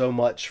gained so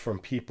much from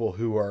people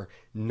who are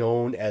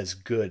known as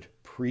good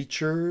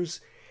preachers.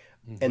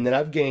 And then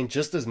I've gained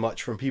just as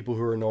much from people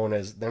who are known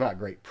as, they're not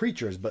great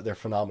preachers, but they're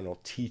phenomenal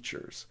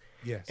teachers.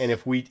 Yes. And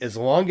as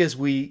long as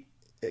we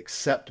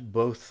accept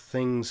both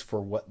things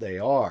for what they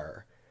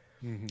are,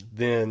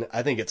 then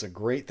I think it's a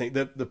great thing.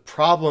 The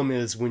problem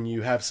is when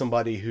you have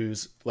somebody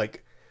who's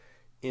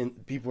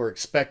people are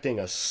expecting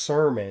a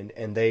sermon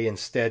and they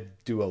instead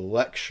do a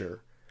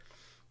lecture.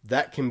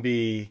 That can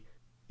be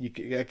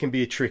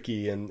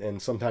tricky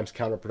and sometimes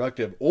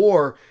counterproductive.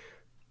 Or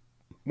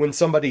when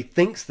somebody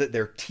thinks that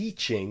they're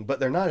teaching, but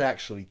they're not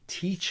actually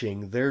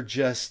teaching, they're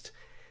just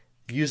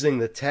using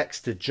the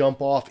text to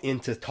jump off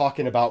into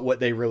talking about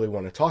what they really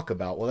want to talk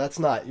about. Well,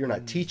 you're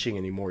not teaching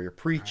anymore, you're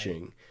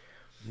preaching.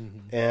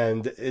 Mm-hmm.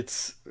 And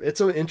it's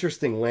an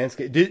interesting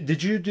landscape.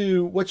 Did you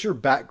do, what's your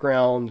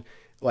background,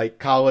 like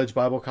college,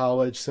 Bible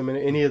college,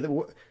 seminary, any of the,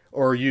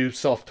 or are you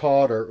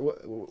self-taught, or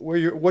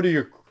what are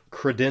your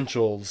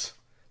credentials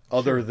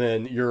other Sure.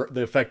 than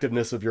the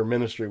effectiveness of your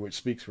ministry, which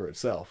speaks for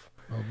itself?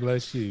 Oh,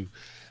 bless you.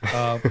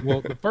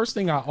 Well, the first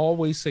thing I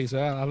always say, so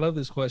I love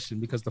this question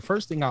because the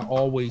first thing I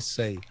always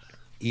say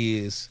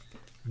is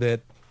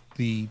that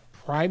the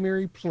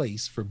primary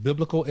place for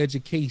biblical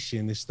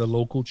education is the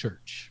local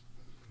church.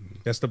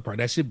 That's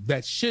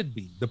that should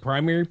be the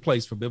primary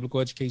place for biblical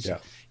education.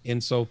 Yeah.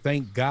 And so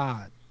thank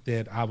God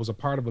that I was a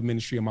part of a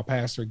ministry, and my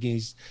pastor again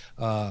is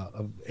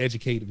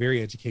educated,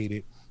 very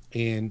educated,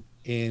 and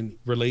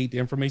relate the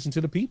information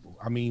to the people.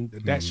 I mean,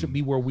 that should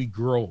be where we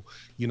grow.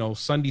 You know,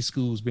 Sunday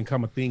school's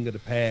become a thing of the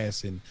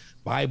past, and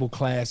Bible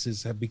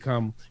classes have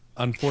become,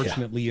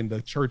 unfortunately, in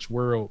the church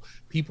world,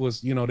 people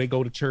is, you know, they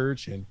go to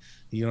church and,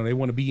 you know, they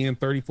want to be in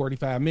 30,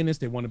 45 minutes.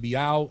 They want to be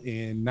out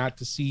and not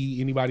to see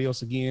anybody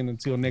else again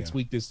until next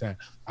week this time.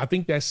 I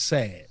think that's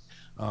sad.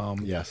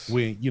 Yes.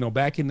 When, you know,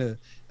 back in the,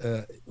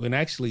 when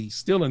actually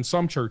still in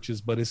some churches,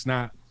 but it's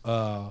not,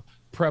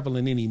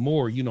 prevalent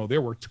anymore. You know,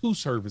 there were 2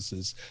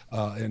 services,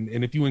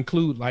 and if you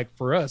include, like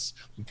for us,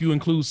 if you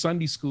include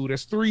Sunday school,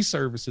 there's 3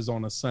 services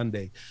on a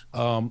Sunday.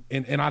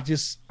 And I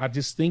just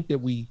think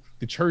that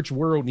the church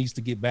world needs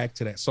to get back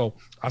to that. So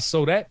that's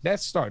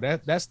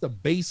the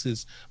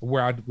basis of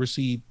where I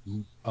received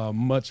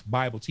much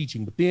Bible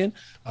teaching. But then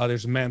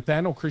there's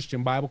Manthano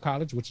Christian Bible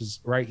College, which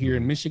is right here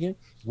in Michigan,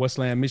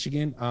 Westland,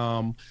 Michigan,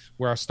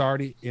 where I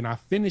started, and I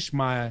finished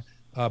my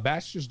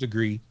bachelor's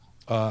degree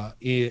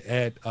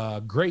at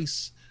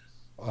Grace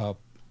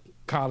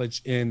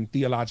College and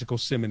Theological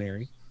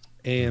Seminary.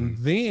 And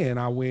then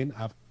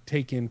I've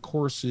taken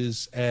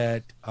courses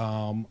at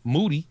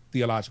Moody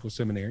Theological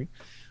Seminary,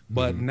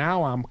 but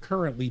now I'm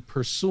currently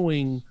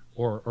pursuing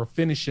or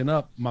finishing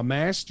up my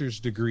master's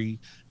degree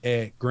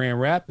at Grand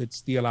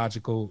Rapids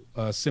Theological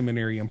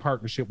Seminary in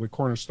partnership with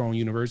Cornerstone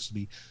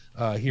University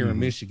here in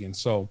Michigan.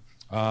 So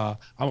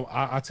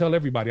I tell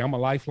everybody, I'm a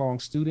lifelong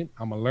student.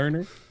 I'm a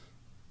learner.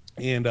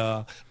 And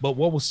but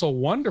what was so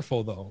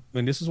wonderful, though,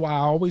 and this is why I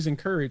always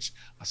encourage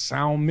a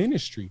sound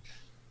ministry,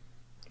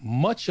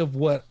 much of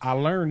what I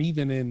learned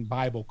even in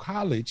Bible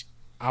college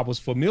I was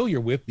familiar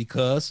with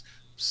because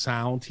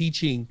sound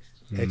teaching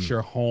at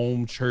your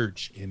home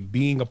church and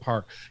being a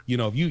part, you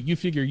know, you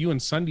figure you in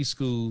Sunday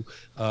school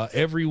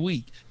every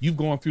week, you've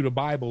gone through the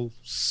Bible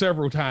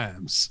several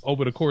times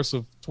over the course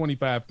of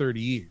 25,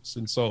 30 years.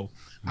 And so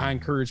I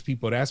encourage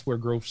people, that's where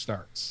growth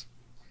starts.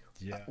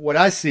 Yeah. What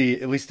I see,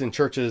 at least in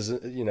churches,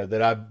 you know,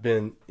 that I've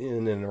been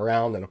in and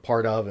around and a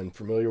part of and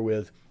familiar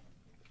with,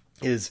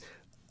 is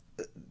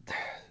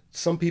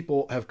some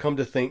people have come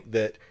to think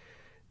that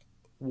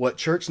what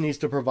church needs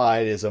to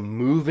provide is a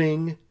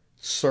moving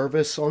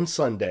service on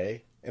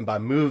Sunday. And by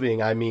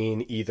moving, I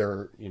mean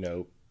either, you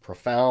know,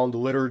 profound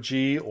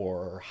liturgy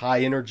or high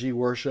energy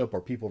worship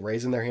or people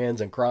raising their hands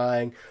and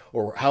crying,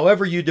 or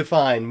however you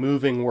define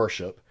moving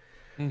worship.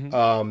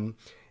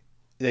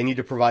 They need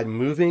to provide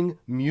moving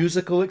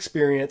musical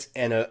experience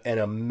and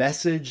a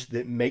message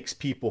that makes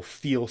people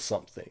feel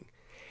something.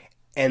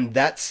 And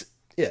that's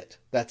it.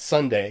 That's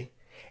Sunday.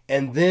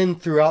 And then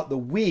throughout the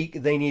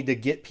week, they need to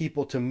get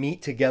people to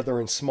meet together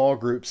in small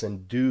groups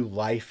and do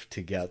life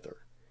together.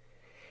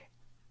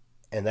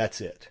 And that's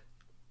it.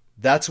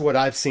 That's what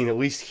I've seen, at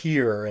least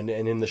here and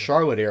in the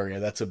Charlotte area.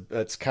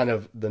 That's kind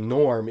of the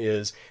norm.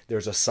 Is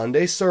there's a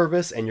Sunday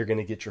service, and you're going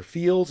to get your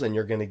feels, and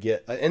you're going to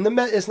get. And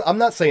I'm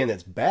not saying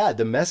it's bad.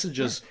 The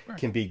messages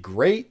can be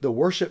great. The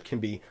worship can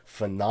be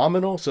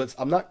phenomenal. So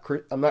I'm not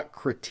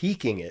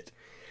critiquing it.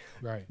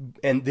 Right.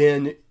 And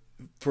then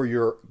for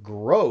your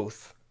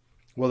growth,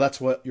 well, that's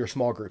what your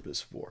small group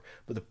is for.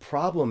 But the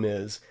problem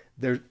is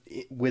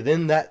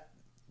within that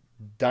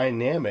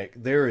dynamic,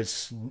 there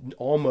is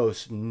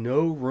almost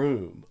no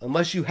room,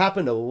 unless you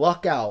happen to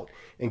luck out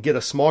and get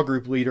a small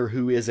group leader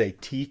who is a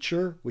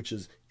teacher, which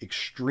is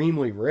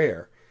extremely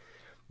rare.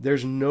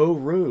 There's no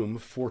room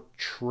for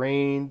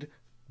trained,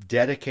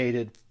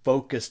 dedicated,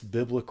 focused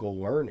biblical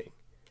learning.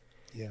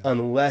 Yeah.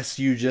 Unless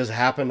you just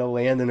happen to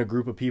land in a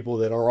group of people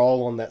that are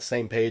all on that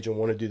same page and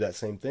want to do that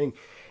same thing.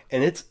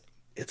 And it's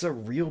a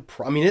real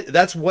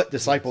that's what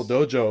Disciple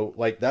Dojo,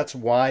 like, that's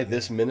why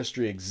this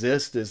ministry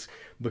exists, is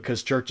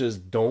because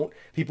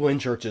people in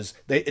churches,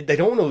 they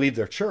don't want to leave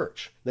their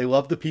church. They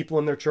love the people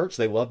in their church.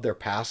 They love their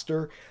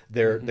pastor.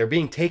 They're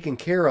being taken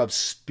care of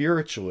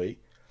spiritually.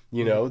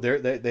 You know,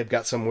 they've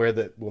got somewhere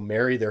that will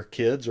marry their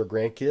kids or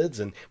grandkids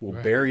and will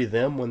bury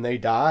them when they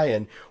die,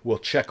 and will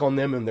check on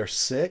them when they're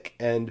sick.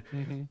 And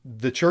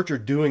the church are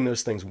doing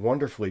those things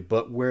wonderfully.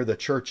 But where the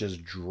church is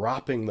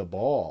dropping the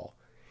ball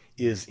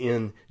is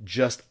in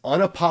just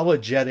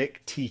unapologetic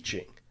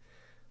teaching.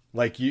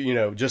 Like, you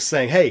know, just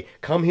saying, hey,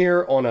 come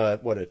here on a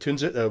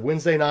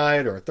Wednesday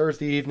night or a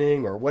Thursday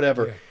evening or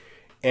whatever. Yeah.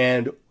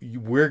 And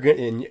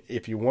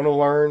if you want to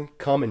learn,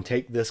 come and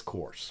take this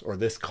course or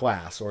this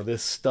class or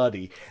this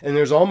study. And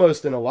there's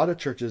almost in a lot of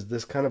churches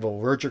this kind of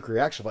allergic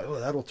reaction, like, oh,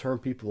 that'll turn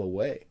people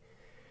away.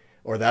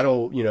 or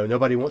that'll,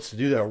 nobody wants to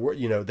do that.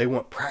 Or, they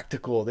want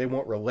practical, they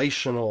want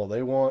relational,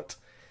 they want,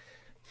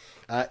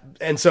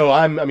 and so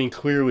I mean,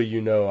 clearly,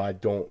 I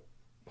don't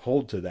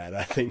hold to that.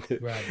 I think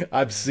that Right.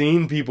 I've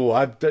seen people,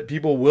 that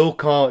people will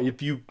come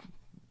if you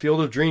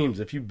Field of Dreams,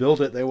 if you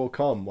build it, they will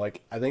come.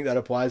 Like, I think that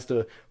applies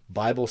to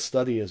Bible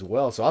study as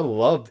well. So I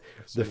love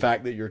the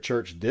fact that your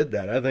church did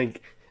that. I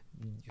think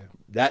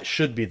that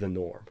should be the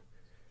norm.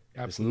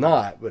 Absolutely. It's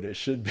not, but it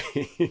should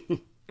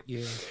be.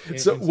 Yeah.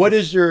 So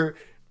what's your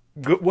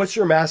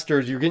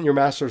master's? You're getting your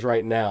master's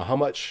right now. How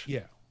much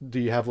do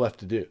you have left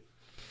to do?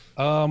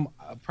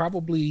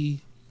 Probably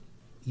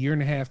year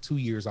and a half, 2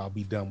 years, I'll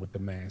be done with the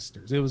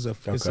master's. It was a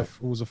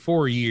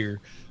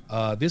 4-year.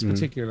 This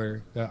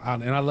particular,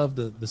 and I love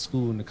the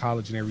school and the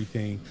college and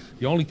everything.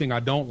 The only thing I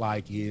don't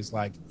like is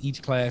like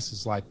each class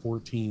is like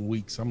 14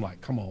 weeks. I'm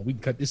like, come on, we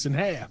can cut this in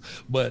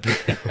half. But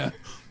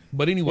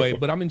but anyway,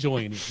 but I'm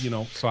enjoying it,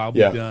 so I'll be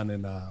done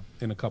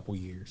in a couple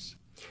years.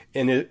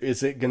 And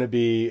is it going to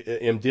be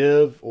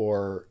MDiv,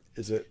 or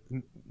is it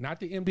not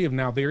the MDiv?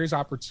 Now there is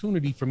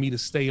opportunity for me to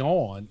stay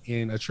on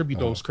and attribute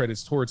those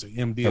credits towards an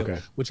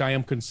MDiv, which I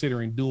am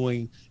considering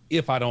doing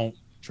if I don't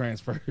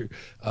transfer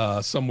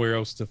somewhere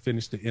else to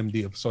finish the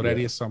MDiv. So that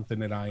is something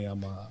that I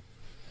am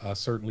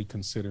certainly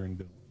considering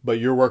doing. But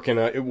you're working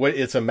on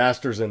it's a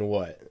master's in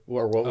what,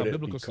 or what would it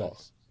be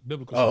called?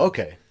 Biblical. Oh,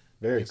 okay,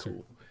 very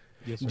cool.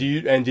 Yes, sir.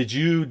 Did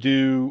you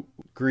do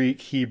Greek,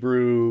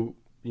 Hebrew?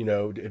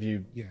 Have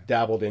you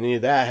dabbled in any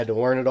of that? Had to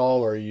learn it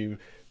all, or you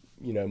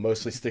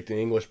mostly stick to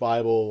English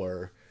Bible,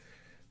 or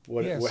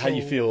what? How do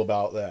you feel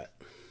about that?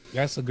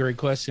 That's a great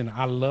question.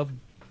 I love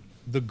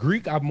the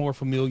Greek. I'm more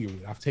familiar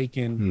with. I've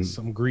taken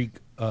some Greek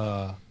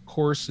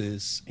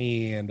courses,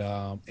 and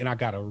I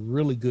got a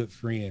really good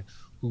friend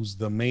who's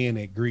the man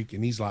at Greek,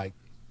 and he's like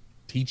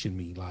teaching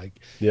me, like,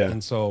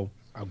 and so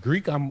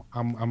Greek. I'm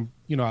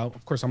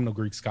of course I'm no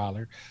Greek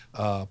scholar,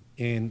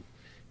 and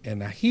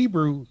the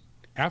Hebrew.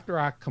 After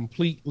I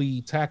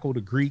completely tackle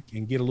the Greek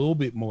and get a little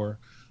bit more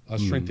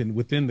strengthened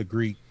within the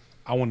Greek,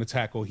 I want to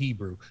tackle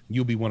Hebrew.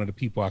 You'll be one of the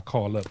people I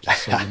call up,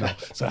 just so you know.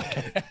 So.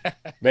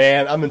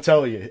 Man, I'm gonna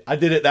tell you, I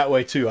did it that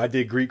way too. I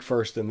did Greek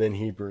first and then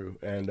Hebrew,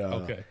 and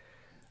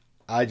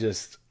I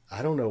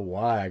don't know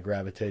why I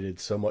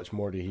gravitated so much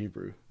more to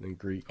Hebrew than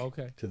Greek.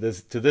 Okay. To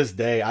this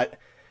day,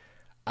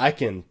 I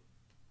can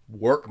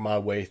work my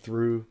way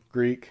through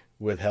Greek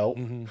with help.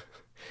 Mm-hmm.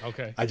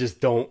 Okay. I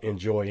just don't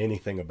enjoy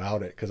anything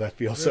about it because I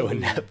feel so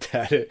inept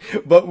at it.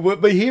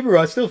 But Hebrew,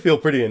 I still feel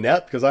pretty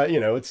inept because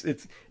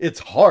it's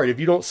hard. If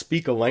you don't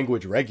speak a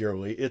language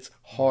regularly, it's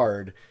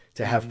hard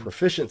to have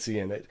proficiency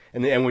in it.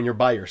 And when you're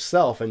by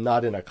yourself and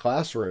not in a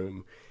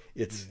classroom,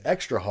 it's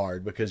extra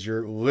hard because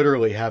you're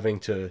literally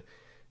having to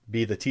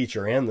be the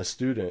teacher and the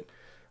student.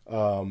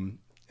 And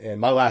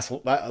my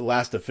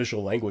last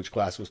official language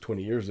class was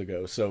 20 years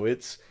ago, so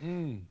it's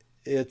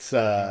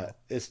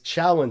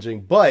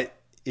challenging, but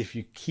if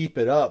you keep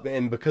it up,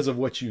 and because of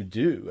what you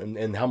do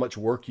and how much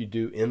work you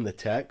do in the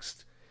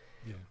text,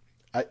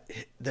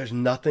 there's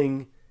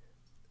nothing.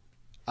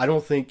 I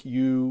don't think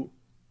you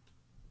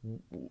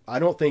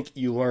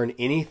learn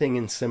anything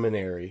in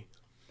seminary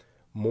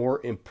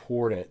more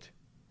important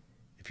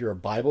if you're a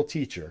Bible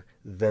teacher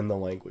than the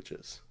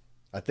languages.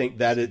 I think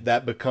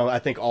I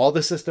think all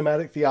the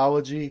systematic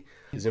theology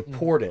is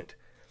important,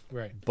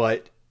 right?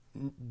 But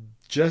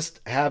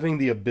just having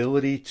the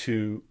ability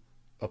to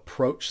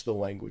approach the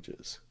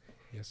languages,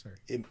 yes, sir.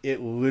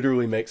 It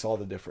literally makes all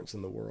the difference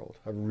in the world.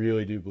 I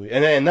really do believe,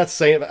 and that's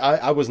saying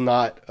I was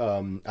not.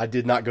 I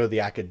did not go the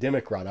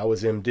academic route. I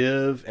was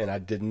MDiv, and I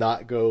did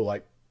not go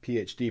like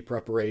PhD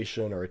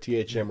preparation or a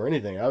THM or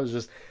anything. I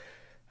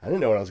didn't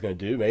know what I was going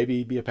to do.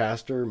 Maybe be a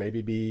pastor,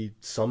 maybe be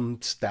some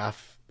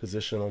staff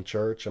position on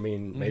church. I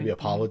mean, maybe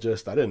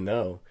apologist. I didn't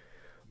know.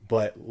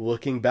 But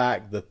looking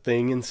back, the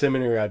thing in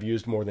seminary I've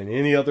used more than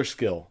any other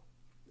skill,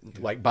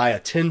 like by a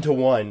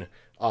 10-to-1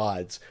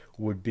 odds,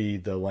 would be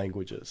the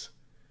languages.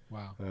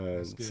 Wow.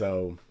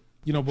 So,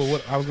 but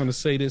what I was going to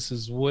say this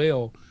as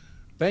well.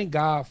 Thank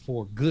God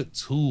for good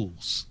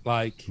tools,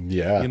 like,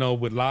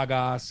 with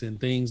Logos and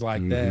things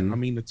like that. I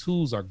mean, the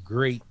tools are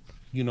great,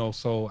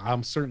 so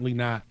I'm certainly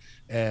not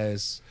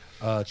as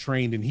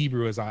trained in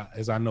Hebrew as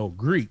I know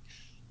Greek,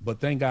 but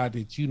thank God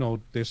that,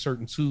 there's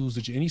certain tools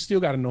and you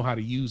still got to know how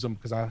to use them,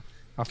 because I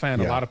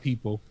find a lot of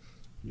people,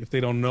 if they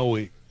don't know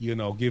it,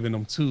 giving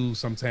them tools,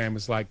 sometimes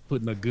it's like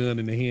putting a gun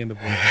in the hand of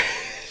a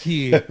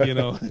kid,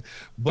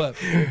 but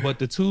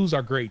the tools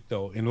are great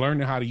though. And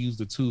learning how to use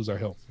the tools are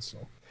helpful. So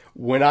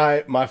when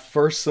my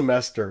first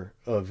semester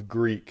of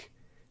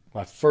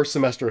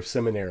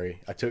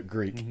seminary, I took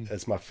Greek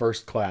as my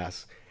first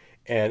class.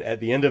 And at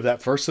the end of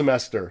that first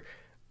semester,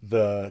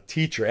 the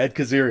teacher, Ed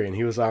Kazarian,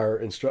 he was our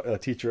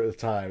teacher at the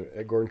time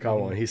at Gordon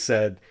Conwell, and he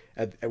said,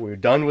 we were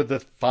done with the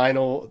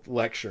final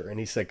lecture, and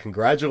he said,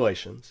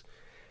 "Congratulations.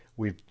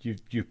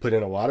 You've put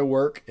in a lot of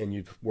work, and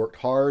you've worked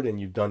hard, and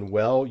you've done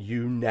well.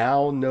 You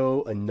now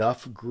know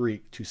enough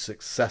Greek to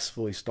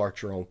successfully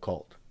start your own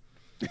cult."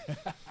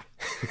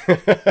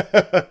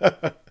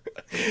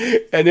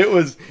 And it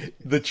was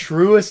the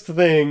truest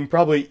thing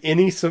probably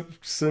any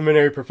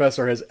seminary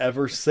professor has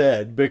ever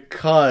said,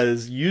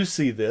 because you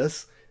see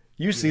this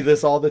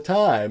all the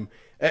time.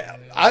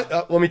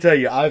 Let me tell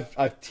you,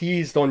 I've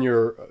teased on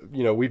your,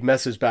 we've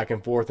messaged back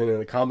and forth and in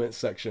the comments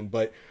section,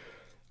 but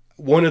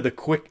one of the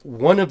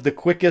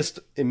quickest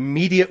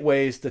immediate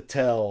ways to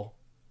tell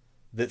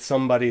that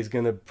somebody's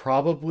going to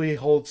probably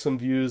hold some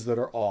views that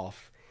are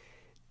off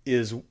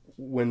is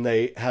when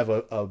they have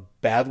a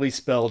badly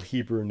spelled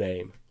Hebrew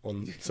name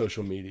on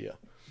social media.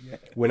 Yeah.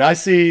 When I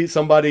see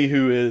somebody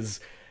who is,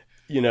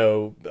 I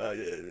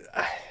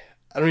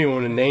don't even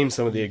want to name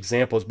some of the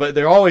examples, but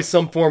they're always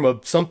some form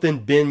of something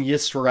Ben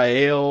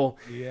Yisrael,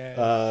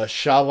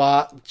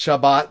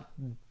 Shabbat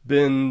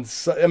Ben.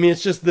 I mean,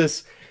 it's just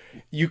this.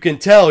 You can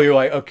tell, you're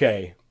like,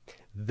 okay,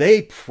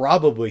 they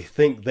probably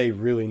think they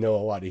really know a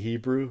lot of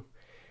Hebrew,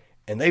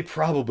 and they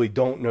probably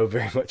don't know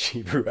very much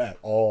Hebrew at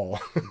all.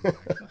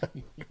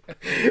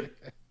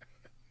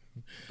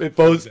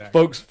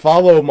 Folks,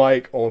 follow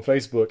Mike on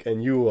Facebook,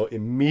 and you will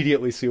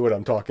immediately see what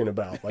I'm talking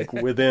about. Like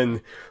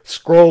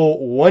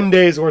scroll one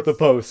day's worth of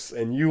posts,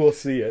 and you will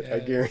see it. Yes. I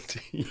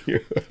guarantee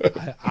you.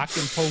 I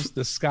can post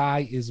 "The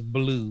sky is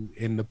blue,"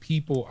 and the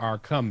people are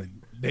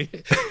coming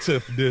to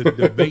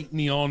debate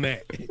me on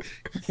that.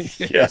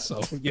 Yeah.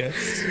 So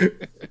yes,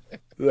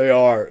 they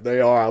are.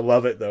 I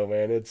love it though,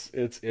 man.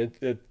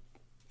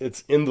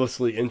 It's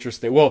endlessly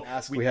interesting. Well,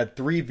 we had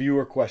 3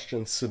 viewer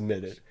questions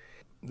submitted.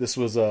 This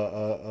was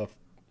a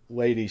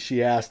lady.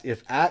 She asked,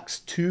 if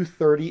Acts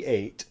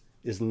 2:38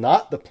 is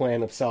not the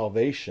plan of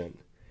salvation,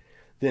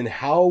 then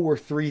how were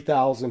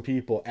 3,000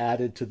 people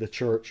added to the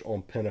church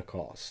on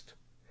Pentecost?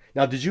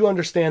 Now, did you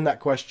understand that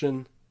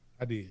question?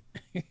 I did.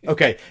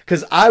 Okay,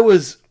 because I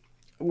was,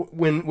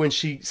 when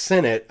she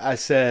sent it, I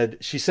said,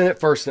 she sent it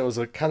first, and it was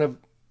a kind of,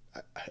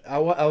 I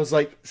was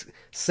like,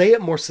 say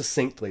it more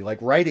succinctly, like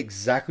write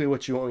exactly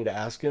what you want me to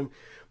ask him,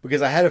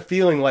 because I had a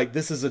feeling like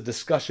this is a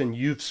discussion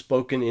you've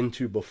spoken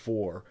into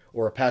before,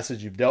 or a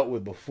passage you've dealt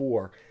with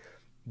before,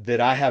 that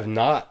I have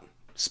not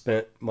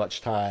spent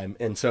much time,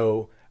 and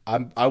so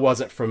I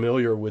wasn't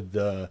familiar with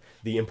the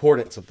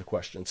importance of the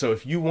question. So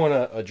if you want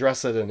to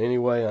address it in any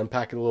way,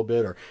 unpack it a little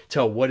bit, or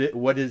tell what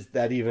is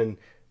that even?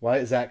 Why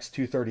is Acts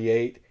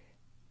 2:38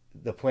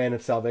 the plan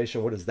of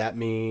salvation? What does that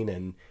mean?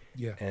 And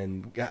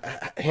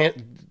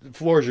the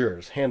floor is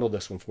yours. Handle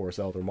this one for us,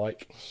 Elder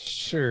Mike.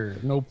 Sure,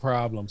 no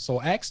problem.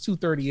 So Acts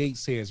 2:38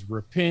 says,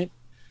 "Repent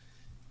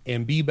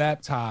and be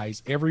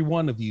baptized, every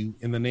one of you,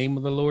 in the name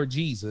of the Lord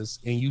Jesus,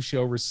 and you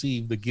shall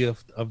receive the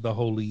gift of the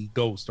Holy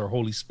Ghost," or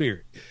Holy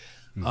Spirit.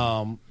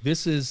 Mm-hmm.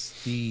 This is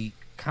the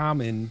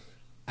common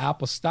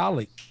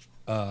apostolic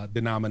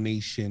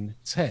denomination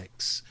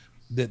text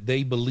that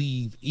they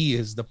believe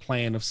is the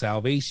plan of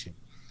salvation.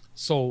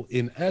 So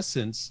in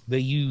essence, they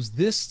use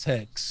this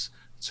text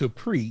to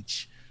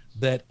preach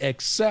that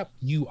except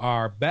you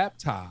are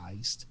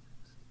baptized,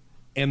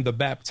 and the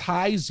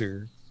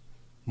baptizer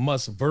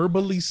must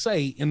verbally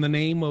say, in the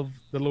name of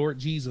the Lord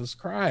Jesus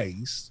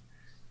Christ,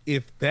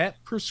 if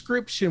that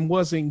prescription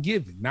wasn't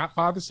given, not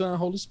Father, Son,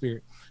 Holy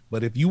Spirit,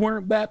 but if you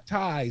weren't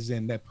baptized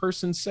and that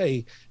person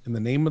say, in the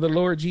name of the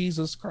Lord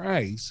Jesus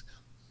Christ,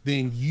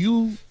 then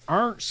you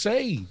aren't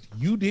saved.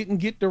 You didn't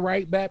get the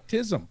right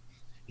baptism,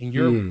 and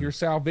your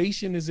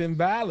salvation is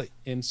invalid.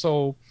 And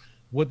so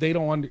what they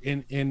don't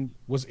and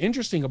what's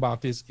interesting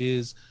about this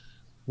is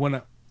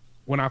when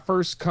I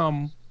first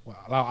come,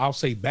 well, I'll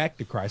say back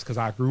to Christ, because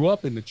I grew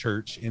up in the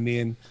church, and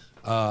then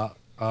I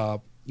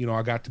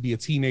got to be a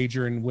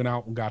teenager and went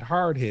out and got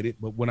hard-headed.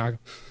 But when I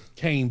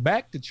came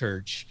back to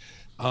church,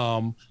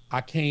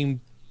 I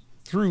came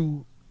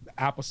through the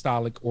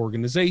apostolic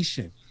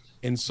organization.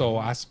 And so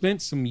I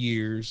spent some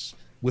years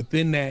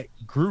within that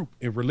group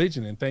in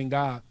religion, and thank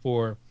God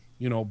for,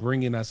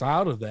 bringing us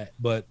out of that.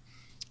 But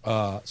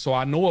so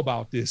I know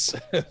about this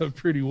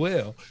pretty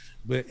well.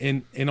 But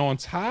and on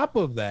top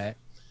of that,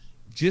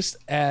 just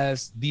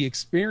as the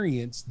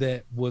experience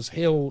that was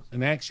held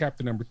in Acts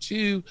chapter number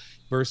 2,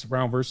 verse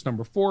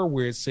number 4,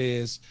 where it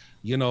says,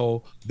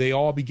 they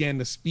all began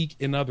to speak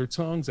in other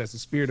tongues as the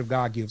Spirit of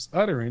God gives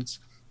utterance.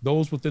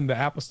 Those within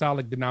the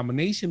apostolic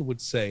denomination would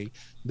say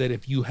that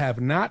if you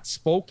have not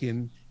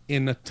spoken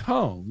in the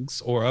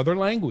tongues or other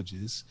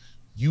languages,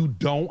 you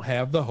don't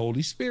have the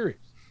Holy Spirit.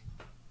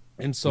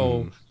 And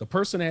so the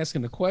person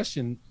asking the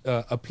question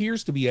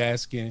appears to be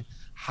asking,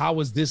 how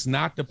is this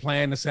not the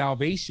plan of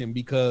salvation?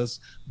 Because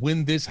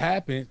when this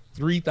happened,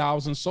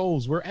 3,000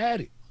 souls were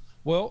added.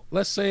 Well,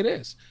 let's say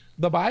this.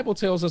 The Bible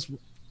tells us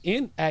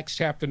in Acts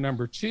chapter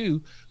number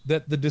 2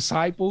 that the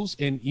disciples,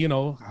 and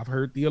I've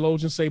heard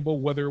theologians say, well,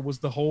 whether it was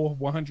the whole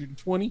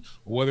 120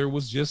 or whether it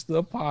was just the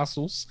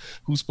apostles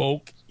who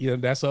spoke,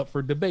 that's up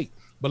for debate.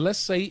 But let's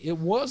say it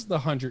was the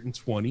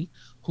 120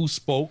 who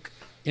spoke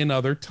in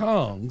other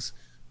tongues.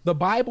 The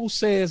Bible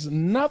says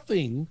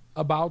nothing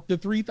about the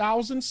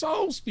 3,000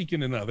 souls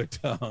speaking in other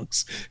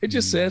tongues. It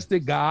just says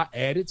that God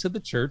added to the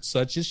church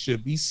such as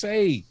should be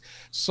saved.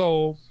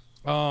 So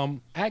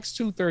Acts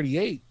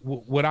 2:38,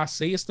 would I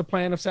say it's the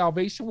plan of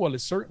salvation? Well, it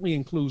certainly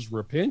includes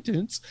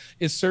repentance.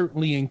 It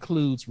certainly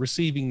includes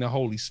receiving the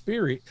Holy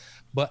Spirit.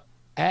 But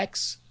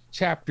Acts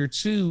chapter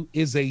 2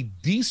 is a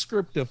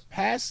descriptive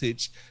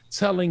passage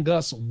telling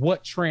us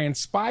what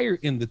transpired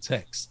in the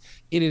text.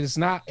 It is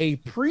not a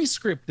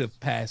prescriptive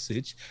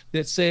passage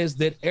that says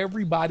that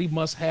everybody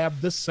must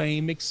have the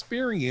same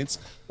experience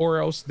or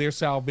else their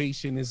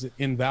salvation is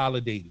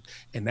invalidated.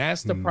 And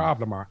that's the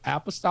problem. Our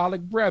apostolic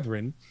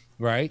brethren,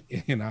 right?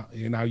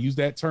 And I'll use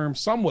that term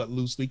somewhat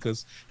loosely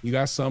because you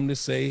got some to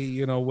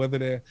say,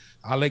 whether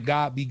I'll let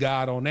God be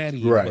God on that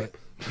end. Right. But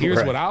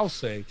here's what I'll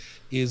say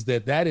is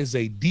that is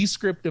a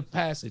descriptive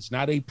passage,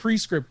 not a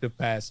prescriptive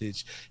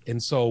passage.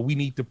 And so we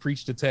need to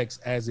preach the text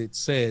as it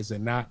says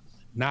and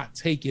not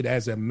take it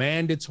as a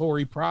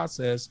mandatory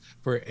process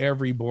for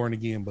every born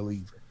again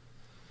believer.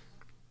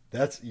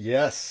 That's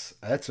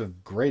a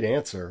great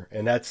answer.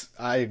 And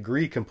I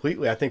agree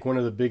completely. I think one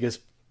of the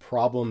biggest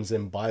problems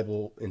in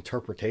Bible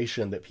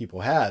interpretation that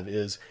people have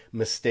is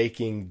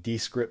mistaking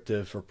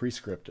descriptive for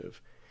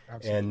prescriptive.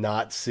 Absolutely. And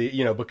not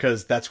see,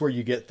 because that's where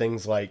you get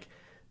things like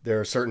there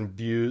are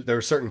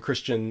certain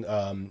Christian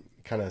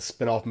kind of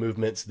spin-off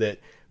movements that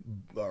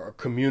are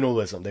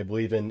communalism. They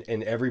believe in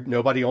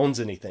nobody owns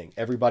anything.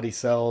 Everybody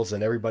sells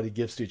and everybody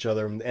gives to each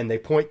other. And they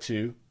point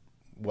to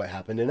what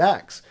happened in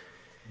Acts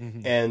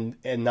and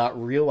not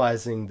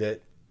realizing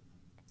that,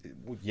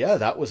 yeah,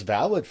 that was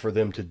valid for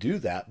them to do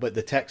that, but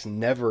the text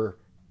never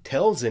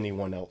tells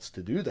anyone else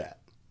to do that.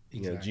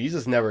 Exactly.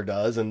 Jesus never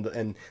does,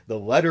 and the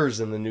letters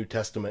in the New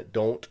Testament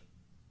don't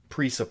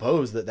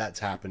presuppose that that's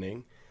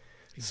happening.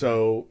 Exactly.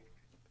 So,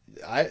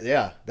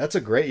 that's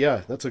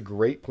a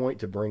great point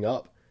to bring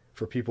up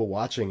for people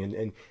watching,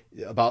 and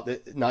about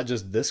not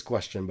just this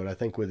question, but I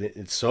think with it,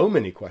 it's so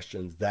many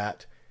questions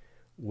that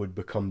would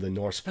become the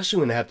norm, especially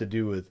when they have to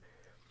do with.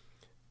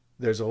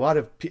 There's a lot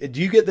of. Do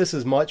you get this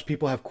as much?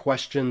 People have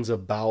questions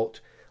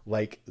about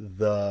like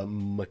the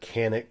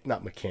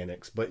not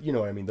mechanics, but you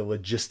know what I mean, the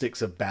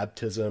logistics of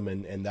baptism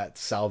and that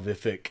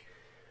salvific,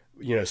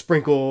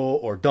 sprinkle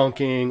or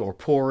dunking or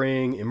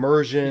pouring,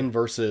 immersion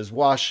versus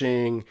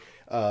washing,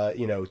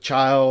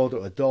 child,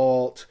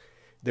 adult.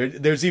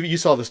 There's even, you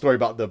saw the story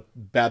about the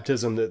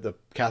baptism that the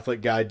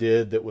Catholic guy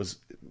did that was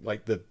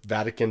like the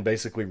Vatican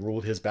basically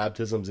ruled his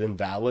baptisms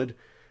invalid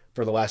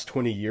for the last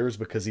 20 years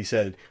because he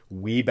said,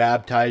 "We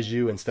baptize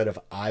you" instead of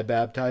 "I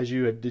baptize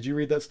you." Did you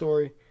read that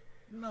story?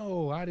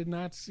 No, I did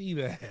not see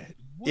that.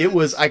 What? It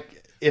was,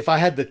 if I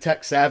had the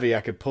tech savvy,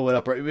 I could pull it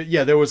up.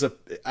 Yeah, there was and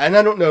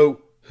I don't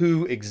know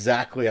who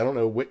exactly, I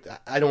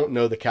don't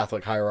know the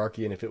Catholic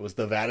hierarchy and if it was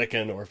the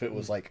Vatican or if it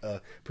was like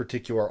a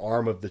particular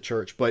arm of the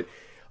church, but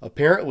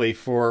apparently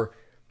for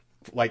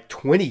like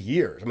 20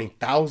 years, I mean,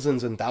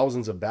 thousands and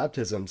thousands of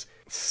baptisms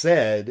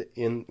said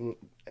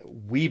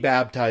 "We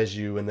baptize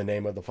you in the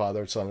name of the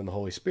Father, Son, and the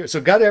Holy Spirit." So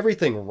got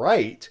everything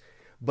right,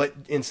 but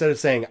instead of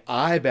saying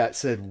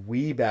said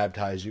 "We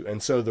baptize you."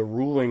 And so the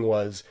ruling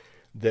was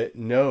that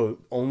no,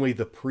 only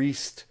the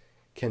priest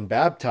can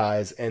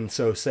baptize. And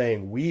so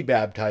saying "We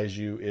baptize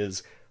you"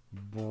 is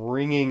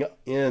bringing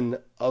in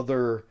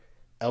other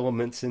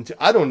elements into,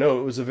 I don't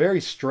know. It was a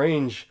very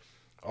strange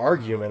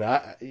argument.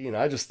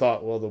 I just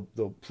thought, well,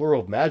 the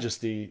plural of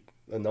majesty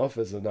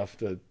is enough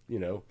to,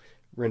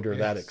 render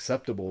that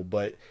acceptable.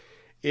 But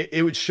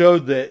it would show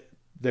that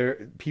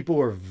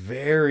people are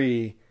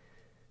very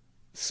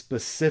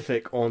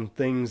specific on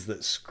things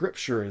that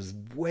Scripture is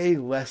way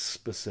less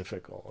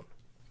specific on.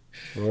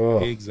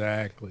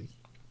 Exactly.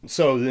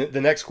 So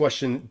the next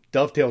question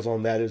dovetails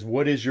on that is,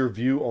 what is your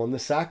view on the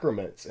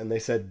sacraments? And they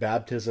said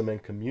baptism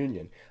and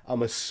communion.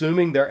 I'm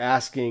assuming they're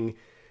asking,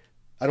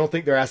 I don't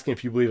think they're asking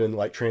if you believe in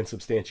like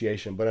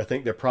transubstantiation, but I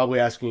think they're probably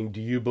asking,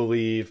 do you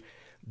believe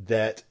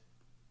that,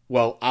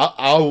 well,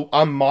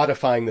 I'm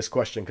modifying this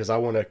question because I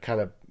want to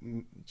kind of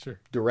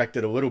direct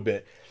it a little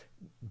bit.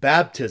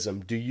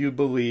 Baptism, do you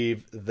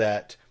believe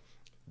that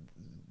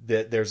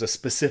there's a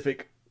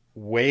specific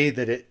way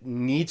that it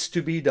needs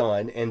to be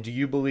done? And do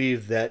you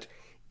believe that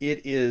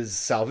it is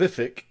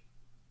salvific?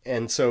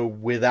 And so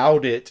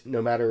without it,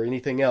 no matter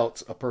anything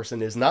else, a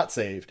person is not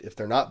saved if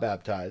they're not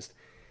baptized.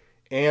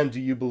 And do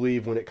you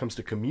believe when it comes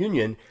to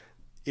communion,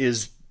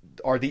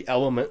 are the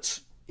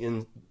elements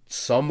in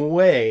some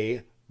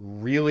way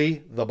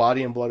really the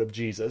body and blood of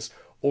Jesus,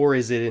 or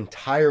is it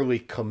entirely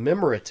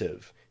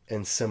commemorative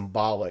and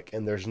symbolic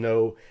and there's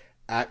no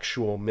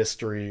actual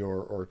mystery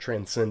or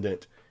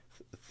transcendent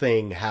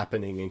thing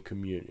happening in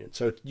communion?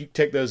 So you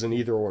take those in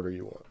either order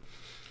you want.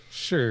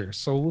 Sure.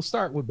 So we'll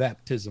start with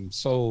baptism.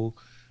 So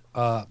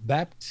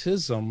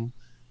baptism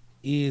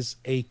is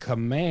a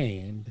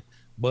command,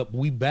 but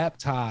we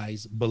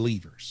baptize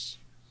believers,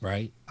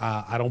 right?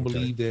 I don't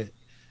believe that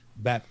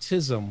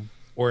baptism,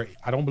 or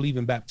I don't believe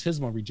in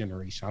baptismal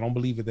regeneration. I don't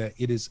believe that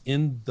it is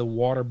in the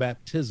water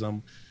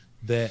baptism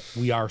that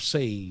we are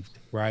saved,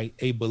 right?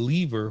 A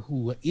believer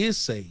who is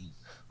saved,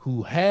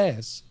 who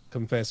has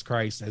confessed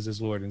Christ as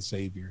his Lord and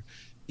Savior,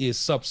 is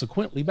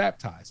subsequently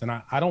baptized. And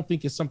I don't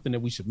think it's something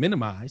that we should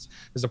minimize.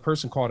 As a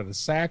person called it a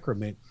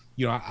sacrament,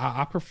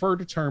 I prefer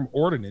the term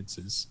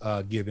ordinances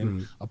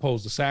given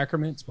opposed to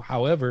sacraments.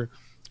 However,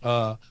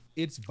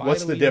 it's vitally,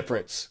 what's the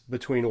difference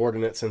between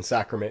ordinance and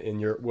sacrament in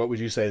your, what would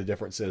you say the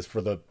difference is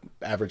for the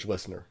average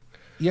listener?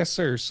 Yes,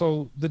 sir.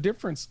 So the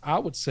difference I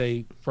would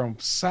say from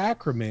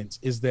sacraments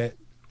is that,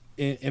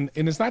 and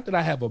it's not that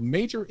I have a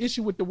major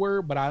issue with the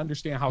word, but I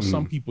understand how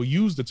some people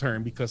use the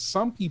term, because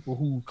some people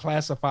who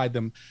classify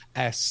them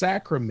as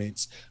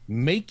sacraments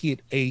make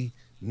it a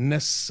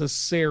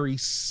necessary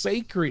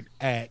sacred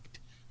act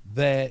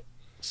that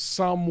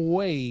some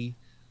way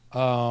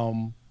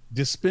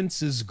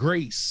dispenses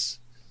grace.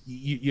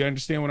 You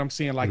understand what I'm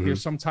saying? Like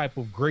there's some type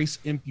of grace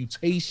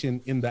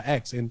imputation in the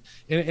acts, and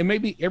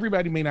maybe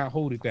everybody may not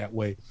hold it that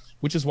way,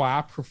 which is why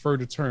I prefer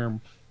the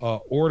term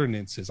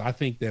ordinances. I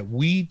think that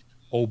we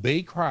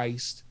obey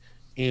Christ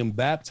and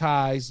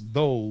baptize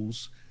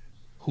those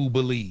who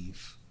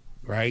believe,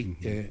 right?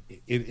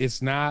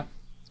 It's not,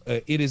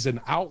 it is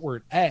an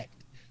outward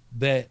act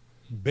that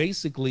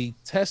basically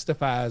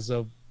testifies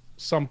of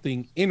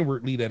something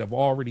inwardly that have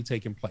already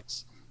taken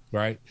place.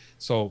 Right.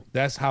 So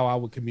that's how I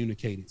would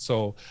communicate it.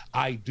 So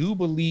I do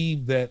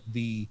believe that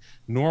the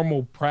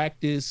normal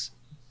practice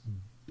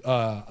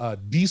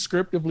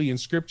descriptively in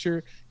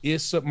scripture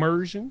is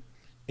submersion.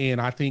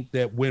 And I think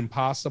that when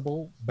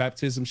possible,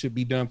 baptism should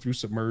be done through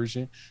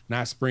submersion,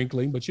 not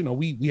sprinkling. But,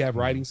 we have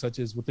writings such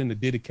as within the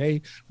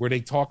Didache where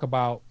they talk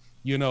about,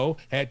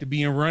 had to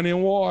be in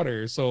running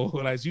water. So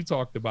as you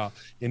talked about,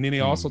 and then they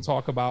also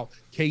talk about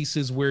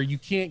cases where you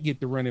can't get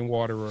the running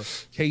water, or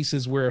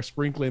cases where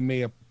sprinkling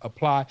may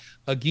apply.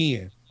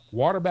 Again,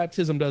 water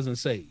baptism doesn't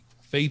save.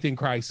 Faith in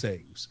Christ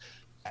saves.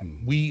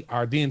 We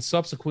are then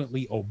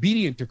subsequently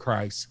obedient to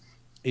Christ,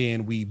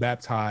 and we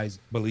baptize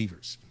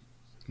believers.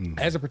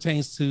 As it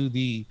pertains to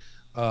the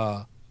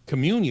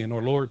communion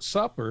or Lord's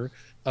Supper,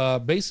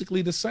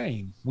 basically the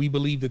same. We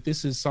believe that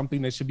this is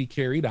something that should be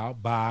carried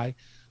out by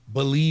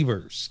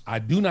believers. I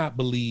do not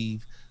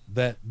believe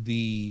that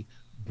the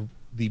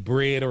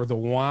bread or the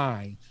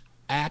wine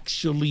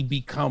actually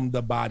become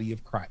the body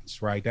of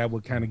Christ, right? That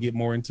would kind of get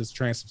more into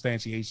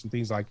transubstantiation,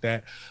 things like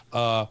that.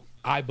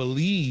 I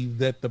believe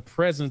that the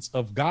presence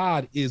of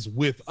God is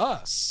with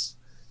us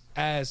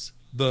as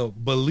the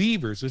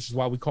believers, which is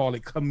why we call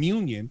it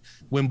communion.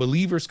 When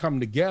believers come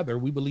together,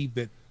 we believe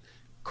that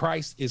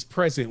Christ is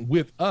present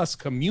with us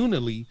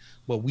communally,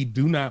 but we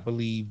do not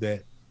believe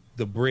that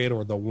the bread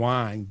or the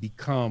wine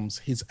becomes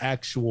his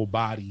actual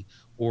body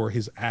or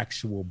his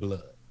actual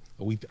blood.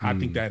 I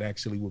think that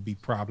actually would be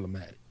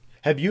problematic.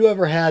 Have you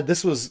ever had,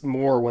 this was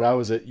more when I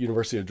was at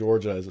University of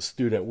Georgia as a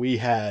student, we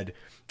had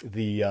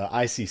the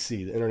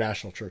ICC, the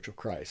International Church of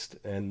Christ,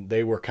 and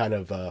they were kind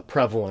of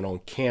prevalent on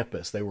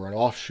campus. They were an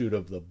offshoot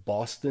of the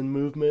Boston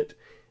movement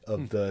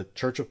of the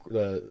Church of,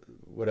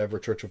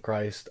 Church of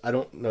Christ. I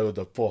don't know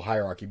the full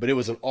hierarchy, but it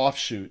was an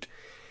offshoot.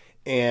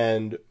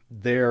 And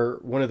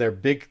one of their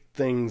big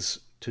things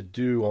to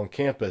do on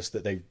campus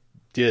that they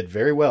did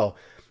very well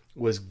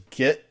was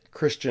get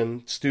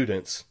Christian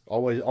students,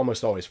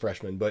 almost always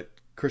freshmen, but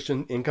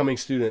Christian incoming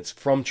students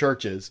from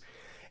churches,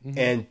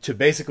 and to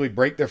basically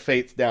break their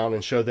faith down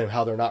and show them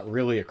how they're not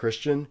really a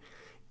Christian,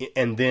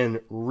 and then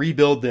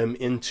rebuild them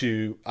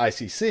into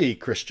ICC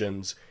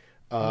Christians,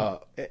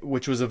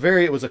 which was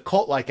it was a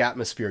cult-like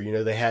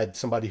atmosphere. They had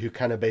somebody who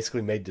kind of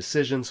basically made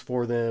decisions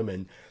for them,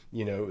 and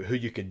who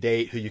you could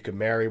date, who you could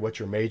marry, what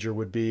your major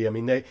would be. I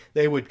mean,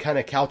 they would kind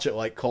of couch it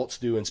like cults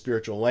do in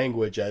spiritual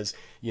language as,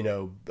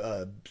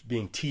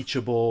 being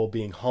teachable,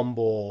 being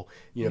humble,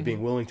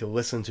 being willing to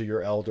listen to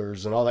your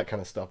elders and all that kind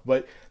of stuff.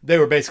 But they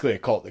were basically a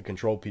cult that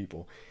controlled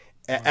people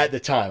at the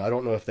time. I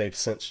don't know if they've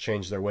since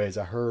changed their ways.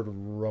 I heard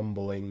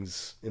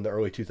rumblings in the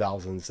early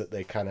 2000s that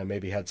they kind of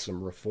maybe had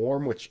some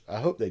reform, which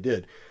I hope they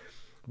did.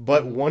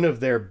 But one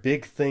of their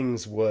big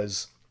things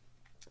was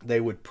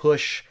they would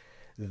push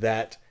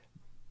that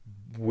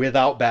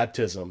without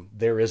baptism,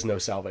 there is no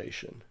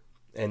salvation.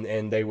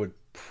 And they would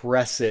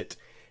press it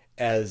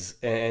as,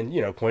 and,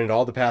 pointing to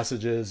all the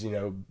passages,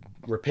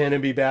 repent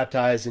and be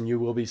baptized and you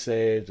will be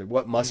saved.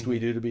 What must we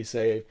do to be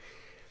saved?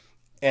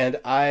 And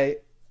I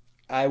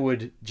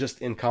would just,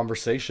 in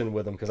conversation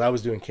with them, because I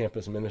was doing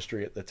campus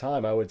ministry at the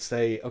time, I would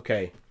say,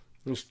 okay,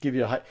 let's give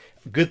you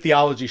good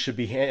theology should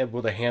be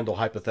able to handle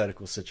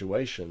hypothetical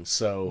situations.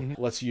 So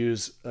let's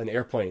use an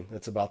airplane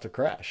that's about to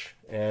crash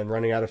and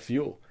running out of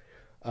fuel.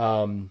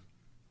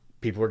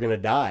 People are going to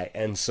die.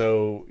 And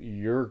so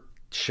you're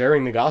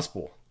sharing the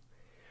gospel.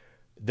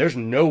 There's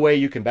no way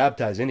you can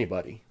baptize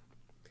anybody.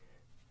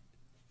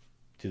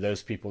 Do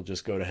those people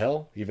just go to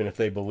hell, even if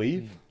they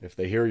believe, if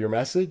they hear your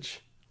message?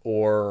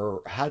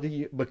 Or how do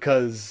you,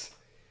 because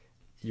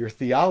your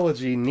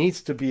theology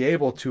needs to be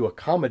able to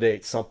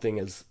accommodate something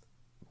as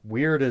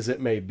weird as it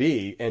may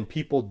be. And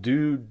people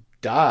do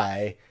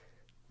die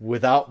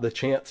without the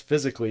chance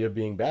physically of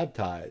being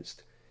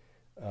baptized.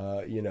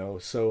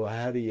 So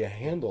how do you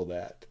handle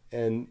that?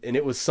 And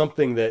it was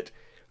something that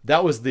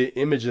was the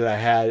image that I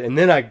had. And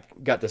then I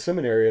got to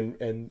seminary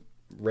and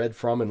read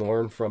from and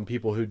learned from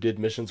people who did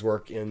missions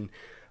work in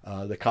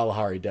the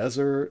Kalahari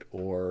Desert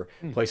or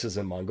places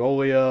in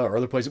Mongolia or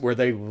other places where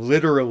they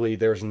literally,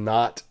 there's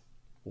not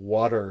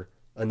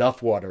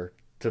enough water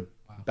to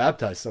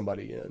baptize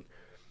somebody in.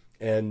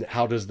 And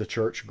how does the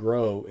church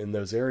grow in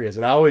those areas?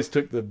 And I always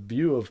took the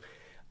view of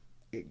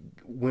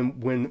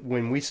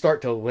when we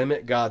start to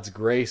limit God's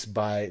grace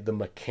by the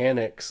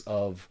mechanics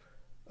of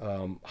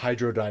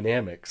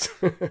hydrodynamics,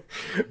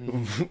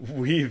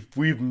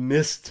 we've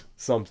missed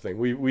something.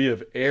 We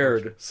have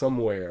erred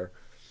somewhere.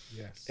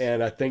 Yes.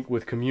 And I think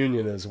with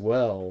communion as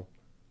well,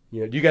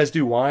 do you guys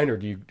do wine or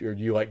do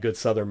you like good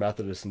Southern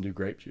Methodists and do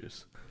grape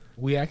juice?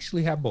 We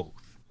actually have both,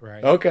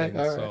 right? Okay, and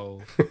all right.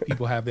 So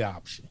people have the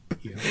option.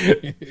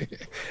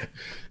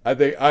 I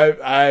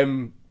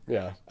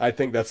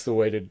think that's the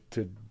way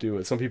to do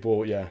it. Some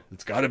people,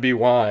 it's got to be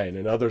wine,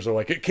 and others are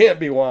like, it can't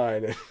be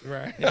wine.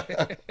 Right.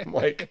 I'm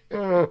like,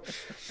 we're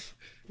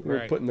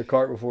putting the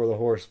cart before the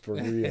horse for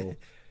real.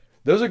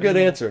 Those are good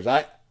answers.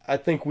 I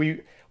think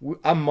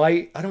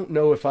I don't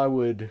know if I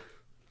would.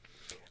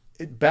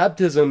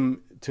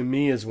 Baptism to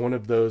me is one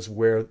of those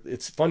where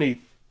it's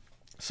funny.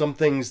 Some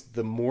things,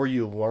 the more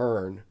you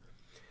learn,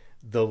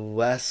 the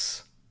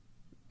less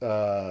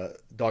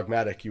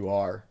dogmatic you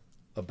are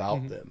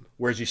about them.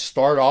 Whereas you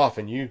start off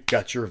and you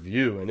got your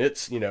view, and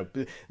it's,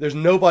 there's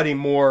nobody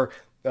more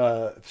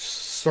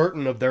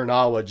certain of their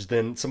knowledge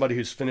than somebody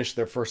who's finished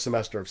their first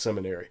semester of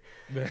seminary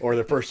or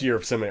their first year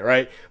of seminary,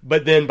 right?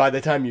 But then by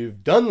the time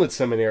you've done with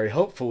seminary,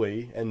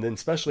 hopefully, and then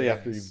especially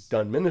after you've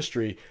done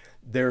ministry,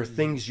 there are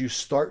things you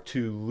start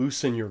to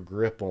loosen your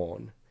grip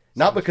on.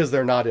 Not because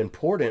they're not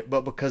important,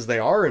 but because they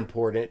are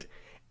important,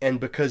 and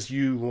because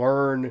you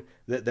learn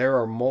that there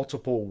are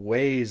multiple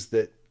ways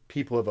that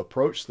people have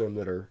approached them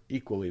that are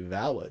equally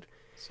valid.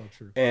 So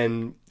true.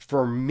 And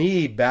for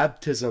me,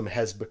 baptism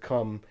has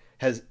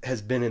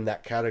been in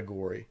that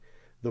category.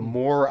 The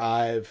more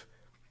I've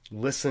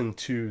listened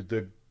to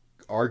the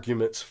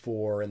arguments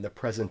for and the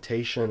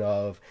presentation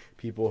of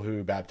people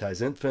who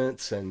baptize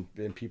infants and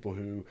people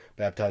who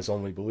baptize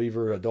only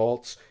believer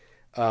adults,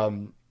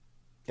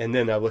 and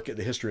then I look at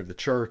the history of the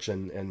church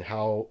and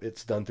how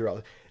it's done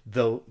throughout,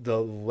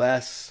 the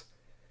less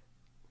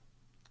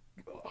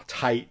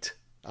tight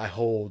I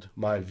hold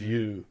my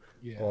view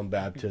on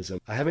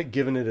baptism. I haven't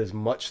given it as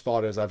much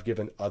thought as I've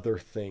given other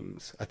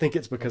things. I think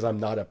it's because I'm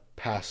not a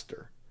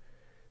pastor.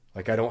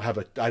 Like I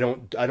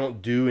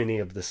don't do any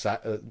of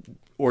the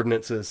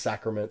ordinances,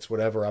 sacraments,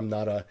 whatever. I'm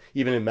not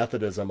even in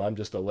Methodism, I'm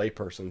just a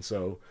layperson.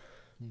 So,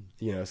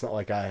 it's not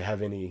like I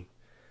have any,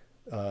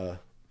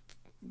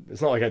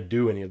 it's not like I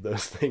do any of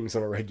those things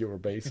on a regular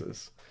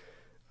basis.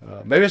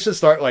 Maybe I should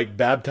start like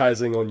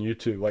baptizing on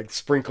YouTube, like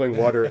sprinkling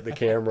water at the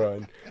camera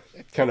and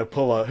kind of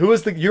pull up.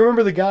 You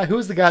remember the guy? Who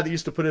was the guy that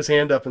used to put his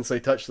hand up and say,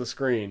 touch the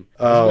screen?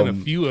 There's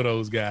been a few of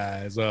those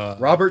guys.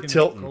 Robert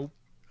Tilton.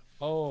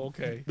 Oh,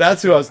 okay.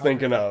 That's who I was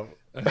thinking of.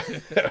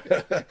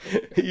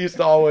 He used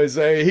to always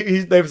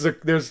say, there's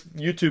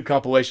YouTube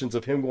compilations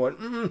of him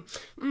going,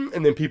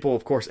 and then people,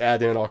 of course,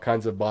 add in all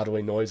kinds of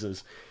bodily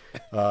noises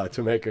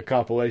to make a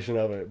compilation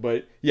of it.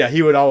 But yeah,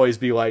 he would always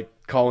be like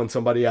calling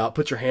somebody out,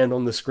 put your hand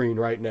on the screen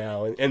right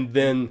now, and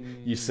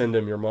then you send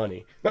him your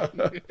money. All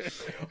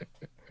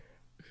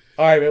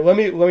right, man, let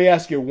me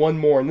ask you one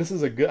more, and I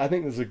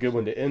think this is a good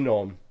one to end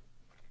on,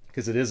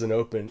 because it is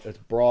it's a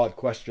broad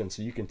question,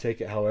 so you can take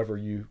it however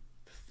you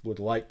would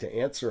like to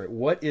answer it.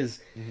 What is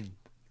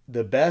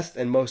the best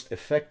and most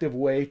effective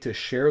way to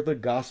share the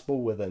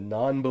gospel with a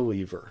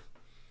non-believer?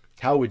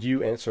 How would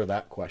you answer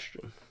that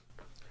question?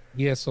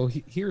 Yeah, so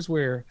here's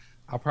where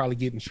I'll probably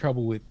get in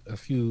trouble with a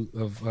few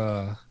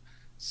of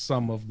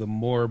some of the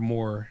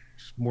more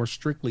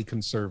strictly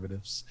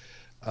conservatives,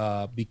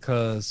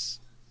 because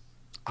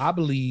I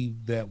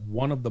believe that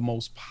one of the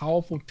most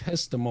powerful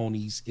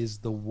testimonies is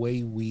the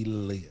way we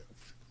live.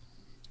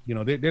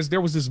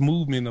 There was this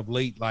movement of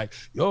late, like,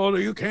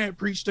 you can't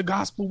preach the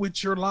gospel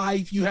with your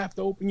life. You have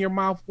to open your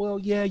mouth. Well,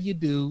 yeah, you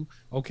do.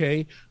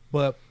 Okay.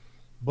 But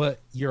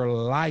your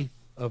life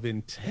of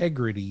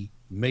integrity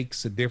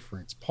makes a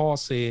difference. Paul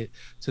said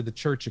to the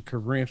church of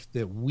Corinth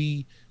that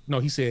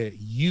he said,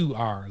 you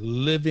are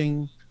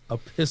living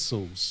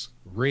epistles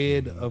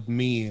read of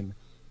men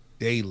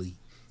daily.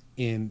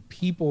 And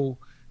people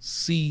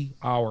see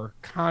our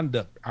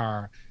conduct,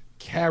 our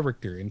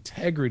character,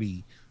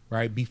 integrity,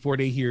 right, before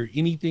they hear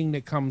anything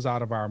that comes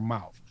out of our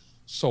mouth.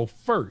 So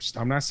first,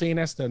 I'm not saying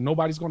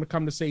nobody's going to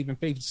come to saving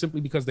faith simply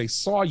because they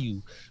saw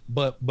you,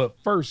 but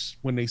first,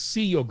 when they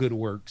see your good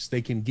works,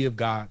 they can give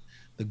God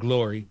the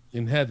glory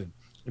in heaven.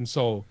 And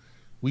so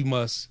we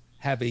must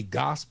have a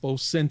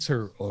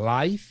gospel-centered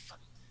life.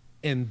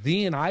 And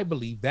then I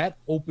believe that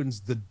opens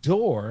the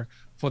door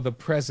for the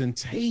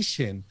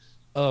presentation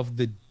of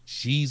the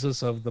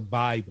Jesus of the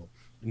Bible.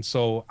 And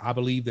so I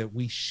believe that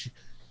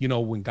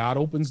when God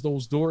opens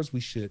those doors, we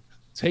should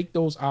take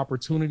those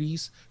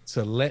opportunities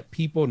to let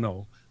people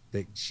know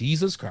that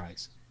Jesus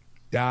Christ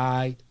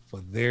died for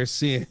their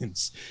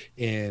sins.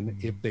 And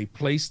if they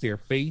place their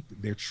faith,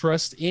 their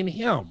trust in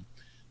him,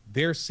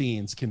 their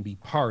sins can be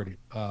pardoned.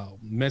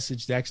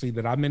 Message actually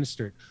that I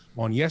ministered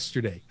on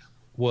yesterday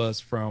was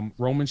from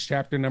Romans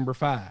chapter number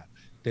 5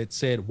 that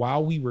said,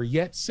 while we were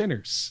yet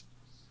sinners,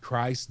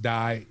 Christ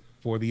died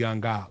for the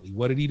ungodly.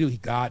 What did he do?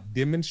 God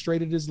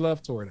demonstrated his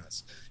love toward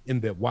us in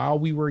that while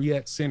we were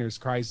yet sinners,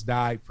 Christ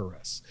died for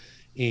us.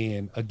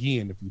 And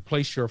again, if you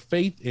place your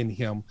faith in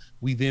him,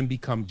 we then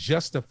become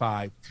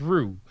justified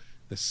through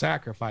the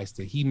sacrifice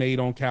that he made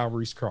on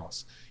Calvary's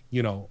cross.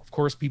 You know, of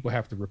course, people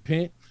have to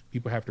repent.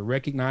 People have to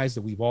recognize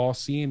that we've all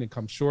sinned and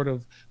come short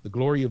of the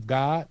glory of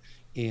God.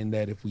 And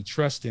that if we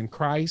trust in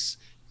Christ,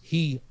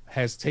 he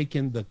has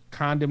taken the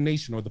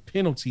condemnation or the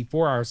penalty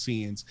for our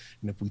sins.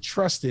 And if we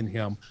trust in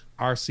him,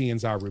 our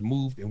sins are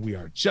removed and we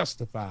are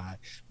justified,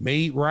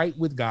 made right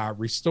with God,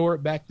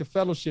 restored back to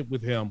fellowship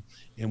with him,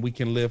 and we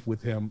can live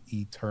with him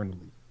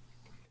eternally.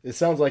 It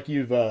sounds like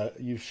you've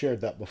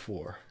shared that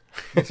before.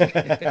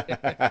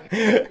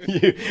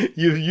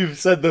 You've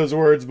said those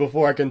words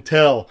before. I can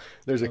tell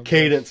there's a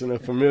cadence and a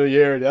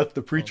familiarity. That's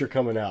the preacher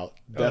coming out.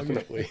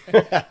 Definitely.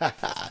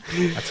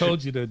 I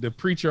told you the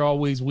preacher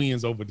always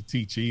wins over the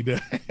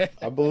teacher.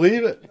 I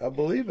believe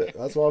it.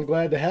 That's why I'm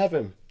glad to have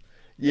him.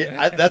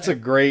 Yeah, that's a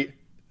great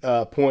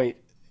point.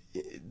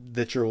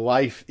 That your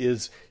life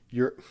isn't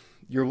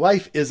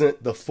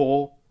the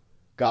full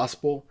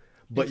gospel,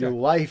 but your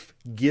life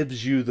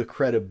gives you the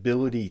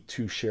credibility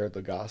to share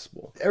the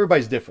gospel.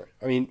 Everybody's different.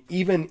 I mean,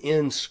 even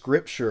in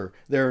scripture,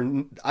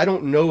 I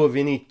don't know of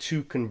any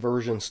two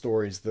conversion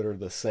stories that are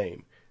the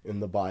same in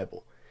the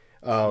Bible.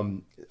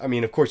 I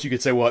mean, of course you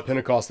could say, well, at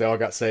Pentecost, they all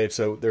got saved.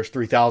 So there's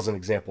 3,000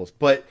 examples,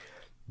 but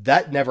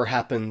that never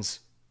happens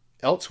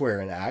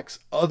elsewhere in Acts.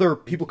 Other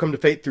people come to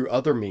faith through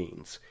other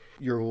means.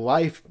 Your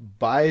life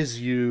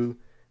buys you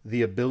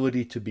the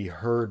ability to be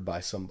heard by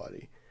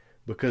somebody.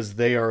 Because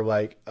they are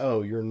like,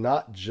 oh, I'm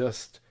not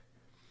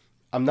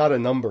a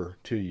number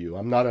to you.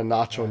 I'm not a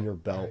notch on your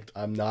belt.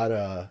 I'm not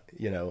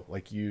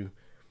like you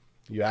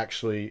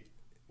actually,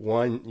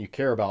 one, you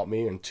care about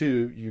me, and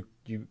two,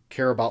 you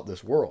care about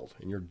this world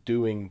and you're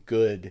doing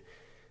good.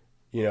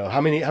 You know, how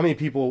many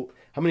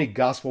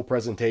gospel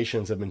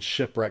presentations have been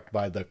shipwrecked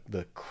by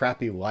the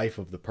crappy life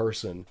of the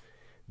person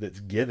that's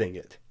giving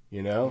it,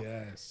 you know?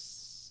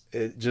 Yes.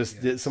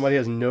 Somebody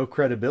has no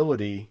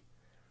credibility.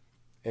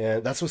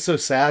 And that's what's so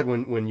sad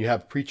when you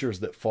have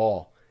preachers that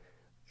fall,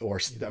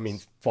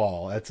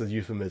 fall, that's a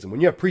euphemism. When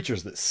you have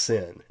preachers that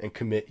sin and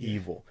commit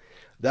evil,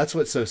 that's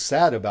what's so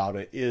sad about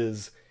it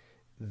is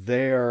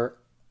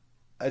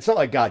it's not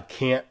like God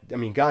can't,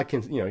 God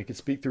can, he can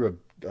speak through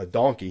a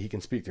donkey, he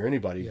can speak through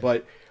anybody,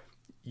 but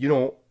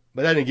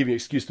but that didn't give you an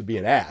excuse to be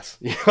an ass.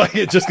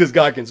 Just because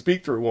God can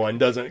speak through one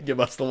doesn't give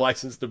us the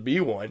license to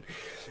be one.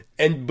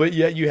 But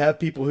yet you have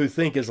people who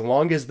think as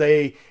long as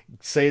they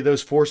say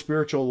those 4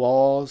 spiritual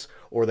laws,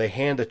 or they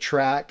hand a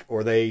tract,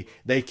 or they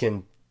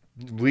can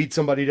lead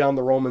somebody down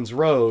the Romans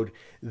road,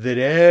 that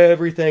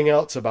everything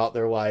else about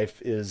their life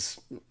is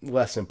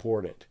less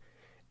important.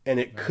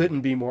 And it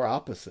couldn't be more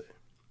opposite.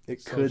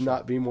 It could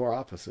not be more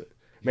opposite.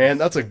 Man,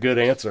 that's a good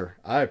answer.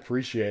 I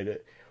appreciate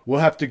it. We'll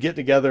have to get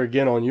together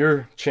again on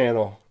your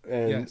channel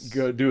and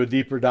go do a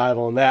deeper dive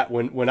on that.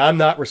 When I'm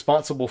not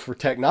responsible for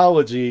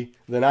technology,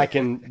 then I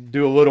can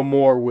do a little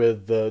more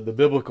with the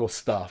biblical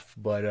stuff.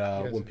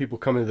 But when people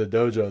come into the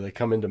dojo, they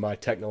come into my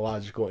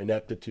technological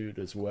ineptitude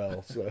as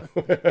well. So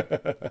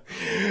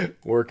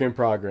work in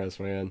progress,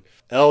 man.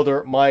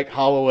 Elder Mike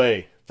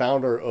Holloway,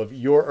 founder of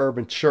Your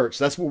Urban Church.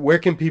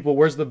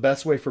 Where's the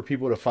best way for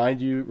people to find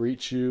you,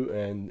 reach you,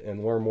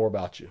 and learn more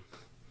about you?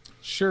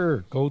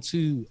 Sure. Go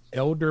to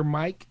Elder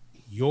Mike,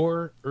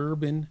 Your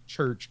Urban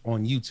Church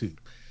on YouTube.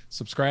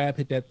 Subscribe,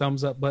 hit that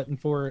thumbs up button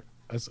for it.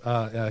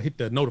 Hit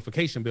the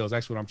notification bell is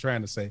actually what I'm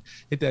trying to say.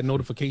 Hit that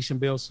notification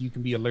bell so you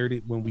can be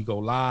alerted when we go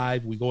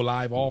live. We go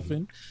live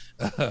often.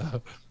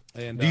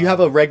 And do you have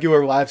a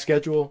regular live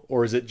schedule,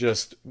 or is it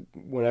just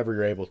whenever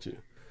you're able to?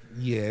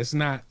 Yeah, it's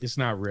not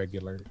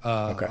regular.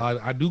 Okay.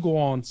 I do go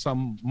on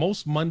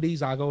most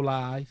Mondays I go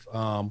live.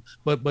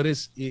 But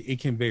it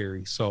can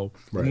vary. So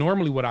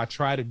normally what I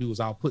try to do is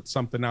I'll put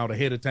something out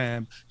ahead of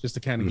time just to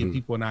kind of give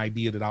people an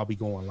idea that I'll be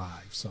going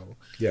live. So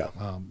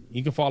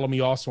you can follow me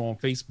also on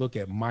Facebook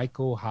at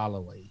Michael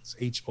Holloways,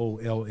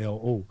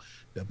 HOLLOWAY.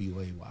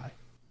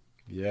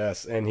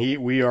 Yes, and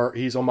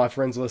he's on my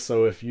friends list.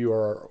 So if you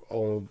are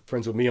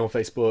friends with me on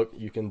Facebook,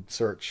 you can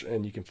search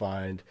and you can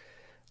find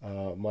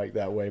Mike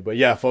that way. But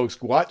yeah,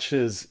 folks, watch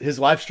his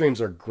live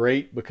streams are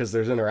great because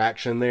there's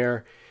interaction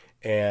there,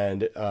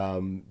 and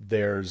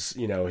there's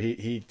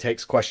he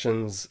takes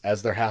questions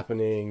as they're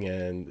happening,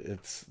 and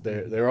it's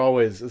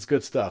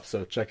good stuff.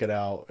 So check it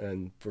out,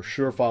 and for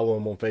sure follow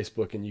him on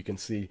Facebook, and you can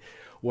see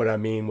what I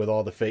mean with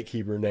all the fake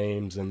Hebrew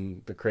names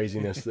and the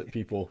craziness that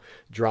people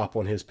drop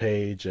on his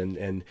page.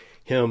 And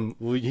him,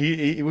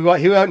 he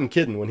wasn't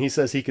kidding when he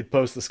says he could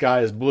post the sky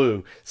is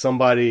blue.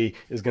 Somebody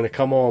is going to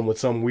come on with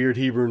some weird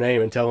Hebrew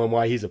name and tell him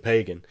why he's a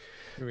pagan.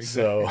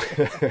 So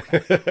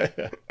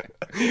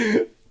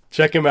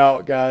check him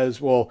out,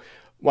 guys. Well,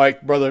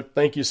 Mike, brother,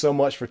 thank you so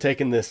much for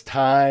taking this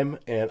time.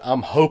 And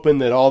I'm hoping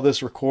that all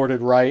this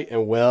recorded right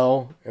and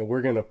well, and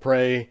we're going to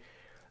pray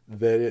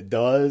that it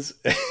does.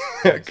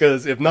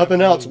 Because if nothing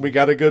else, we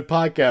got a good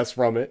podcast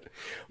from it.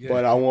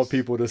 But I want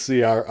people to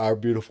see our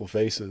beautiful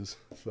faces.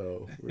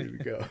 So there we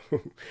go.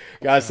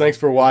 Guys, thanks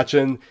for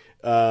watching.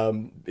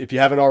 If you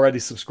haven't already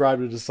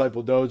subscribed to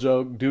Disciple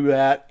Dojo, do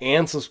that,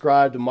 and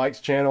subscribe to Mike's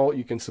channel.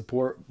 You can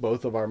support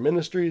both of our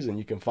ministries, and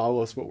you can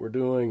follow us what we're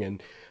doing.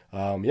 And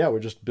we're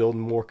just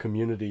building more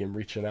community and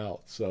reaching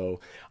out. So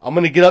I'm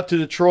going to get up to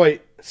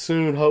Detroit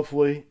soon,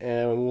 hopefully.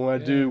 And when I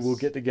do, we'll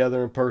get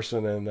together in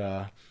person,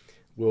 and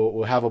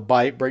we'll have a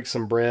bite, break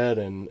some bread,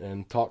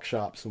 and talk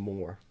shop some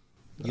more.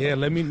 Yeah,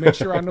 let me make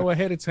sure I know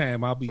ahead of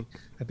time. Have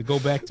to go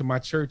back to my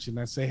church and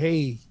I say,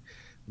 hey,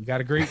 we got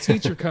a great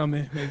teacher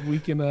coming. Maybe we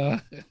can. Oh,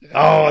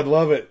 I'd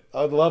love it.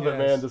 I'd love it,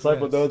 man.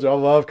 Disciple Dojo. I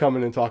love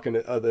coming and talking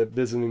to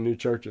visiting new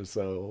churches,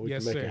 so we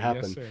can make it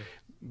happen. Yes,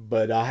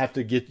 but I have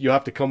to you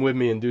have to come with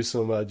me and do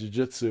some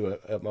jiu-jitsu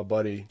at my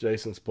buddy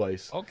Jason's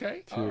place.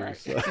 Okay. Too, all right.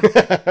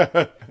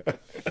 So.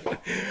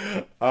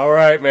 All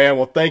right, man.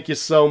 Well, thank you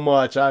so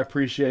much. I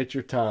appreciate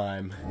your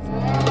time.